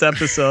last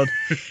episode.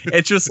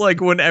 It's just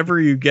like whenever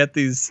you get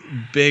these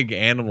big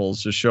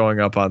animals just showing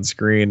up on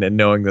screen and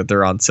knowing that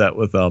they're on set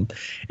with them,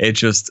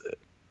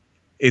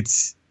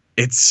 it's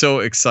so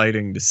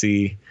exciting to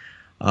see.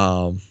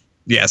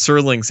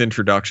 Serling's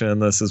introduction in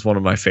this is one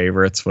of my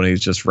favorites, when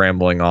he's just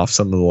rambling off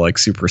some of the like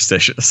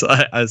superstitious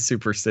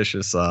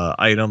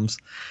items.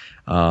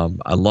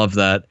 I love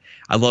that.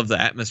 I love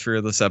the atmosphere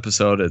of this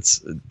episode.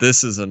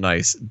 This is a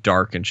nice,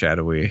 dark and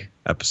shadowy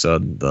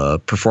episode. The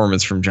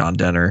performance from John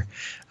Denner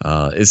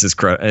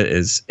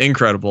is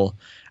incredible.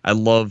 I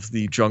love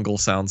the jungle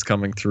sounds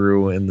coming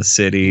through in the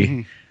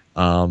city.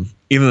 Even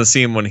the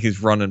scene when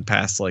he's running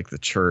past like the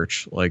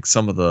church, like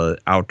some of the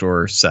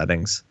outdoor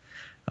settings,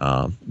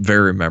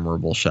 very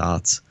memorable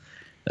shots.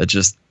 It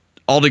just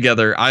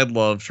altogether, I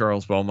love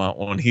Charles Beaumont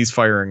when he's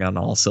firing on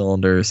all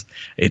cylinders.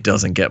 It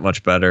doesn't get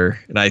much better.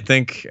 And I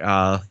think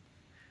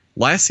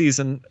last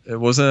season, it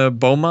wasn't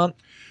Beaumont.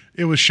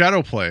 It was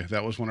Shadowplay.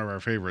 That was one of our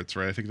favorites,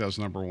 right? I think that was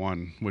number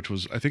one,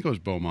 I think it was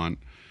Beaumont.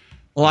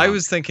 Well, I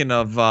was thinking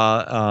of,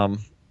 oh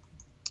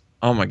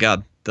my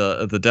God,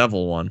 the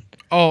devil one.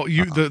 Oh,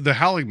 the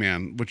Howling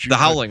Man, the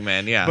Howling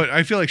Man, yeah. But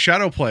I feel like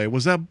Shadowplay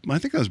was that. I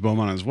think that was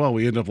Beaumont as well.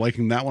 We ended up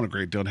liking that one a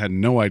great deal and had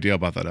no idea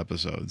about that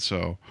episode.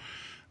 So,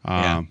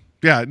 no,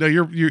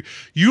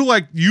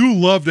 you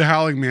loved the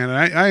Howling Man,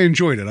 and I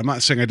enjoyed it. I'm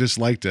not saying I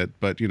disliked it,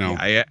 but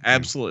I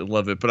absolutely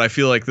love it. But I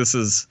feel like this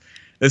is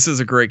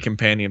a great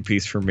companion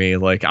piece for me.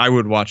 Like I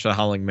would watch the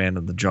Howling Man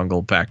and the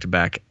Jungle back to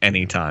back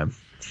anytime.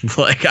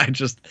 Like I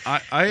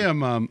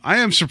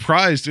am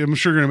surprised. I'm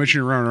sure you're going to mention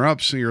your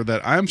runner-ups here.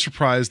 That I am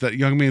surprised that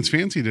Young Man's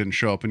Fancy didn't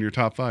show up in your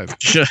top 5.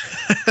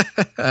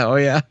 Oh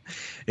yeah,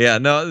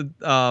 no,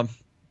 I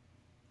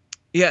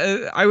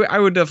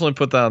would definitely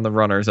put that on the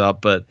runners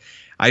up, but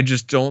I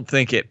just don't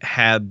think it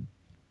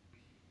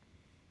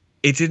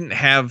didn't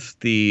have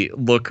the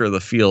look or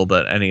the feel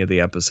that any of the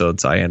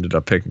episodes I ended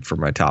up picking for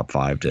my top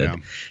 5 did. Yeah.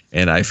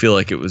 And I feel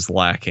like it was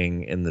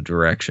lacking in the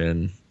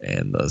direction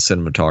and the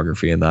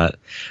cinematography and that.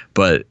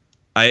 But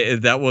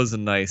that was a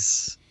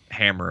nice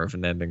hammer of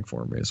an ending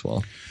for me as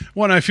well.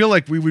 Well, and I feel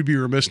like we would be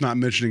remiss not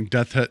mentioning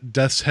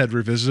Death's Head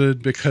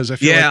Revisited, because I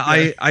feel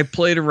I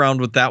played around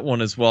with that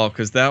one as well,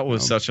 because that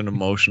was such an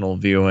emotional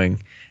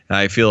viewing. And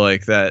I feel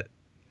like that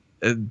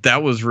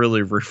was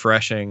really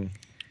refreshing,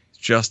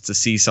 just to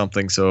see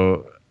something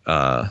so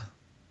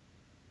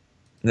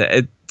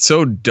it's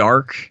so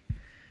dark,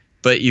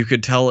 but you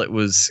could tell it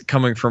was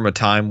coming from a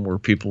time where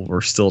people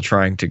were still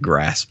trying to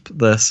grasp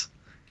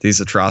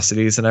these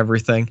atrocities and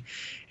everything.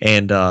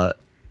 And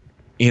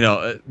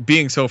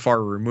being so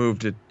far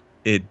removed,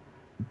 it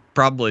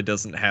probably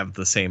doesn't have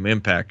the same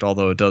impact,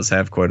 although it does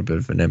have quite a bit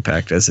of an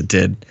impact as it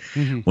did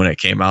when it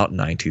came out in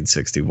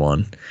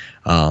 1961.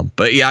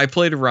 But yeah, I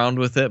played around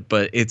with it,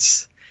 but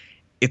it's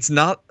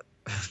not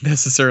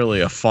necessarily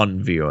a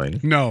fun viewing.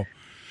 No.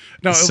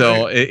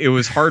 So it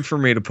was hard for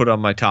me to put on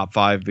my top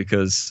 5,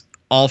 because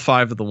all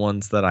 5 of the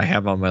ones that I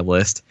have on my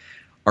list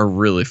are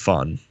really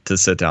fun to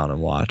sit down and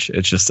watch.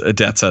 It's just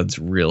Death's Head's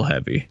real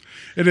heavy.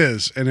 It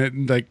is, and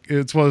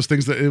it's one of those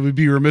things that it would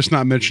be remiss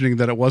not mentioning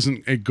that it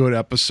wasn't a good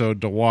episode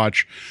to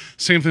watch.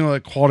 Same thing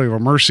like Quality of a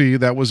Mercy.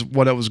 That was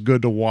what it was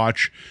good to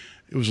watch.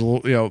 It was a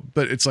little,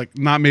 but it's like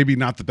not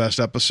the best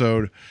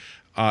episode.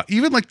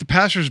 Even like The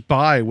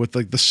Passers-By with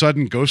like the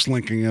sudden ghost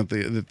linking at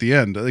the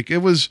end, like it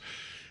was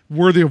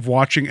worthy of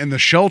watching. And The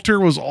Shelter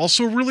was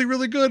also really,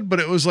 really good, but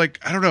it was like,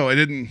 I don't know, I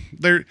didn't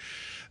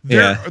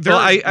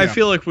I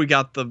feel like we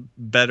got the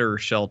better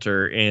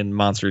Shelter in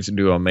Monsters Who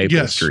Do on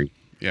Maple Street.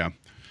 Yeah.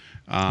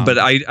 But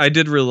I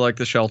did really like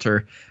The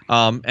Shelter.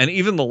 And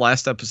even the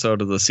last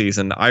episode of the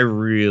season, I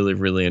really,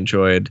 really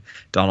enjoyed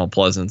Donald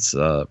Pleasant's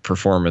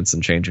performance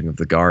in Changing of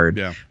the Guard.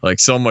 Yeah. Like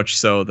so much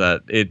so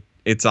that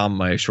it's on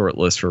my short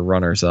list for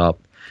runners up.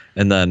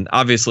 And then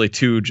obviously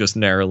 2 just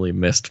narrowly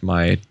missed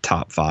my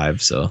top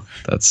 5, so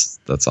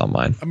that's on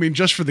mine. I mean,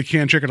 just for the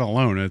canned chicken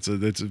alone, it's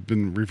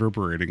been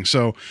reverberating.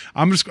 So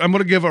I'm going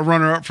to give a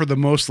runner up for the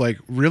most like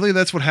really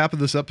that's what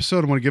happened this episode.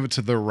 I'm going to give it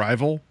to The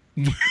Arrival.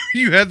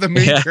 You had the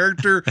main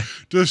character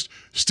just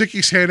stick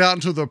his hand out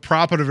into the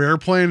prop of an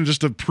airplane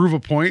just to prove a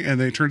point, and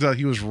then it turns out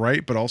he was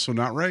right, but also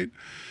not right.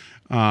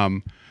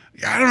 I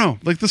don't know,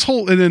 like this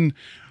whole, and then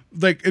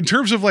like in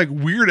terms of like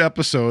weird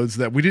episodes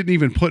that we didn't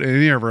even put in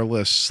any of our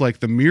lists, like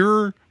The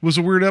Mirror was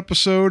a weird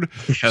episode.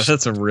 Yeah,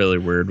 that's a really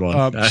weird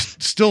one.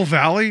 Still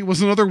Valley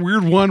was another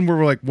weird one where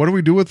we're like, what do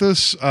we do with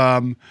this?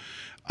 Nothing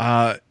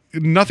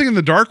in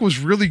the Dark was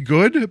really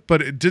good,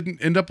 but it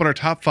didn't end up in our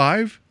top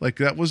 5. Like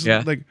that was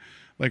like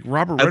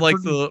Robert Redford. I like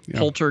the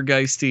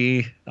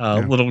poltergeisty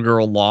little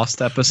girl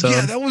lost episode.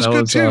 Yeah, that was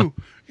good too.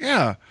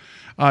 Yeah.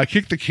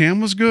 Kick the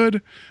Can was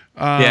good.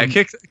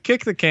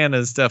 Kick the Can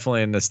is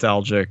definitely a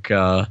nostalgic. It's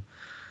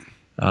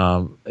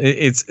a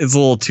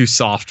little too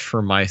soft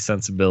for my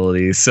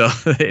sensibilities, so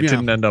it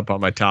didn't end up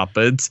on my top.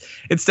 But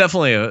it's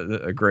definitely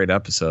a great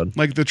episode.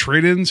 Like the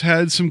trade-ins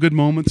had some good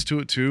moments to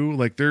it too.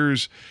 Like there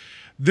is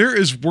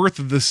worth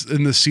of this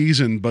in the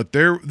season, but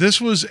this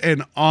was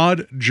an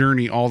odd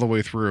journey all the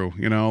way through.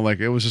 You know, like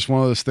it was just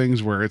one of those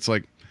things where it's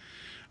like,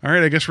 all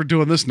right, I guess we're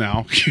doing this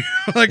now.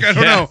 Like, I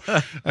don't know.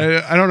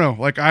 I don't know.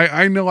 Like,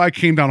 I know I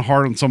came down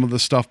hard on some of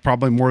this stuff,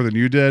 probably more than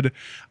you did.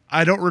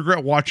 I don't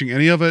regret watching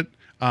any of it.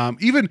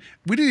 We didn't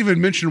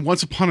even mention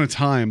Once Upon a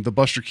Time, the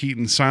Buster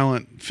Keaton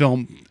silent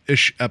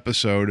film-ish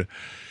episode.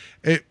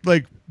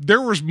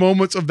 There was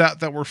moments of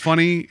that were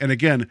funny. And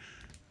again,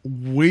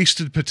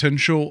 wasted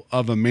potential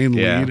of a main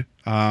lead.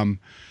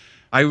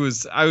 I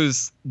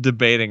was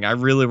debating. I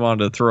really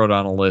wanted to throw it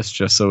on a list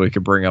just so we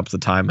could bring up the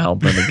time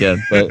helping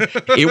again, but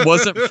it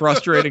wasn't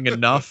frustrating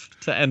enough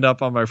to end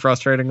up on my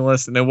frustrating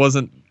list, and it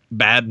wasn't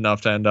bad enough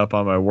to end up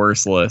on my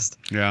worst list.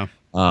 Yeah.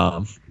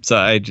 So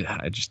I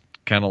just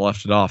kind of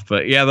left it off.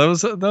 But yeah, that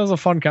was a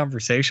fun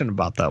conversation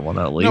about that one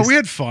at least. No, we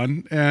had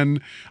fun,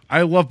 and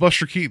I love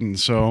Buster Keaton,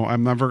 so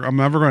I'm never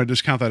going to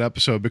discount that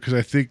episode because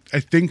I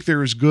think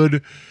there is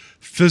good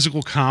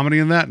physical comedy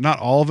in that. Not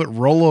all of it.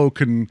 Rolo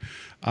can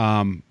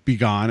be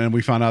gone, and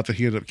we found out that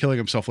he ended up killing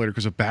himself later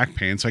because of back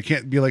pain. So I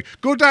can't be like,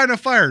 go die in a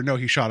fire. No,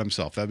 he shot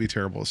himself. That'd be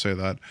terrible to say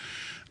that.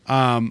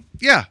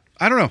 Yeah,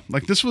 I don't know.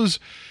 Like this was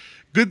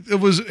good. It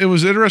was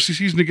an interesting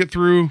season to get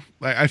through.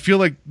 I feel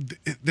like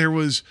there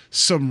was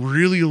some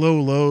really low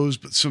lows,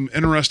 but some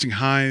interesting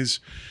highs.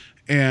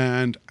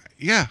 And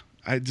yeah,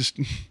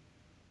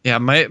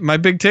 my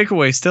big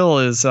takeaway still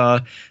is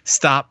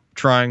stop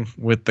trying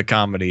with the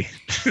comedy.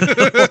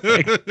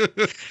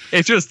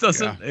 It just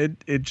doesn't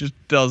it just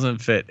doesn't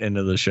fit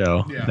into the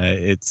show.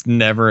 It's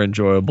never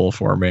enjoyable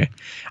for me.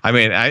 I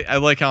mean, I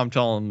like how I'm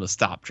telling them to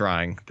stop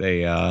trying.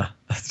 They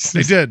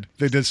did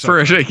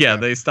stop trying.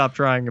 They stopped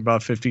trying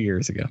about 50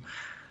 years ago.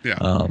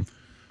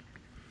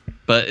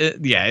 But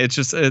it's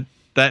just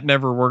that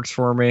never works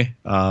for me.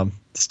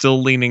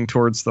 Still leaning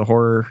towards the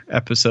horror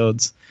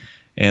episodes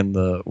and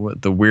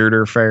the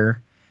weirder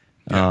fare.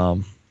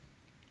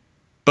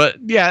 But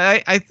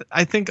yeah,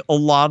 I think a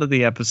lot of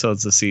the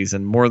episodes this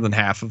season, more than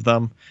half of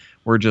them,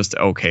 were just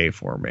okay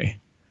for me,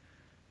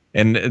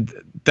 and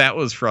that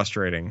was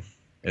frustrating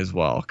as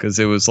well because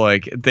it was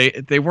like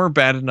they weren't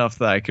bad enough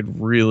that I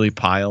could really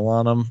pile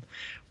on them,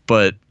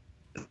 but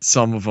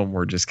some of them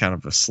were just kind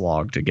of a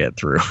slog to get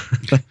through.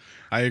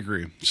 I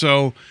agree.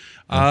 So,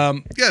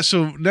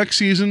 so next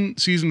season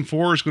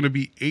 4 is going to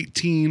be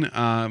 18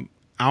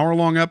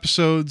 hour-long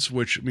episodes,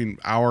 which, I mean,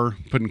 hour,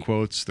 put in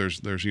quotes, there's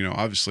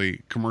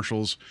obviously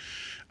commercials.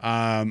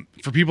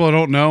 For people that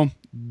don't know,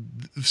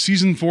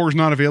 season 4 is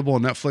not available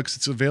on Netflix.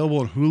 It's available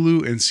on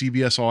Hulu and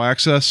CBS All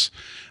Access.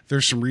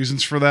 There's some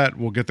reasons for that.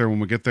 We'll get there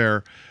when we get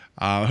there.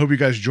 I hope you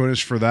guys join us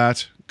for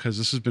that because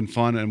this has been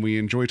fun and we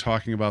enjoy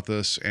talking about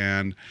this.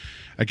 And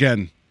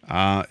again,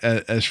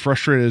 as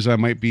frustrated as I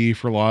might be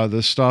for a lot of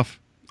this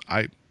stuff,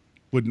 I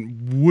would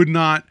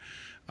not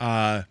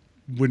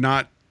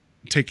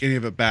take any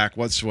of it back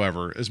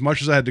whatsoever. As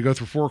much as I had to go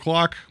through 4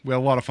 o'clock, we had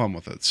a lot of fun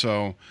with it.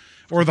 So,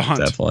 or The Hunt,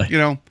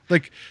 definitely.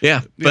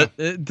 But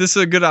this is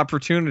a good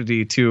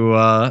opportunity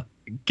to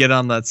get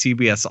on that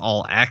CBS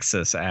All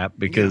Access app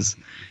because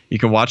you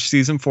can watch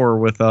season 4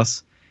 with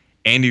us,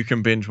 and you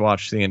can binge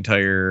watch the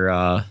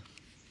entire.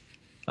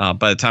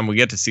 By the time we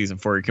get to season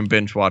 4, you can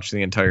binge watch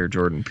the entire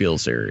Jordan Peele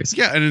series.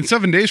 Yeah, and in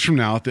 7 days from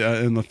now,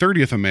 in the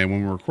 30th of May,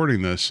 when we're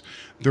recording this,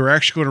 they're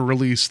actually going to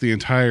release the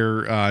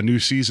entire new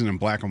season in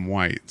black and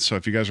white. So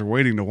if you guys are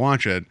waiting to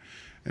watch it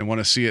and want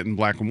to see it in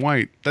black and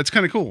white, that's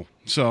kind of cool.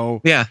 So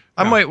yeah,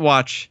 I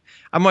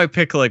might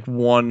pick like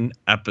one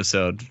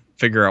episode,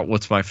 figure out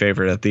what's my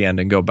favorite at the end,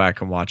 and go back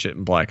and watch it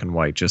in black and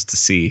white just to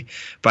see.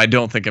 But I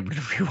don't think I'm going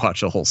to rewatch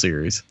the whole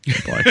series in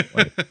black and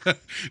white.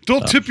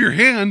 Don't tip your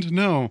hand.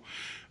 No.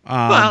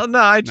 Well, no,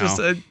 I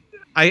just,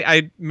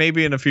 I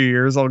maybe in a few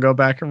years I'll go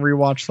back and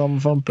rewatch some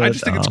of them. But I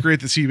just think it's great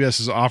that CBS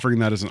is offering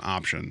that as an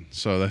option.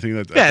 So I think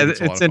that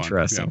it's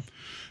interesting. Yeah.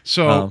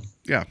 So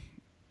yeah,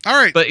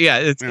 all right. But yeah,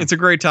 it's a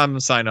great time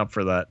to sign up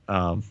for that.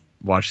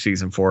 Watch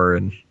season 4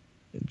 and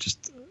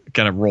just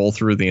kind of roll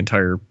through the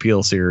entire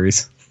Peele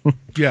series.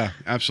 Yeah,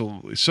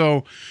 absolutely.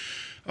 So.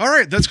 All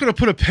right, that's going to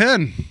put a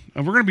pin,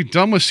 and we're going to be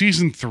done with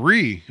season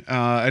 3.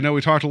 I know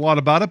we talked a lot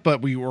about it,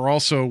 but we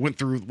went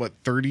through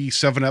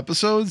 37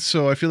 episodes.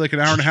 So I feel like an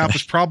hour and a half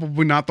is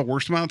probably not the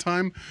worst amount of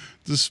time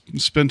to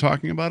spend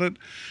talking about it.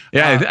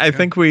 Yeah, I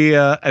think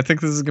I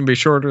think this is going to be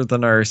shorter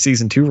than our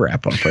season 2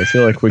 wrap up. I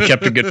feel like we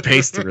kept a good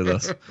pace through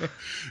this.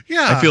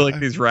 Yeah, I feel like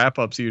these wrap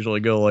ups usually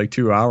go like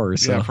 2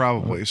 hours. So. Yeah,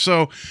 probably.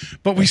 So,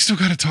 but we still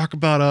got to talk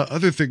about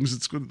other things.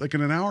 It's like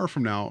in an hour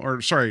from now,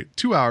 or sorry,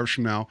 2 hours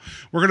from now.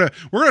 We're gonna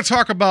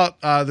talk about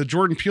the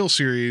Jordan Peele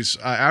series.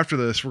 After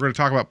this, we're gonna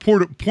talk about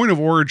Point of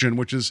Origin,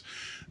 which is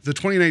the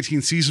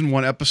 2019 season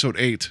 1 episode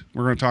 8.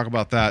 We're going to talk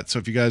about that. So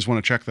if you guys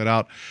want to check that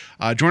out,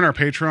 join our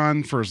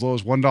Patreon for as low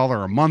as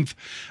 $1 a month.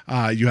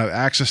 You have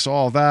access to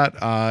all that.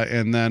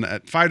 And then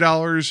at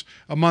 $5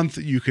 a month,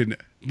 you can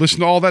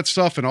listen to all that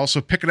stuff and also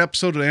pick an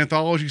episode of an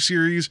anthology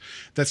series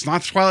that's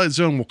not Twilight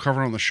Zone. We'll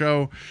cover it on the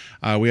show.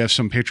 We have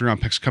some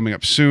Patreon picks coming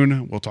up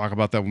soon. We'll talk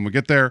about that when we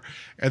get there.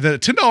 And then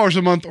at $10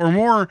 a month or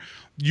more,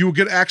 you will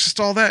get access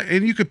to all that,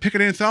 and you could pick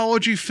an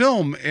anthology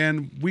film,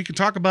 and we can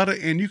talk about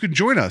it, and you can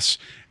join us.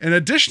 In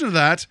addition to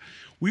that,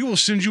 we will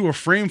send you a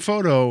framed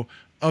photo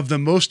of the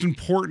most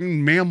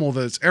important mammal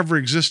that's ever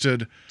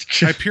existed,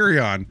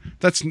 Hyperion.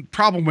 That's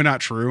probably not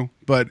true,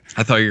 but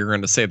I thought you were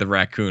going to say the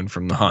raccoon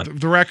from The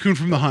Hunt. The raccoon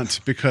from The Hunt,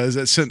 because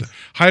it sent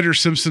Hyder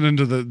Simpson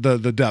into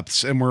the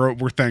depths, and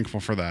we're thankful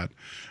for that.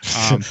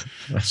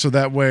 So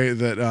that way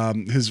that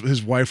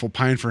his wife will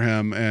pine for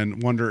him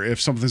and wonder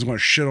if something's going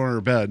to shit on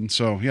her bed.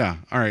 So yeah,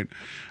 all right,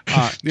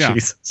 yeah.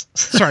 Jesus.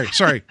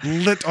 Sorry,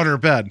 lit on her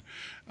bed.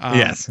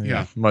 Yes.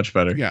 Yeah. Much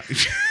better. Yeah.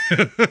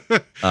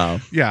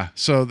 Yeah.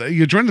 So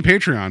you join the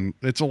Patreon.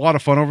 It's a lot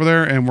of fun over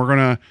there. And we're going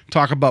to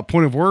talk about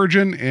Point of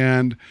Origin.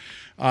 And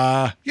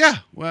well,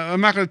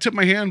 I'm not going to tip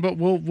my hand, but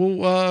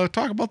we'll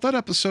talk about that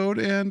episode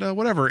and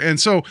whatever.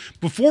 And so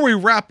before we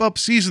wrap up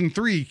season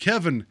 3,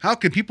 Kevin, how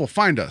can people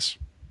find us?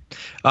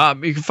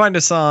 You can find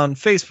us on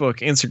Facebook,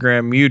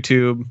 Instagram,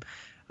 YouTube.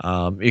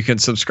 You can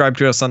subscribe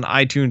to us on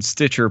iTunes,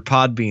 Stitcher,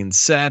 Podbean,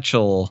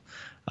 Satchel,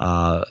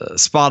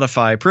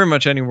 Spotify, pretty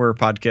much anywhere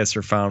podcasts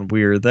are found,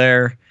 we're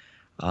there.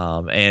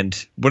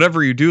 And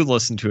whatever you do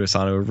listen to us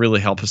on, it would really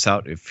help us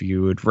out if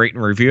you would rate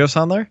and review us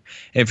on there.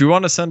 And if you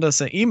want to send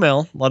us an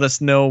email, let us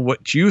know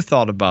what you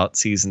thought about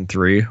season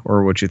 3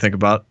 or what you think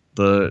about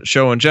the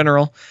show in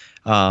general.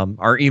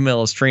 Our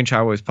email is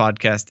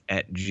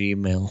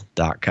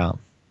strangehighwayspodcast@gmail.com.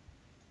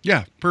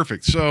 Yeah,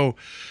 perfect. So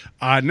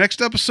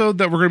next episode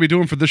that we're going to be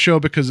doing for this show,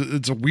 because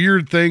it's a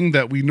weird thing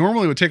that we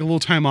normally would take a little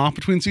time off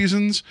between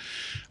seasons.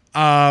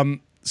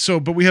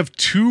 But we have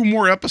 2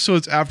 more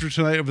episodes after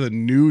tonight of the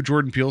new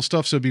Jordan Peele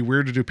stuff. So it'd be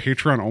weird to do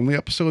Patreon only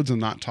episodes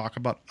and not talk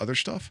about other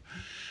stuff.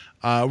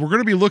 We're going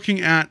to be looking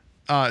at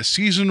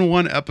season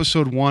 1,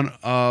 episode 1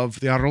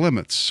 of The Outer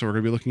Limits. So we're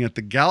going to be looking at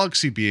the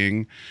galaxy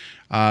being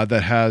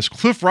that has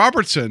Cliff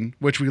Robertson,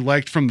 which we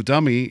liked from The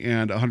Dummy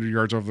and 100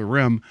 Yards Over the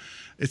Rim.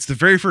 It's the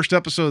very first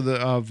episode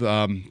of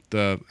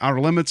The Outer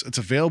Limits. It's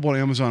available on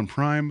Amazon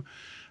Prime.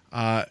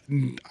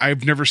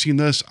 I've never seen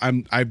this.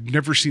 I've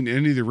never seen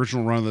any of the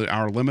original run of The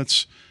Outer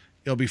Limits.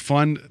 It'll be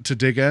fun to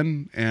dig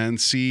in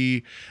and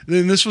see.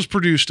 Then this was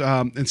produced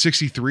in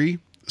 '63,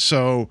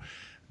 so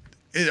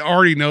it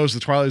already knows the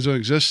Twilight Zone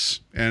exists,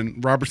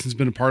 and Robertson's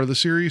been a part of the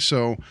series.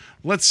 So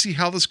let's see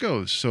how this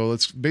goes. So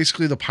it's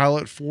basically the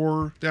pilot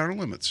for The Outer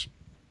Limits.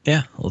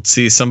 Yeah, let's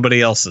see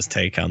somebody else's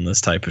take on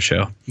this type of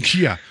show.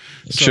 Yeah.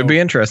 It should be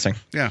interesting.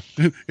 Yeah,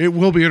 it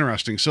will be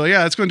interesting. So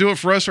yeah, it's going to do it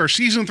for us. Our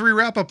season 3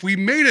 wrap up. We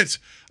made it.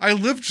 I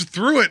lived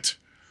through it.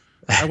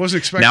 I wasn't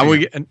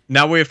expecting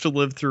now we have to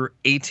live through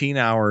 18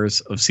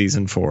 hours of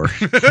season 4.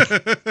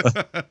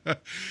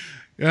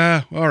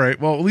 Yeah. All right.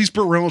 Well, at least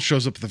Burt Reynolds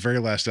shows up at the very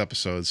last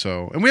episode.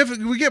 So, and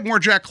we get more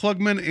Jack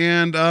Klugman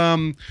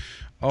and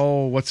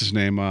what's his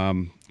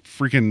name?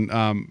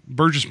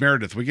 Burgess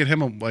Meredith. We get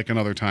him like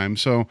another time.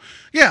 So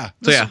yeah.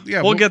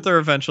 We'll get there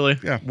eventually.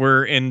 Yeah.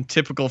 We're in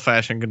typical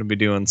fashion going to be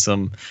doing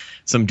some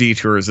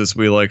detours, as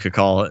we like to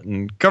call it,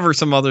 and cover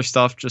some other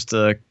stuff just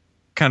to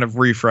kind of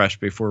refresh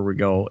before we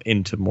go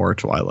into more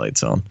Twilight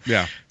Zone.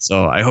 Yeah.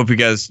 So I hope you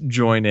guys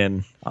join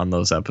in on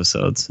those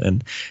episodes,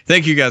 and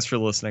thank you guys for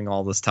listening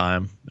all this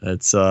time.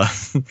 It's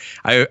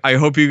I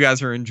hope you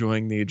guys are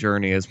enjoying the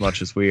journey as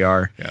much as we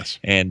are. Yes.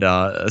 And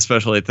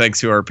especially thanks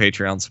to our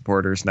Patreon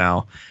supporters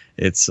now.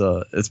 It's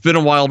been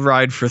a wild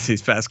ride for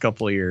these past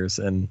couple of years,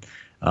 and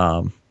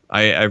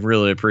I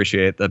really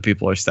appreciate that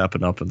people are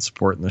stepping up and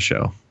supporting the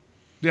show.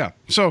 Yeah.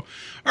 So,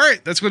 all right,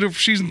 that's going to do it for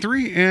season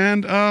 3.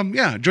 And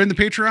join the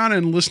Patreon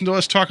and listen to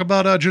us talk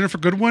about Ginnifer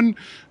Goodwin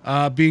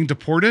being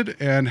deported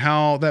and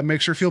how that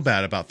makes her feel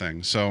bad about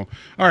things. So,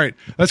 all right,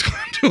 that's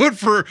going to do it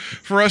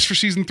for us for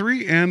season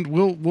 3. And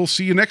we'll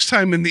see you next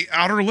time in the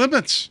Outer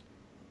Limits.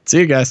 See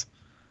you guys.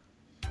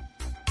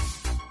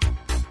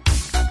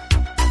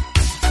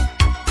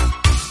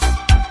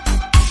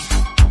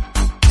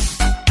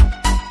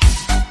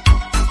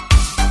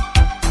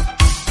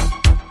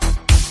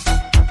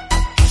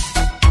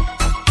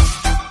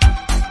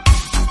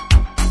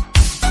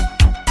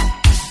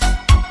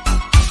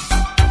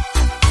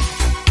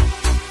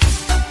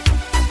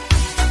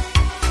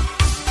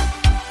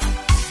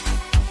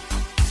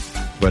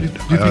 But Do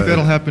you think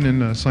that'll happen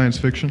in science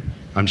fiction?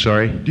 I'm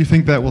sorry? Do you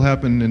think that will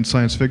happen in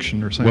science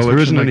fiction or science Well, fiction?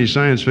 there isn't like- any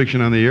science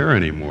fiction on the air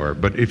anymore.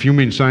 But if you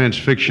mean science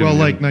fiction Well,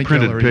 like in Night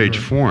printed Gallery page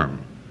or-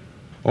 form,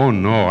 oh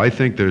no, I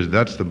think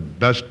that's the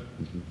best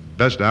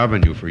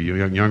avenue for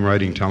young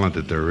writing talent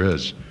that there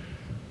is.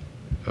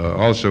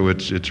 Also,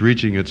 it's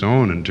reaching its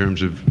own in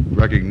terms of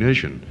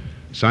recognition.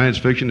 Science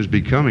fiction is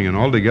becoming an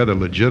altogether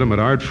legitimate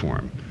art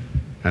form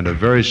and a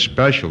very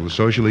special,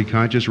 socially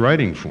conscious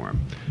writing form.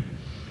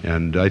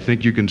 And I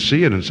think you can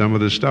see it in some of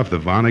this stuff, the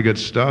Vonnegut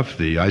stuff,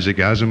 the Isaac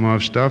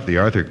Asimov stuff, the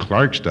Arthur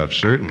Clarke stuff,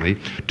 certainly.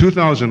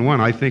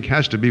 2001, I think,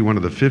 has to be one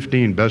of the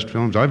 15 best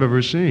films I've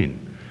ever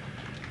seen.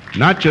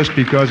 Not just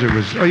because it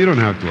was, you don't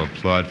have to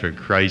applaud, for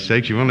Christ's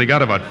sakes. You've only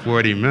got about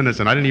 40 minutes,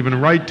 and I didn't even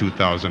write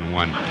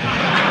 2001.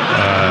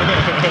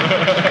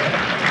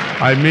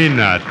 I mean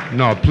that.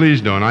 No, please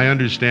don't. I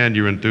understand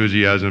your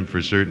enthusiasm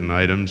for certain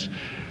items.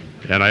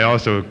 And I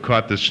also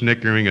caught the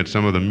snickering at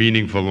some of the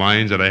meaningful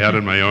lines that I had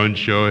on my own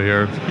show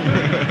here,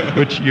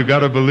 which you got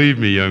to believe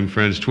me, young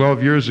friends,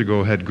 12 years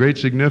ago had great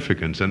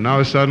significance. And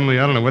now suddenly,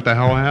 I don't know what the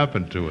hell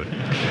happened to it.